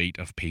nice weight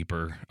of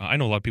paper. I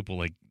know a lot of people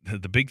like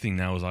the big thing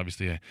now is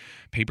obviously a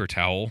paper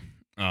towel.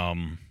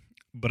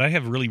 But I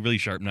have really, really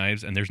sharp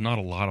knives, and there's not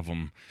a lot of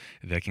them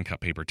that can cut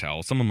paper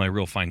towels. Some of my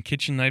real fine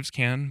kitchen knives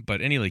can,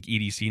 but any like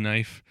EDC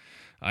knife,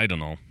 I don't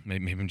know.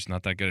 Maybe I'm just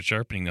not that good at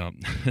sharpening up.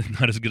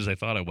 Not as good as I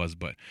thought I was,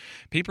 but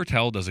paper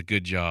towel does a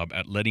good job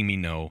at letting me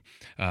know.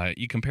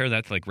 You compare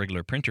that to like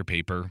regular printer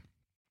paper.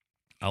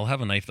 I'll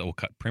have a knife that will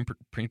cut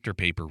printer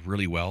paper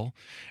really well,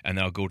 and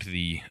then I'll go to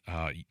the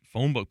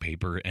phone book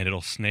paper, and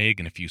it'll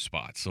snag in a few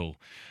spots. So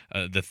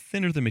the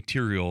thinner the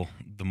material,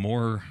 the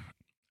more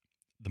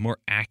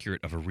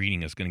accurate of a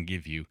reading it's going to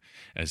give you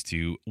as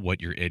to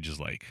what your edge is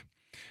like.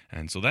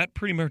 And so that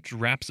pretty much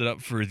wraps it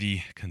up for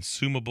the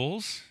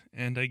consumables.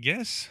 And I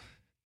guess,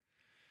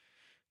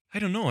 I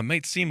don't know, it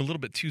might seem a little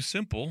bit too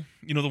simple.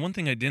 The one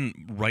thing I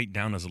didn't write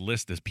down as a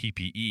list is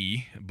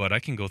PPE, but I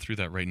can go through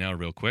that right now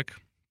real quick.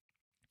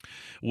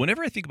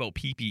 Whenever I think about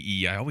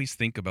PPE, I always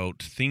think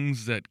about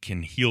things that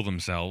can heal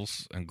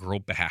themselves and grow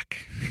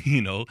back,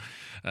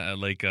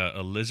 like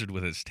a lizard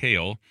with its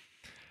tail.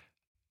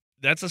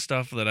 That's the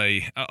stuff that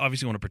I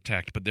obviously want to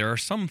protect, but there are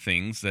some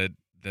things that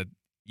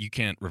you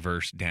can't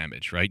reverse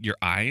damage, right? Your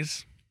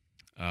eyes,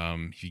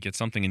 If you get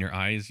something in your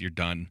eyes, you're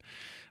done.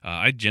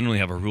 I generally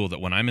have a rule that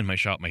when I'm in my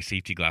shop, my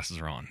safety glasses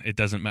are on. It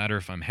doesn't matter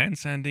if I'm hand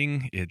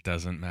sanding. It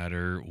doesn't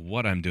matter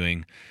what I'm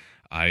doing.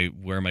 I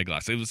wear my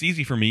glasses. It was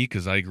easy for me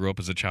because I grew up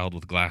as a child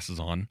with glasses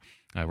on.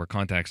 I wear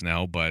contacts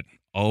now, but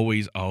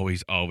always,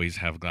 always, always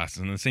have glasses.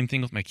 And the same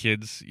thing with my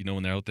kids,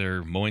 when they're out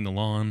there mowing the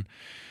lawn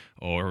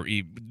or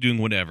doing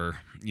whatever,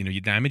 you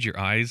damage your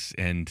eyes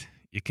and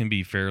it can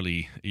be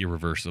fairly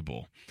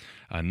irreversible.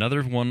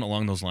 Another one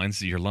along those lines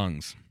is your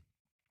lungs.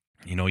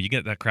 You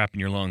get that crap in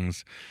your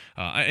lungs.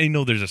 I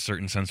know there's a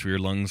certain sense where your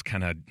lungs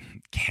kind of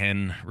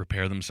can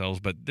repair themselves,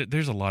 but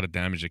there's a lot of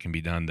damage that can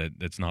be done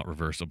that's not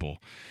reversible.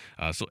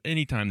 So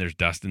anytime there's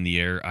dust in the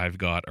air, I've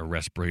got a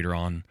respirator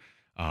on.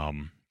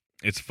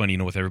 It's funny,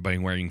 with everybody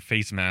wearing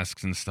face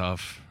masks and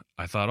stuff,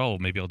 I thought, oh,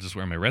 maybe I'll just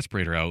wear my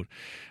respirator out.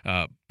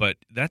 But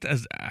that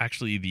is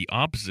actually the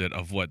opposite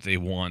of what they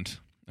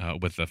want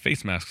with the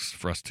face masks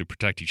for us to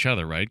protect each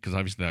other, right? Because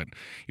obviously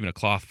even a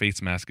cloth face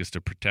mask is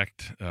to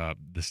protect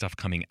the stuff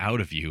coming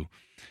out of you,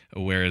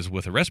 whereas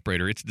with a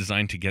respirator, it's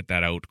designed to get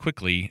that out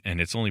quickly,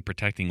 and it's only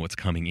protecting what's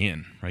coming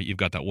in, right? You've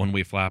got that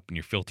one-way flap, and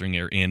you're filtering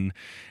air in,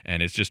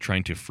 and it's just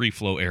trying to free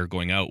flow air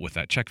going out with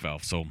that check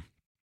valve. So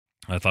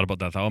I thought about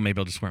that. I thought, oh, maybe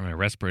I'll just wear my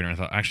respirator. And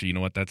I thought, actually, you know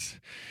what?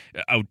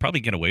 I would probably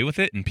get away with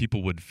it, and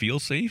people would feel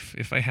safe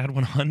if I had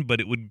one on, but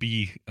it would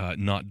be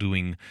not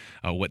doing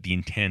what the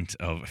intent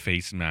of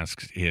face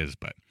masks is.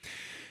 But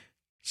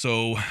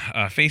so,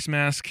 face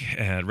mask,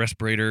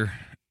 respirator,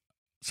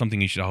 something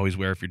you should always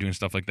wear if you're doing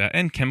stuff like that,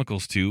 and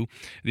chemicals too.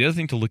 The other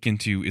thing to look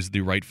into is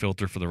the right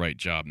filter for the right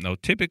job. Now,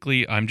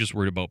 typically, I'm just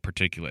worried about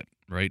particulate,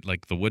 right?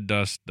 Like the wood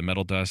dust, the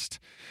metal dust.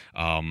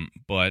 And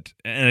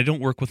I don't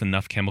work with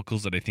enough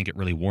chemicals that I think it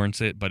really warrants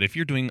it. But if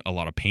you're doing a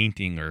lot of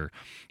painting or,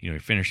 you're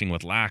finishing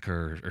with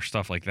lacquer or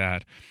stuff like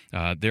that,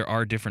 there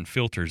are different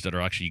filters that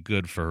are actually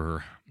good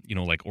for,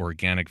 like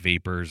organic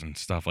vapors and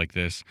stuff like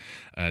this.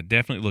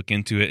 Definitely look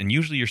into it. And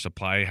usually your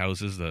supply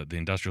houses, the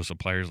industrial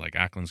suppliers like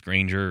Acklands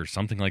Granger or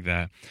something like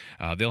that,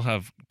 they'll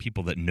have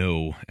people that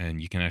know, and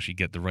you can actually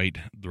get the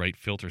right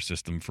filter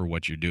system for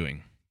what you're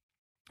doing.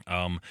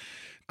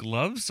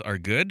 Gloves are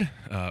good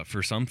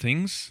for some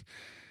things.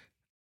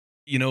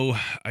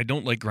 I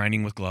don't like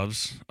grinding with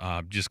gloves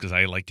just because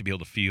I like to be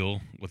able to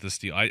feel with the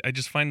steel. I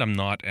just find I'm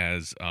not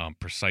as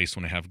precise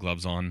when I have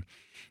gloves on.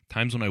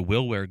 Times when I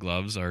will wear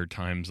gloves are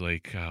times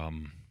like a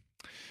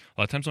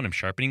lot of times when I'm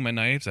sharpening my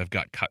knives. I've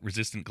got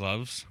cut-resistant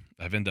gloves.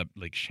 I've ended up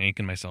like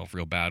shanking myself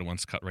real bad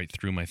once, cut right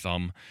through my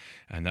thumb,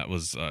 and that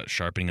was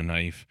sharpening a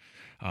knife.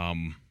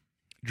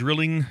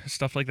 Drilling,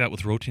 stuff like that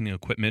with rotating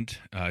equipment,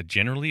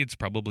 generally it's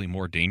probably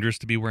more dangerous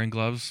to be wearing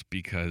gloves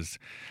because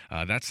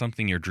that's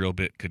something your drill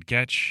bit could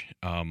catch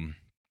and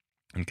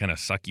kind of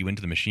suck you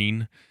into the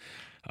machine.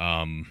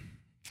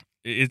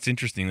 It's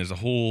interesting. There's a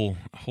whole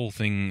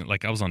thing.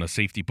 Like I was on a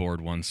safety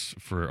board once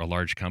for a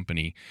large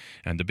company,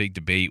 and the big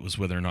debate was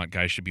whether or not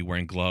guys should be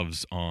wearing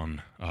gloves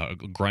on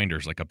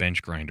grinders, like a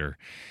bench grinder.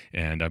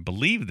 And I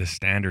believe the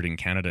standard in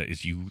Canada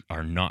is you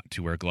are not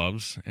to wear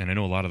gloves. And I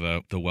know a lot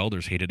of the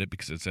welders hated it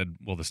because it said,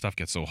 well, the stuff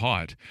gets so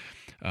hot.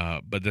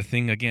 But the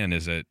thing again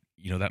is that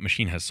that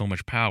machine has so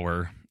much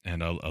power,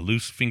 and a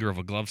loose finger of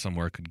a glove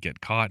somewhere could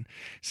get caught,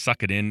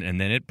 suck it in, and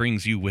then it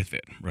brings you with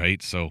it,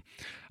 right? So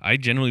I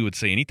generally would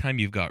say anytime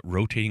you've got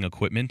rotating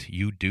equipment,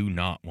 you do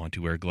not want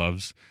to wear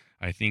gloves.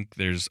 I think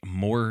there's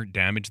more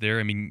damage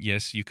there. I mean,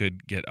 yes, you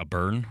could get a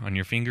burn on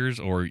your fingers,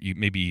 or you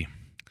maybe,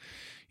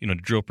 the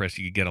drill press,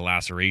 you could get a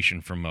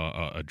laceration from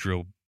a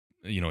drill,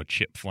 a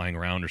chip flying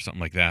around or something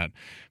like that.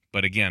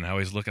 But again, I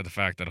always look at the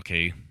fact that,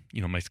 okay,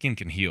 my skin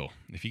can heal.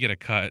 If you get a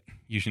cut,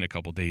 usually in a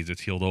couple of days,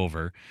 it's healed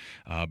over.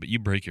 But you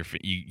break your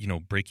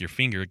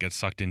finger, it gets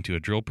sucked into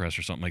a drill press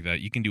or something like that.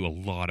 You can do a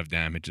lot of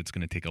damage. It's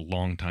going to take a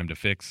long time to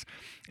fix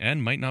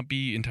and might not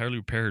be entirely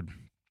repaired.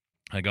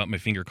 I got my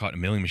finger caught in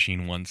a milling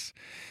machine once,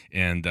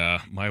 and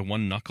my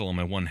one knuckle on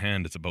my one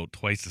hand is about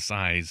twice the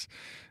size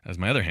as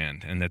my other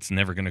hand, and that's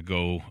never going to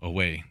go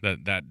away.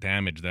 That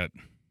damage, that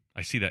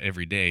I see that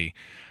every day.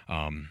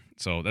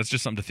 So that's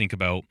just something to think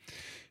about.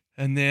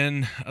 And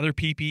then other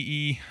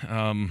PPE,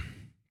 I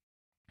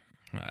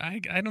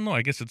don't know.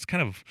 I guess it's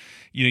kind of,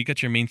 you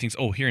got your main things.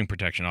 Oh, hearing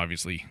protection,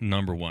 obviously,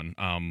 number one.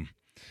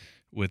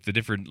 With the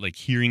different like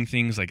hearing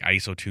things like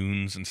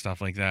isotunes and stuff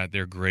like that,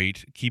 they're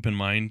great. Keep in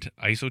mind,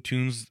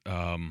 isotunes,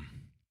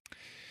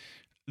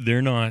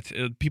 they're not,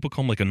 people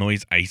call them like a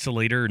noise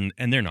isolator,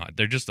 and they're not.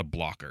 They're just a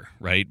blocker,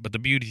 right? But the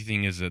beauty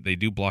thing is that they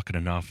do block it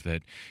enough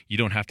that you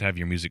don't have to have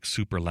your music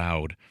super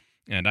loud.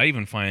 And I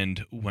even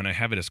find when I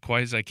have it as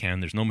quiet as I can,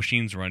 there's no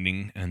machines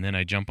running, and then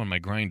I jump on my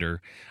grinder,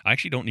 I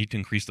actually don't need to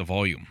increase the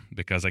volume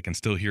because I can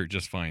still hear it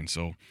just fine.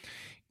 So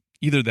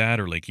either that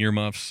or like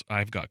earmuffs.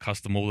 I've got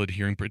custom molded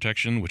hearing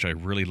protection, which I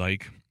really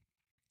like.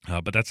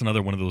 But that's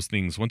another one of those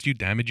things. Once you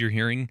damage your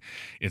hearing,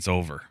 it's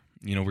over.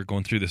 We're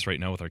going through this right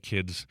now with our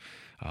kids.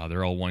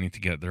 They're all wanting to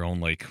get their own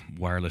like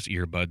wireless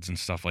earbuds and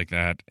stuff like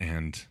that.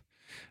 And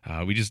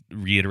we just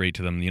reiterate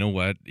to them, you know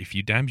what? If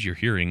you damage your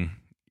hearing,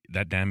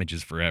 that damage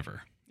is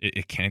forever.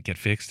 it can't get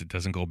fixed. It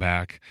doesn't go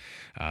back.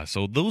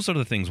 So those are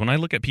the things. When I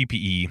look at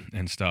PPE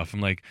and stuff,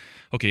 I'm like,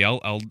 okay,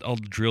 I'll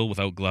drill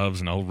without gloves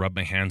and I'll rub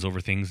my hands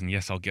over things, and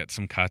yes, I'll get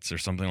some cuts or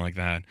something like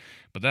that.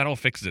 But that all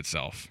fixes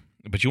itself.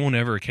 But you won't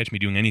ever catch me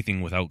doing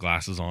anything without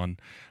glasses on.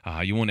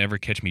 You won't ever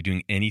catch me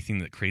doing anything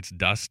that creates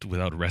dust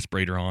without a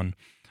respirator on.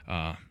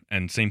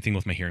 And same thing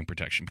with my hearing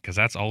protection, because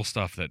that's all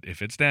stuff that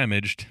if it's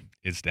damaged,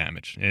 it's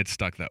damaged. It's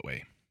stuck that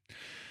way.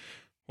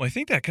 Well, I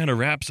think that kind of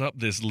wraps up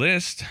this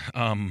list.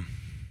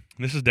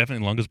 This is definitely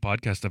the longest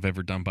podcast I've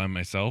ever done by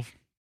myself.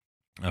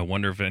 I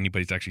wonder if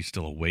anybody's actually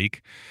still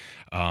awake.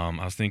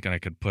 I was thinking I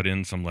could put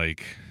in some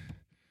like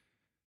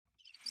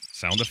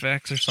sound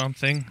effects or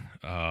something.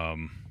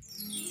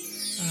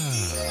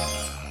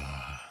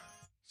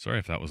 Sorry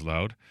if that was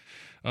loud.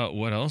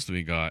 What else do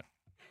we got?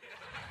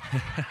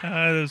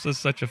 This was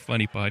such a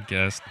funny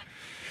podcast.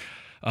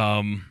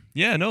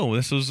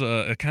 This was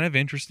kind of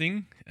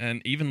interesting.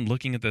 And even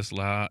looking at this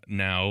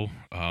now,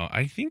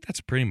 I think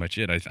that's pretty much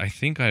it. I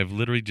think I've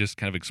literally just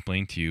kind of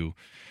explained to you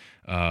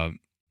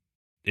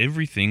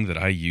everything that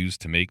I use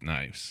to make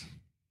knives.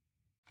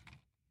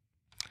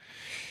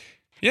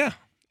 Yeah,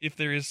 if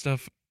there is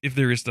stuff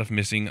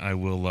missing, I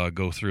will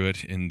go through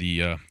it in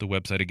the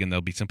website. Again,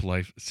 that'll be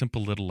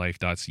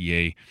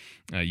simplelittlelife.ca.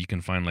 You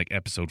can find like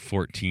episode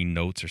 14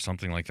 notes or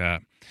something like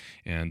that.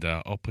 And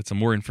I'll put some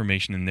more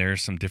information in there,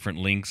 some different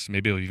links.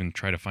 Maybe I'll even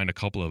try to find a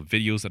couple of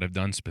videos that I've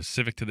done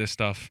specific to this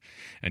stuff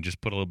and just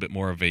put a little bit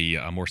more of a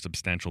more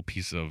substantial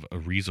piece of a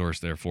resource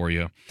there for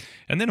you.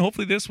 And then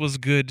hopefully this was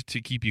good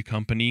to keep you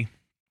company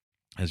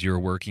as you're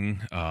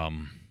working.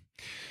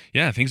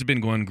 Things have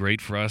been going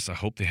great for us. I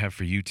hope they have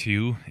for you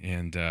too.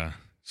 And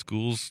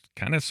school's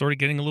kind of sort of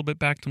getting a little bit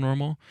back to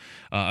normal.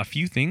 A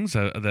few things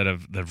that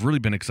I've really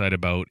been excited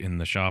about in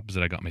the shop is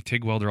that I got my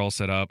TIG welder all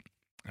set up.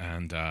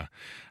 And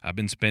I've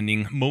been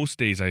spending, most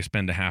days I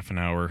spend a half an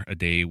hour a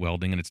day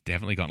welding, and it's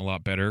definitely gotten a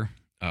lot better.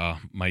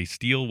 My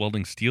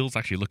welding steel is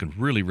actually looking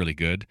really, really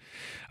good.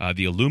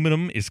 The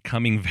aluminum is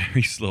coming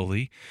very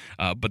slowly,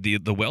 but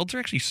the welds are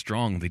actually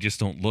strong. They just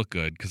don't look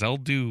good, because I'll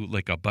do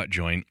like a butt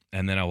joint,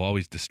 and then I'll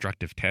always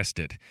destructive test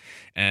it.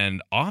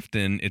 And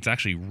often it's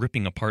actually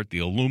ripping apart the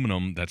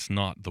aluminum that's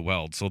not the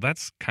weld. So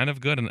that's kind of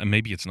good, and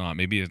maybe it's not.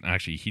 Maybe it's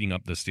actually heating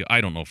up the steel.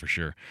 I don't know for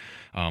sure.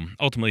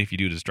 Ultimately, if you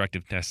do a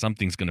destructive test,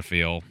 something's going to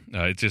fail.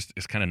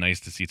 It's kind of nice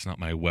to see it's not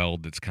my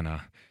weld that's kind of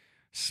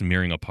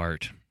smearing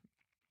apart.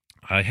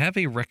 I have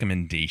a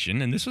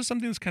recommendation, and this was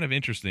something that's kind of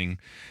interesting.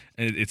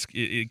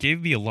 It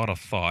gave me a lot of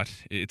thought.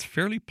 It's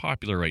fairly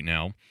popular right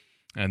now,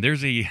 and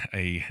there's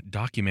a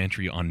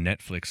documentary on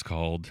Netflix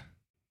called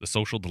The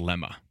Social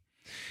Dilemma.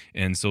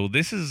 And so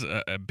this is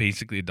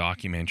basically a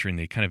documentary, and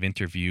they kind of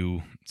interview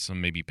some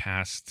maybe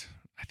past,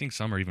 I think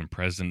some are even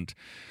present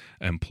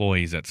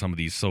employees at some of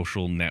these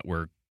social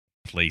network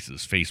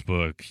places,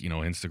 Facebook,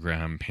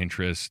 Instagram,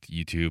 Pinterest,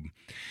 YouTube.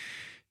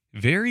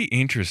 Very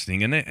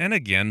interesting. And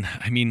again,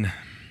 I mean,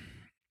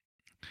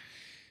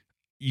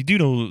 you do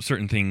know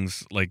certain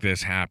things like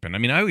this happen. I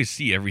mean, I always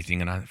see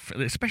everything, and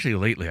especially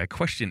lately, I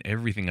question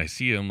everything I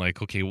see. I'm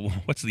like, okay, well,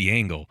 what's the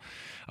angle?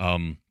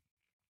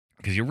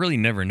 Because you really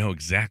never know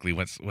exactly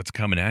what's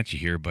coming at you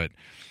here. But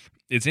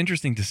it's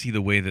interesting to see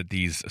the way that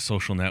these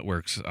social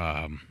networks,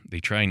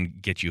 they try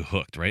and get you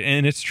hooked, right?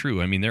 And it's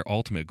true. I mean, their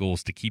ultimate goal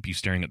is to keep you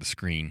staring at the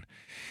screen.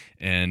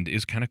 And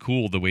it's kind of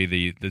cool the way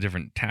the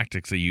different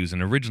tactics they use.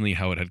 And originally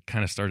how it had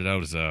kind of started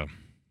out as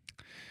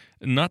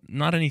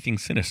not anything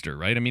sinister,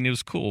 right? I mean, it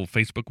was cool.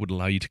 Facebook would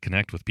allow you to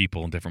connect with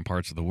people in different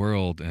parts of the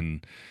world.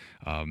 And,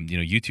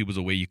 YouTube was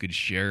a way you could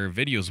share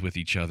videos with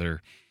each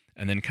other.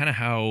 And then kind of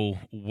how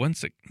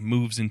once it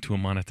moves into a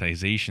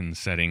monetization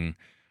setting,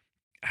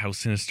 how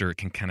sinister it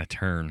can kind of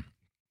turn.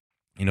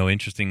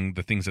 Interesting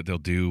the things that they'll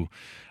do.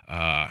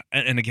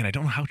 And again, I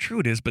don't know how true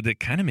it is, but it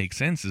kind of makes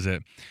sense is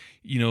that,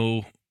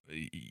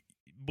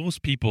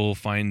 most people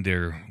find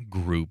their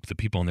group, the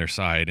people on their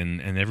side,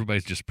 and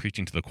everybody's just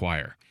preaching to the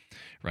choir,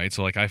 right?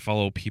 So like I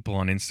follow people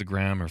on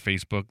Instagram or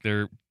Facebook.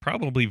 They're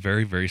probably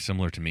very, very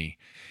similar to me.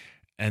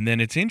 And then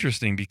it's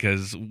interesting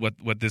because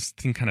what this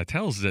thing kind of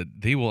tells is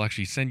that they will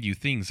actually send you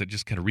things that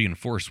just kind of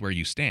reinforce where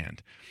you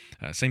stand.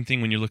 Same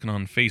thing when you're looking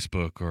on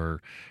Facebook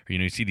or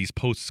you see these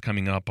posts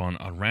coming up on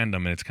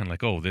random, and it's kind of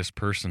like, oh, this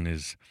person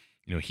is,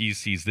 he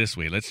sees this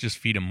way. Let's just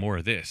feed him more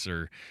of this.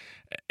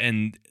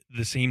 And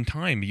the same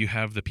time, you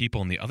have the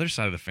people on the other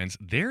side of the fence.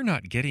 They're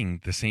not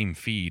getting the same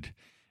feed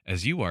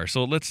as you are.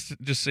 So let's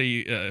just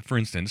say, for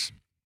instance,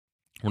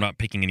 we're not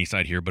picking any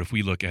side here, but if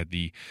we look at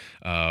the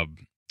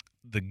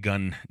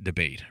gun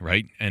debate,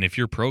 right? And if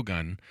you're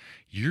pro-gun,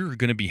 you're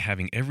going to be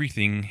having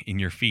everything in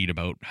your feed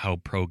about how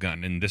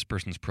pro-gun, and this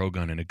person's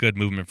pro-gun and a good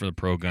movement for the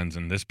pro-guns,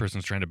 and this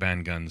person's trying to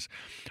ban guns.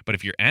 But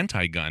if you're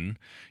anti-gun,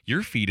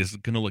 your feed is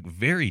going to look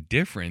very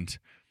different.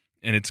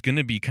 And it's going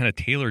to be kind of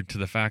tailored to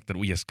the fact that,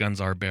 well, yes, guns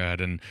are bad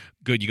and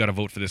good. You got to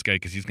vote for this guy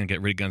because he's going to get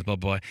rid of guns, blah,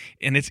 blah.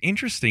 And it's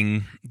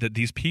interesting that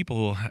these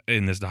people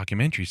in this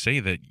documentary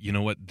say that,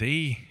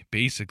 they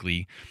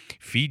basically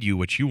feed you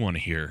what you want to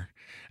hear.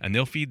 And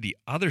they'll feed the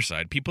other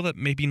side, people that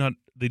maybe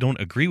they don't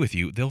agree with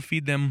you. They'll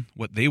feed them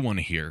what they want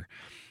to hear.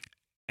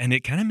 And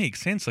it kind of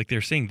makes sense. Like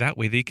they're saying that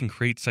way they can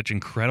create such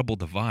incredible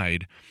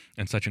divide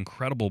and such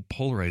incredible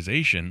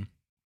polarization.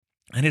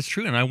 And it's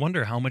true. And I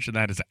wonder how much of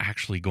that is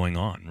actually going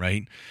on,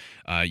 right?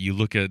 You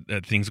look at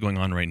things going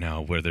on right now,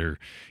 whether,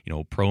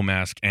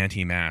 pro-mask,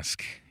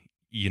 anti-mask,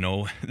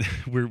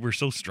 we're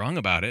so strong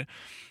about it.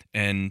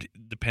 And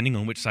depending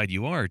on which side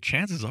you are,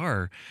 chances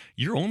are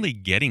you're only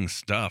getting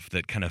stuff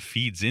that kind of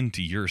feeds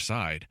into your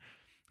side.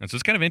 And so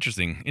it's kind of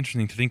interesting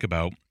to think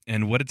about.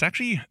 And what it's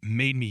actually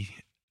made me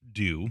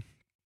do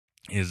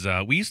is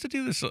we used to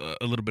do this a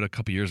little bit a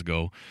couple years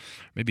ago,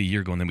 maybe a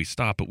year ago, and then we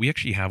stopped. But we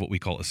actually have what we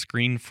call a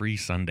screen-free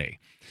Sunday,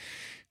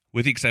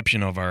 with the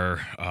exception of our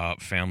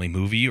family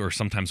movie, or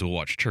sometimes we'll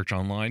watch church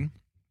online.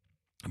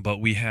 But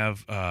we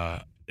have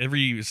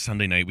every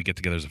Sunday night we get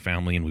together as a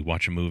family and we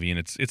watch a movie, and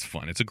it's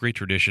fun. It's a great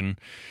tradition,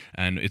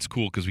 and it's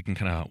cool because we can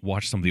kind of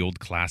watch some of the old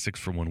classics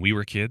from when we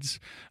were kids,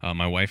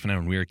 my wife and I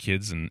when we were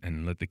kids,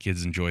 and let the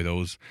kids enjoy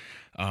those.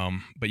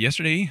 But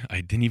yesterday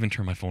I didn't even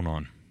turn my phone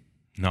on.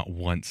 Not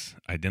once.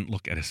 I didn't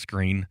look at a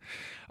screen.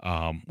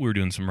 We were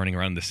doing some running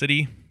around the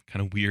city.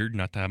 Kind of weird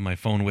not to have my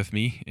phone with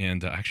me.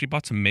 And I actually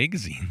bought some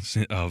magazines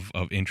of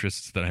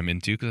interests that I'm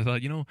into because I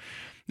thought,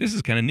 this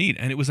is kind of neat.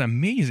 And it was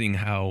amazing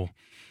how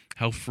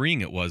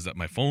freeing it was that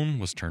my phone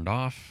was turned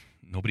off.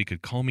 Nobody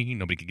could call me.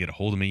 Nobody could get a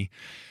hold of me.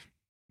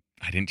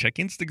 I didn't check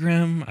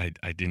Instagram.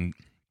 I didn't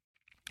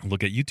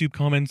look at YouTube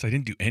comments. I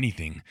didn't do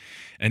anything.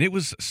 And it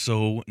was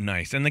so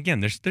nice. And again,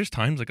 there's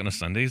times like on a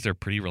Sundays, they're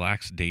pretty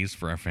relaxed days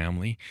for our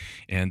family.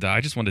 And I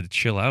just wanted to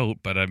chill out,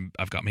 but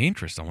I've got my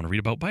interests. I want to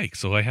read about bikes.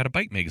 So I had a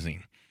bike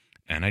magazine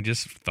and I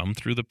just thumbed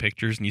through the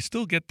pictures, and you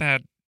still get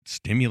that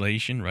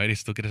stimulation, right? I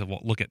still get to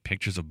look at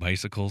pictures of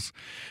bicycles,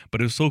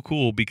 but it was so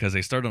cool because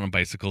I started on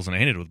bicycles and I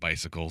ended with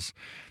bicycles.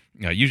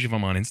 Usually if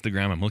I'm on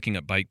Instagram, I'm looking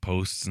at bike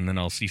posts, and then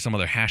I'll see some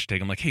other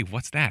hashtag. I'm like, hey,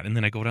 what's that? And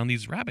then I go down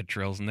these rabbit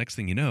trails, and next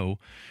thing you know,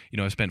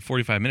 I spent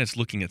 45 minutes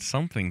looking at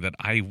something that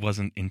I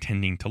wasn't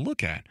intending to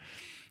look at.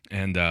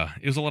 And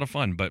it was a lot of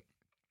fun, but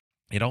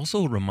it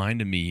also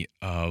reminded me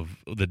of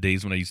the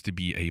days when I used to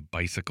be a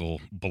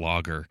bicycle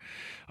blogger.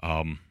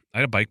 I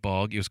had a bike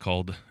blog. It was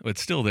called,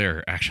 it's still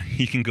there, actually.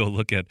 You can go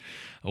look at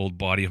old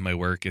body of my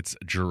work. It's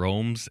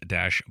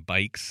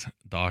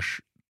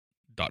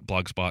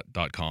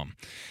jeromes-bikes.blogspot.com.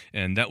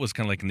 And that was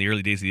kind of like in the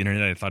early days of the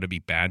internet. I thought it'd be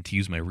bad to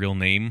use my real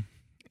name.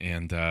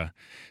 And so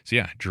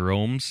yeah,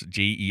 Jeromes,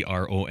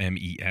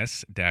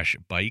 Jeromes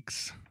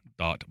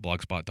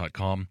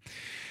 -bikes.blogspot.com.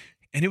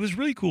 And it was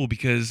really cool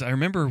because I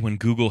remember when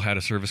Google had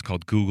a service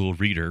called Google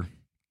Reader,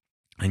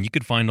 and you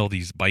could find all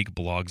these bike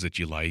blogs that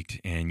you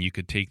liked, and you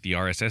could take the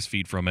RSS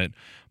feed from it,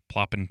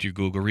 plop it into your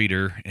Google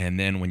Reader, and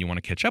then when you want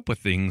to catch up with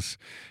things,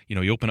 you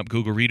open up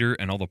Google Reader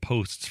and all the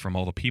posts from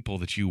all the people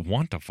that you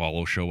want to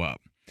follow show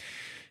up.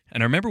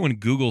 And I remember when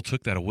Google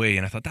took that away,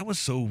 and I thought that was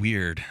so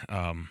weird.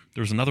 There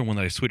was another one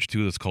that I switched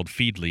to that's called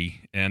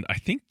Feedly, and I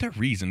think the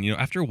reason,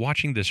 after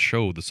watching this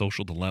show, The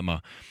Social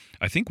Dilemma,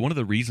 I think one of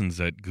the reasons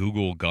that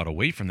Google got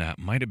away from that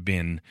might have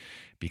been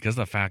because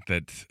of the fact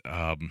that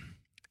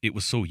it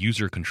was so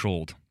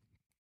user-controlled.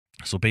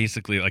 So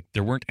basically, like,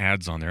 there weren't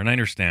ads on there, and I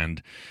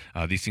understand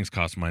these things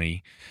cost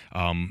money.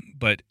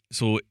 But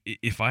so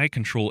if I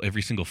control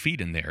every single feed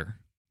in there,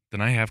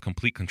 then I have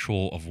complete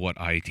control of what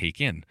I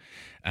take in,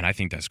 and I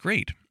think that's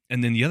great.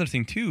 And then the other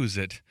thing, too, is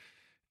that,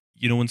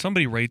 when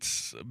somebody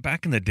writes,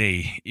 back in the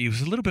day, it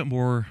was a little bit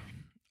more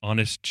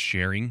honest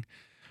sharing.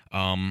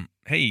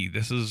 Hey,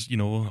 this is,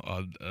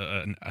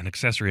 an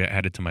accessory I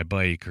added to my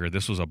bike, or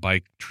this was a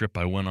bike trip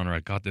I went on, or I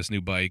got this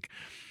new bike.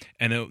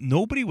 And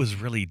nobody was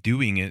really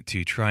doing it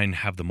to try and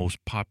have the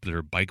most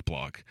popular bike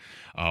blog.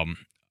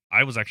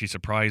 I was actually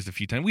surprised a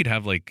few times. We'd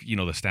have the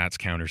stats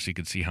counter so you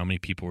could see how many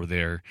people were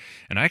there.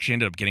 And I actually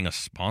ended up getting a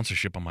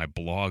sponsorship on my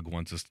blog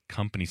once. This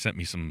company sent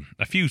me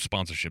a few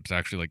sponsorships,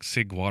 actually, like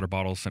Sig water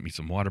bottles sent me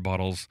some water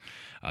bottles.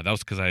 That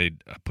was because I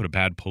put a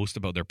bad post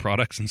about their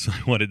products, and so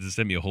I wanted to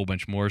send me a whole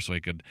bunch more so I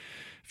could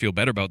feel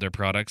better about their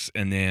products.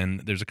 And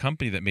then there's a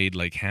company that made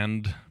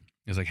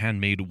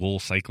handmade wool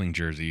cycling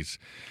jerseys,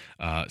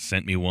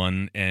 sent me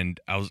one, and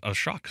I was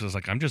shocked because I was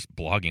like, I'm just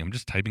blogging. I'm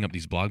just typing up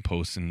these blog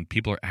posts, and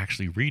people are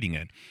actually reading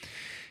it.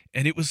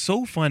 And it was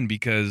so fun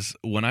because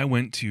when I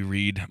went to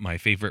read my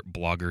favorite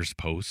bloggers'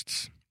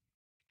 posts,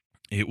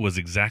 it was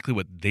exactly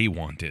what they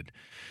wanted,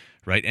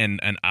 right?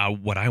 And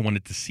what I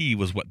wanted to see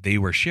was what they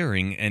were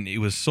sharing, and it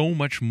was so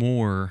much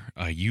more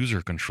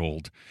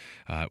user-controlled.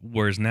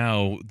 Whereas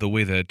now, the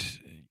way that,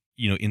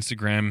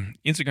 Instagram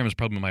is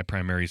probably my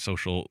primary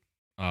social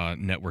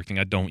networking.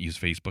 I don't use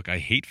Facebook. I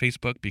hate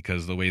Facebook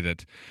because the way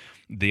that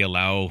they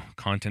allow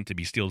content to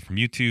be stealed from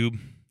YouTube,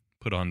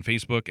 put on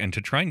Facebook, and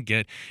to try and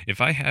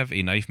if I have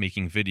a knife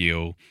making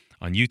video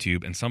on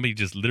YouTube and somebody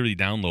just literally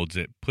downloads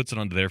it, puts it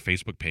onto their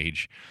Facebook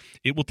page,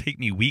 it will take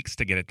me weeks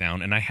to get it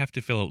down, and I have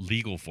to fill out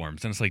legal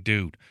forms. And it's like,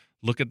 dude,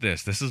 look at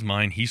this. This is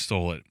mine. He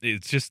stole it.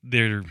 It's just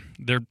they're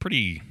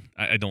pretty.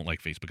 I don't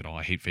like Facebook at all.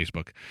 I hate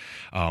Facebook.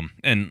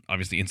 And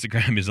obviously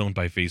Instagram is owned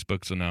by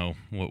Facebook, so now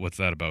what's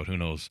that about? Who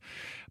knows?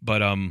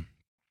 But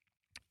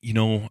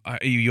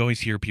you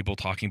always hear people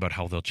talking about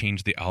how they'll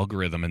change the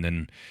algorithm, and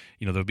then,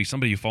 there'll be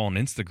somebody you follow on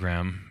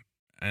Instagram,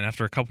 and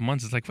after a couple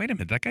months, it's like, wait a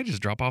minute, that guy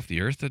just dropped off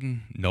the earth?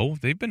 And no,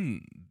 they've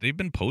been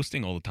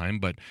posting all the time,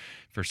 but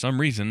for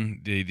some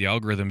reason, the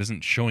algorithm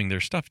isn't showing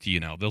their stuff to you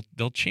now.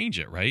 They'll change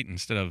it, right?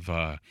 Instead of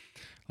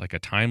like a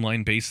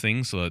timeline based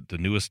thing, so that the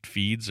newest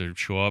feeds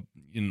show up,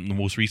 the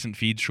most recent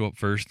feeds show up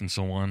first, and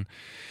so on.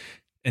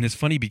 And it's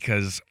funny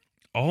because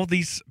all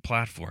these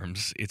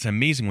platforms, it's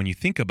amazing when you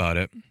think about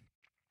it.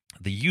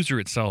 The user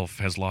itself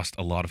has lost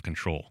a lot of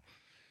control.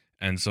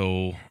 And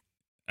so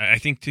I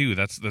think, too,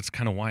 that's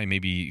kind of why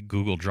maybe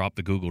Google dropped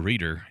the Google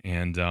Reader.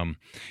 And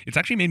it's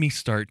actually made me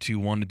start to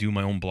want to do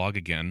my own blog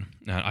again.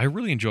 I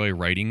really enjoy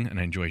writing, and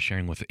I enjoy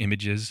sharing with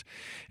images.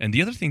 And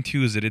the other thing,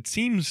 too, is that it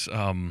seems,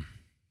 the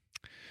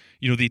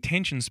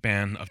attention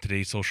span of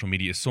today's social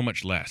media is so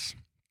much less.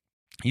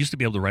 I used to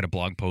be able to write a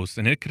blog post,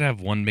 and it could have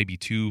one, maybe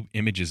two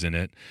images in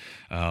it.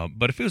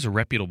 But if it was a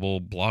reputable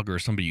blogger or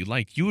somebody you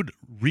liked, you would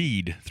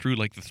read through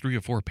like the 3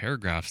 or 4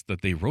 paragraphs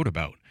that they wrote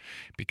about,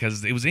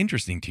 because it was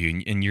interesting to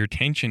you, and your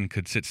attention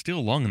could sit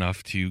still long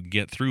enough to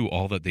get through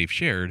all that they've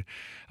shared.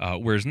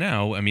 Whereas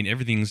now, I mean,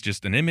 everything's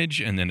just an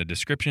image and then a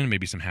description,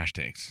 maybe some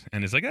hashtags.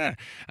 And it's like, and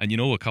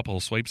a couple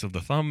of swipes of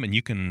the thumb, and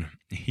you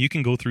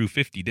can go through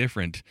 50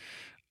 different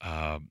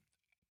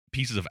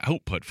pieces of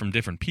output from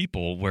different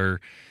people, where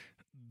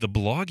the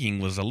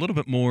blogging was a little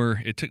bit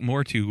more, it took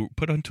more to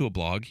put onto a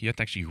blog. You had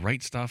to actually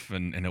write stuff,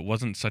 and it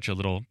wasn't such a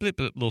little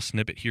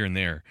snippet here and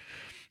there.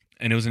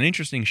 And it was an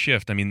interesting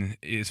shift. I mean,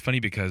 it's funny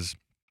because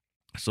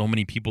so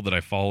many people that I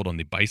followed on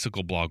the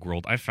bicycle blog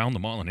world, I found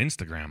them all on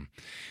Instagram.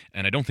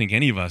 And I don't think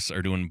any of us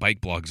are doing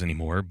bike blogs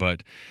anymore,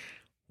 but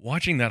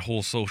watching that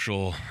whole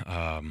social,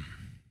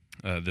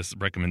 this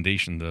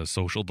recommendation, the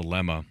social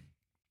dilemma,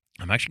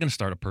 I'm actually going to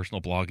start a personal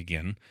blog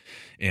again,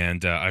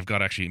 and I've got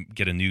to actually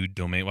get a new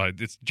domain. Well,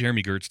 it's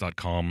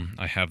jeremygertz.com.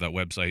 I have that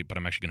website, but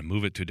I'm actually going to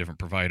move it to a different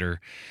provider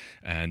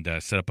and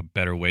set up a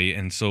better way.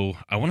 And so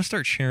I want to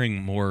start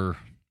sharing more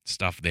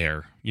stuff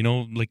there,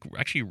 like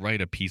actually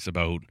write a piece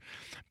about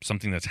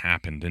something that's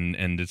happened.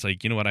 And it's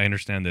like, what, I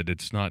understand that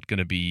it's not going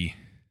to be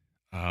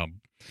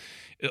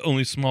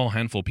only a small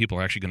handful of people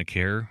are actually going to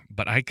care,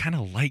 but I kind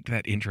of like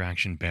that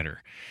interaction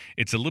better.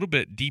 It's a little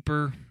bit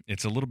deeper.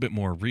 It's a little bit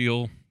more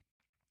real.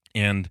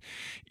 And,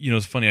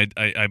 it's funny,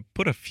 I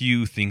put a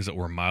few things that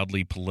were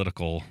mildly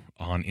political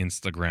on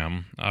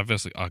Instagram.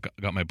 Obviously, I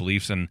got my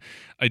beliefs, and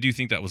I do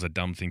think that was a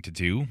dumb thing to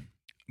do.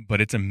 But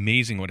it's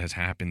amazing what has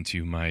happened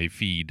to my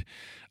feed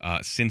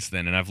since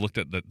then. And I've looked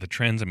at the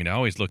trends. I mean, I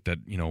always looked at,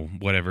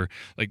 whatever.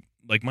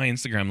 Like my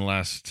Instagram the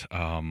last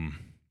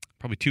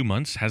probably 2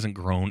 months hasn't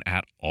grown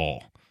at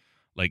all.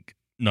 Like,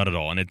 not at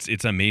all. And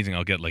it's amazing.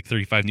 I'll get like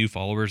 35 new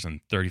followers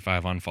and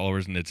 35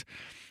 unfollowers,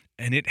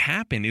 and it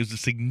happened. It was a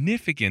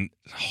significant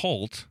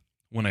halt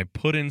when I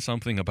put in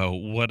something about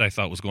what I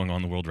thought was going on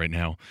in the world right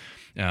now.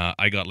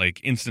 I got 3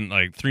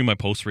 of my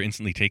posts were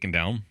instantly taken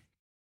down,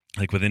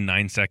 like within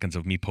 9 seconds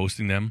of me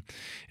posting them.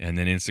 And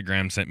then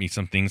Instagram sent me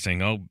some things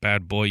saying, oh,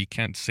 bad boy, you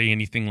can't say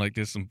anything like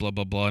this and blah,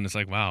 blah, blah. And it's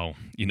like, wow,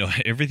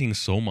 everything's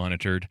so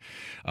monitored.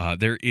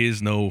 There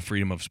is no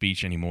freedom of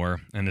speech anymore.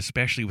 And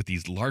especially with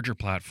these larger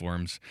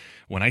platforms,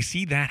 when I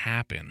see that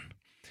happen,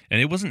 and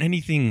it wasn't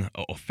anything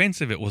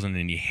offensive. It wasn't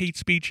any hate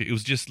speech. It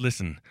was just,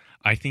 listen,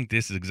 I think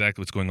this is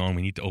exactly what's going on.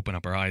 We need to open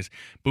up our eyes.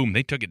 Boom,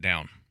 they took it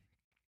down.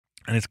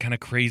 And it's kind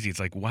of crazy. It's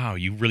like, wow,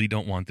 you really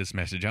don't want this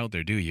message out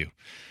there, do you?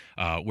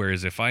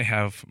 Whereas if I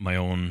have my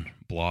own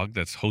blog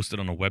that's hosted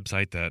on a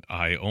website that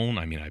I own,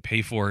 I mean, I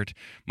pay for it,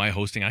 my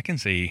hosting, I can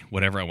say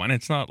whatever I want.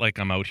 It's not like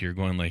I'm out here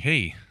going like,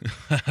 hey,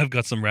 I've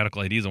got some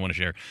radical ideas I want to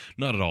share.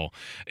 Not at all.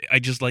 I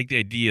just like the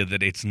idea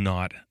that it's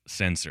not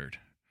censored.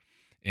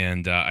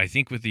 And I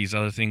think with these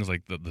other things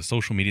like the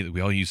social media that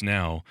we all use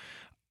now,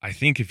 I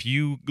think if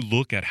you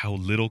look at how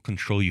little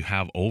control you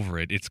have over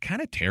it, it's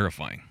kind of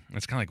terrifying.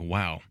 It's kind of like,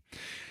 wow.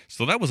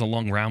 So that was a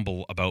long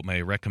ramble about my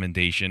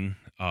recommendation.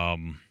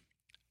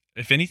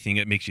 If anything,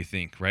 it makes you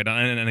think, right?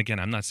 And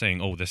again, I'm not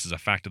saying, oh, this is a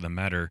fact of the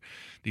matter.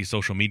 These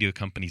social media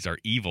companies are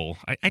evil.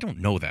 I don't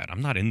know that.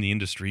 I'm not in the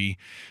industry,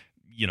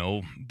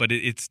 but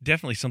it's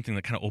definitely something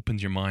that kind of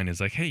opens your mind. Is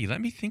like, hey,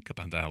 let me think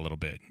about that a little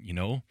bit,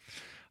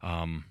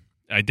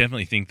 I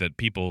definitely think that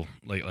people,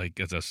 like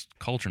as a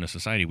culture and a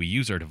society, we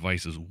use our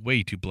devices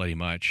way too bloody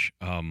much.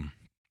 I'm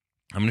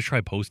going to try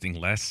posting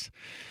less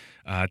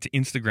to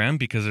Instagram,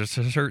 because there's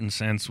a certain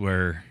sense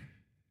where,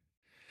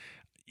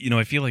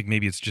 I feel like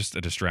maybe it's just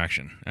a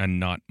distraction and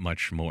not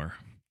much more.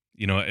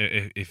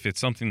 If it's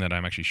something that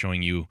I'm actually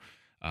showing you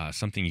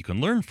something you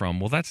can learn from,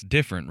 well, that's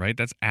different, right?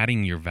 That's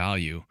adding your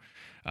value.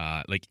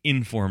 Like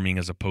informing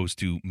as opposed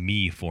to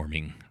me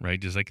forming, right?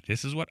 Just like,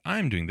 this is what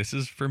I'm doing. This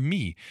is for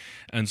me.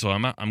 And so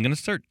I'm going to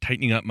start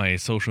tightening up my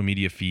social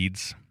media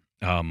feeds.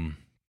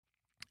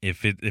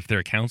 If they're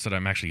accounts that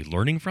I'm actually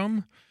learning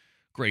from,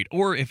 great.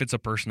 Or if it's a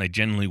person I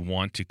genuinely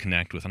want to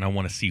connect with and I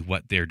want to see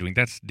what they're doing,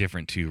 that's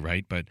different too,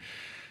 right? But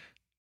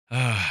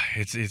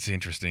it's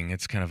interesting.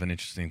 It's kind of an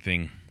interesting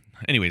thing.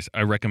 Anyways,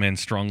 I recommend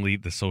strongly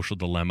The Social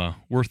Dilemma.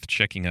 Worth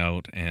checking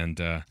out.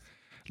 And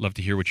Love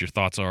to hear what your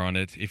thoughts are on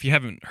it. If you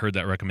haven't heard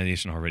that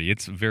recommendation already,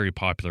 it's very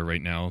popular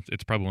right now.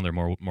 It's probably one of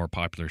their more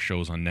popular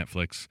shows on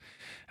Netflix,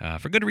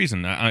 for good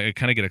reason. I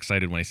kind of get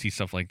excited when I see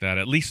stuff like that.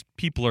 At least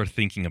people are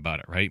thinking about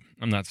it, right?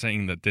 I'm not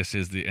saying that this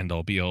is the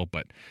end-all be-all,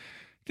 but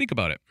think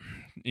about it.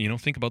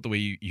 Think about the way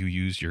you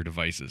use your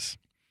devices.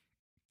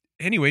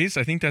 Anyways,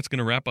 I think that's going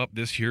to wrap up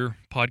this here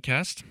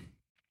podcast.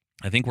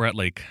 I think we're at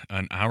like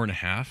an hour and a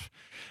half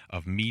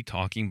of me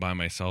talking by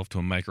myself to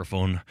a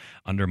microphone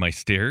under my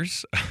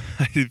stairs.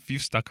 If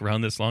you've stuck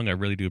around this long, I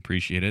really do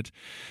appreciate it.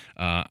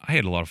 I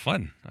had a lot of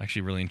fun. I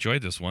actually really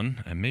enjoyed this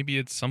one. And maybe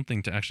it's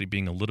something to actually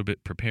being a little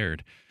bit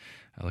prepared.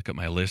 I look at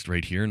my list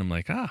right here and I'm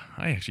like, I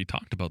actually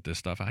talked about this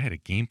stuff. I had a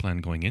game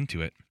plan going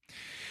into it.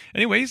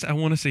 Anyways, I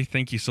want to say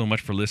thank you so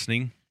much for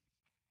listening.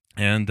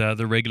 And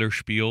the regular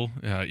spiel,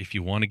 if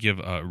you want to give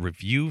a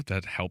review,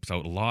 that helps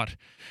out a lot.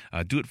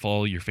 Do it for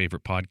all your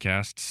favorite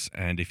podcasts.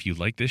 And if you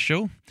like this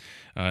show,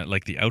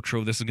 like the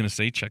outro, this is going to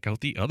say, check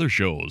out the other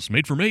shows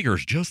made for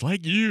makers just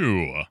like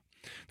you.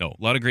 No,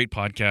 a lot of great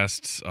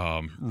podcasts,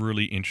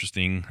 really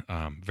interesting,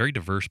 very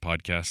diverse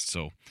podcasts.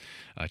 So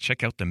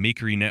check out the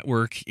Makery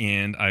Network,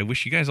 and I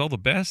wish you guys all the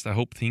best. I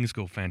hope things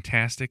go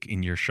fantastic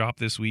in your shop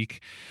this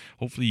week.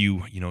 Hopefully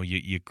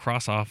you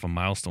cross off a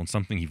milestone,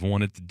 something you've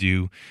wanted to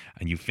do,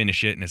 and you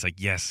finish it, and it's like,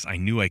 yes, I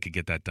knew I could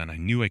get that done. I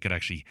knew I could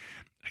actually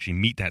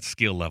meet that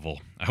skill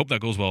level. I hope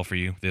that goes well for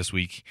you this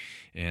week,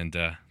 and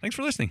thanks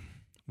for listening.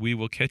 We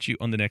will catch you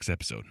on the next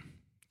episode.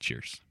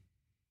 Cheers.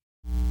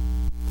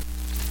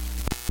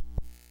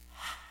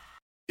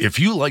 If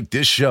you like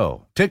this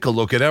show, take a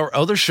look at our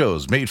other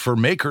shows made for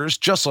makers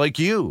just like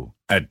you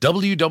at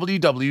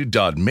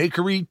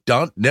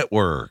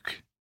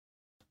www.makery.network.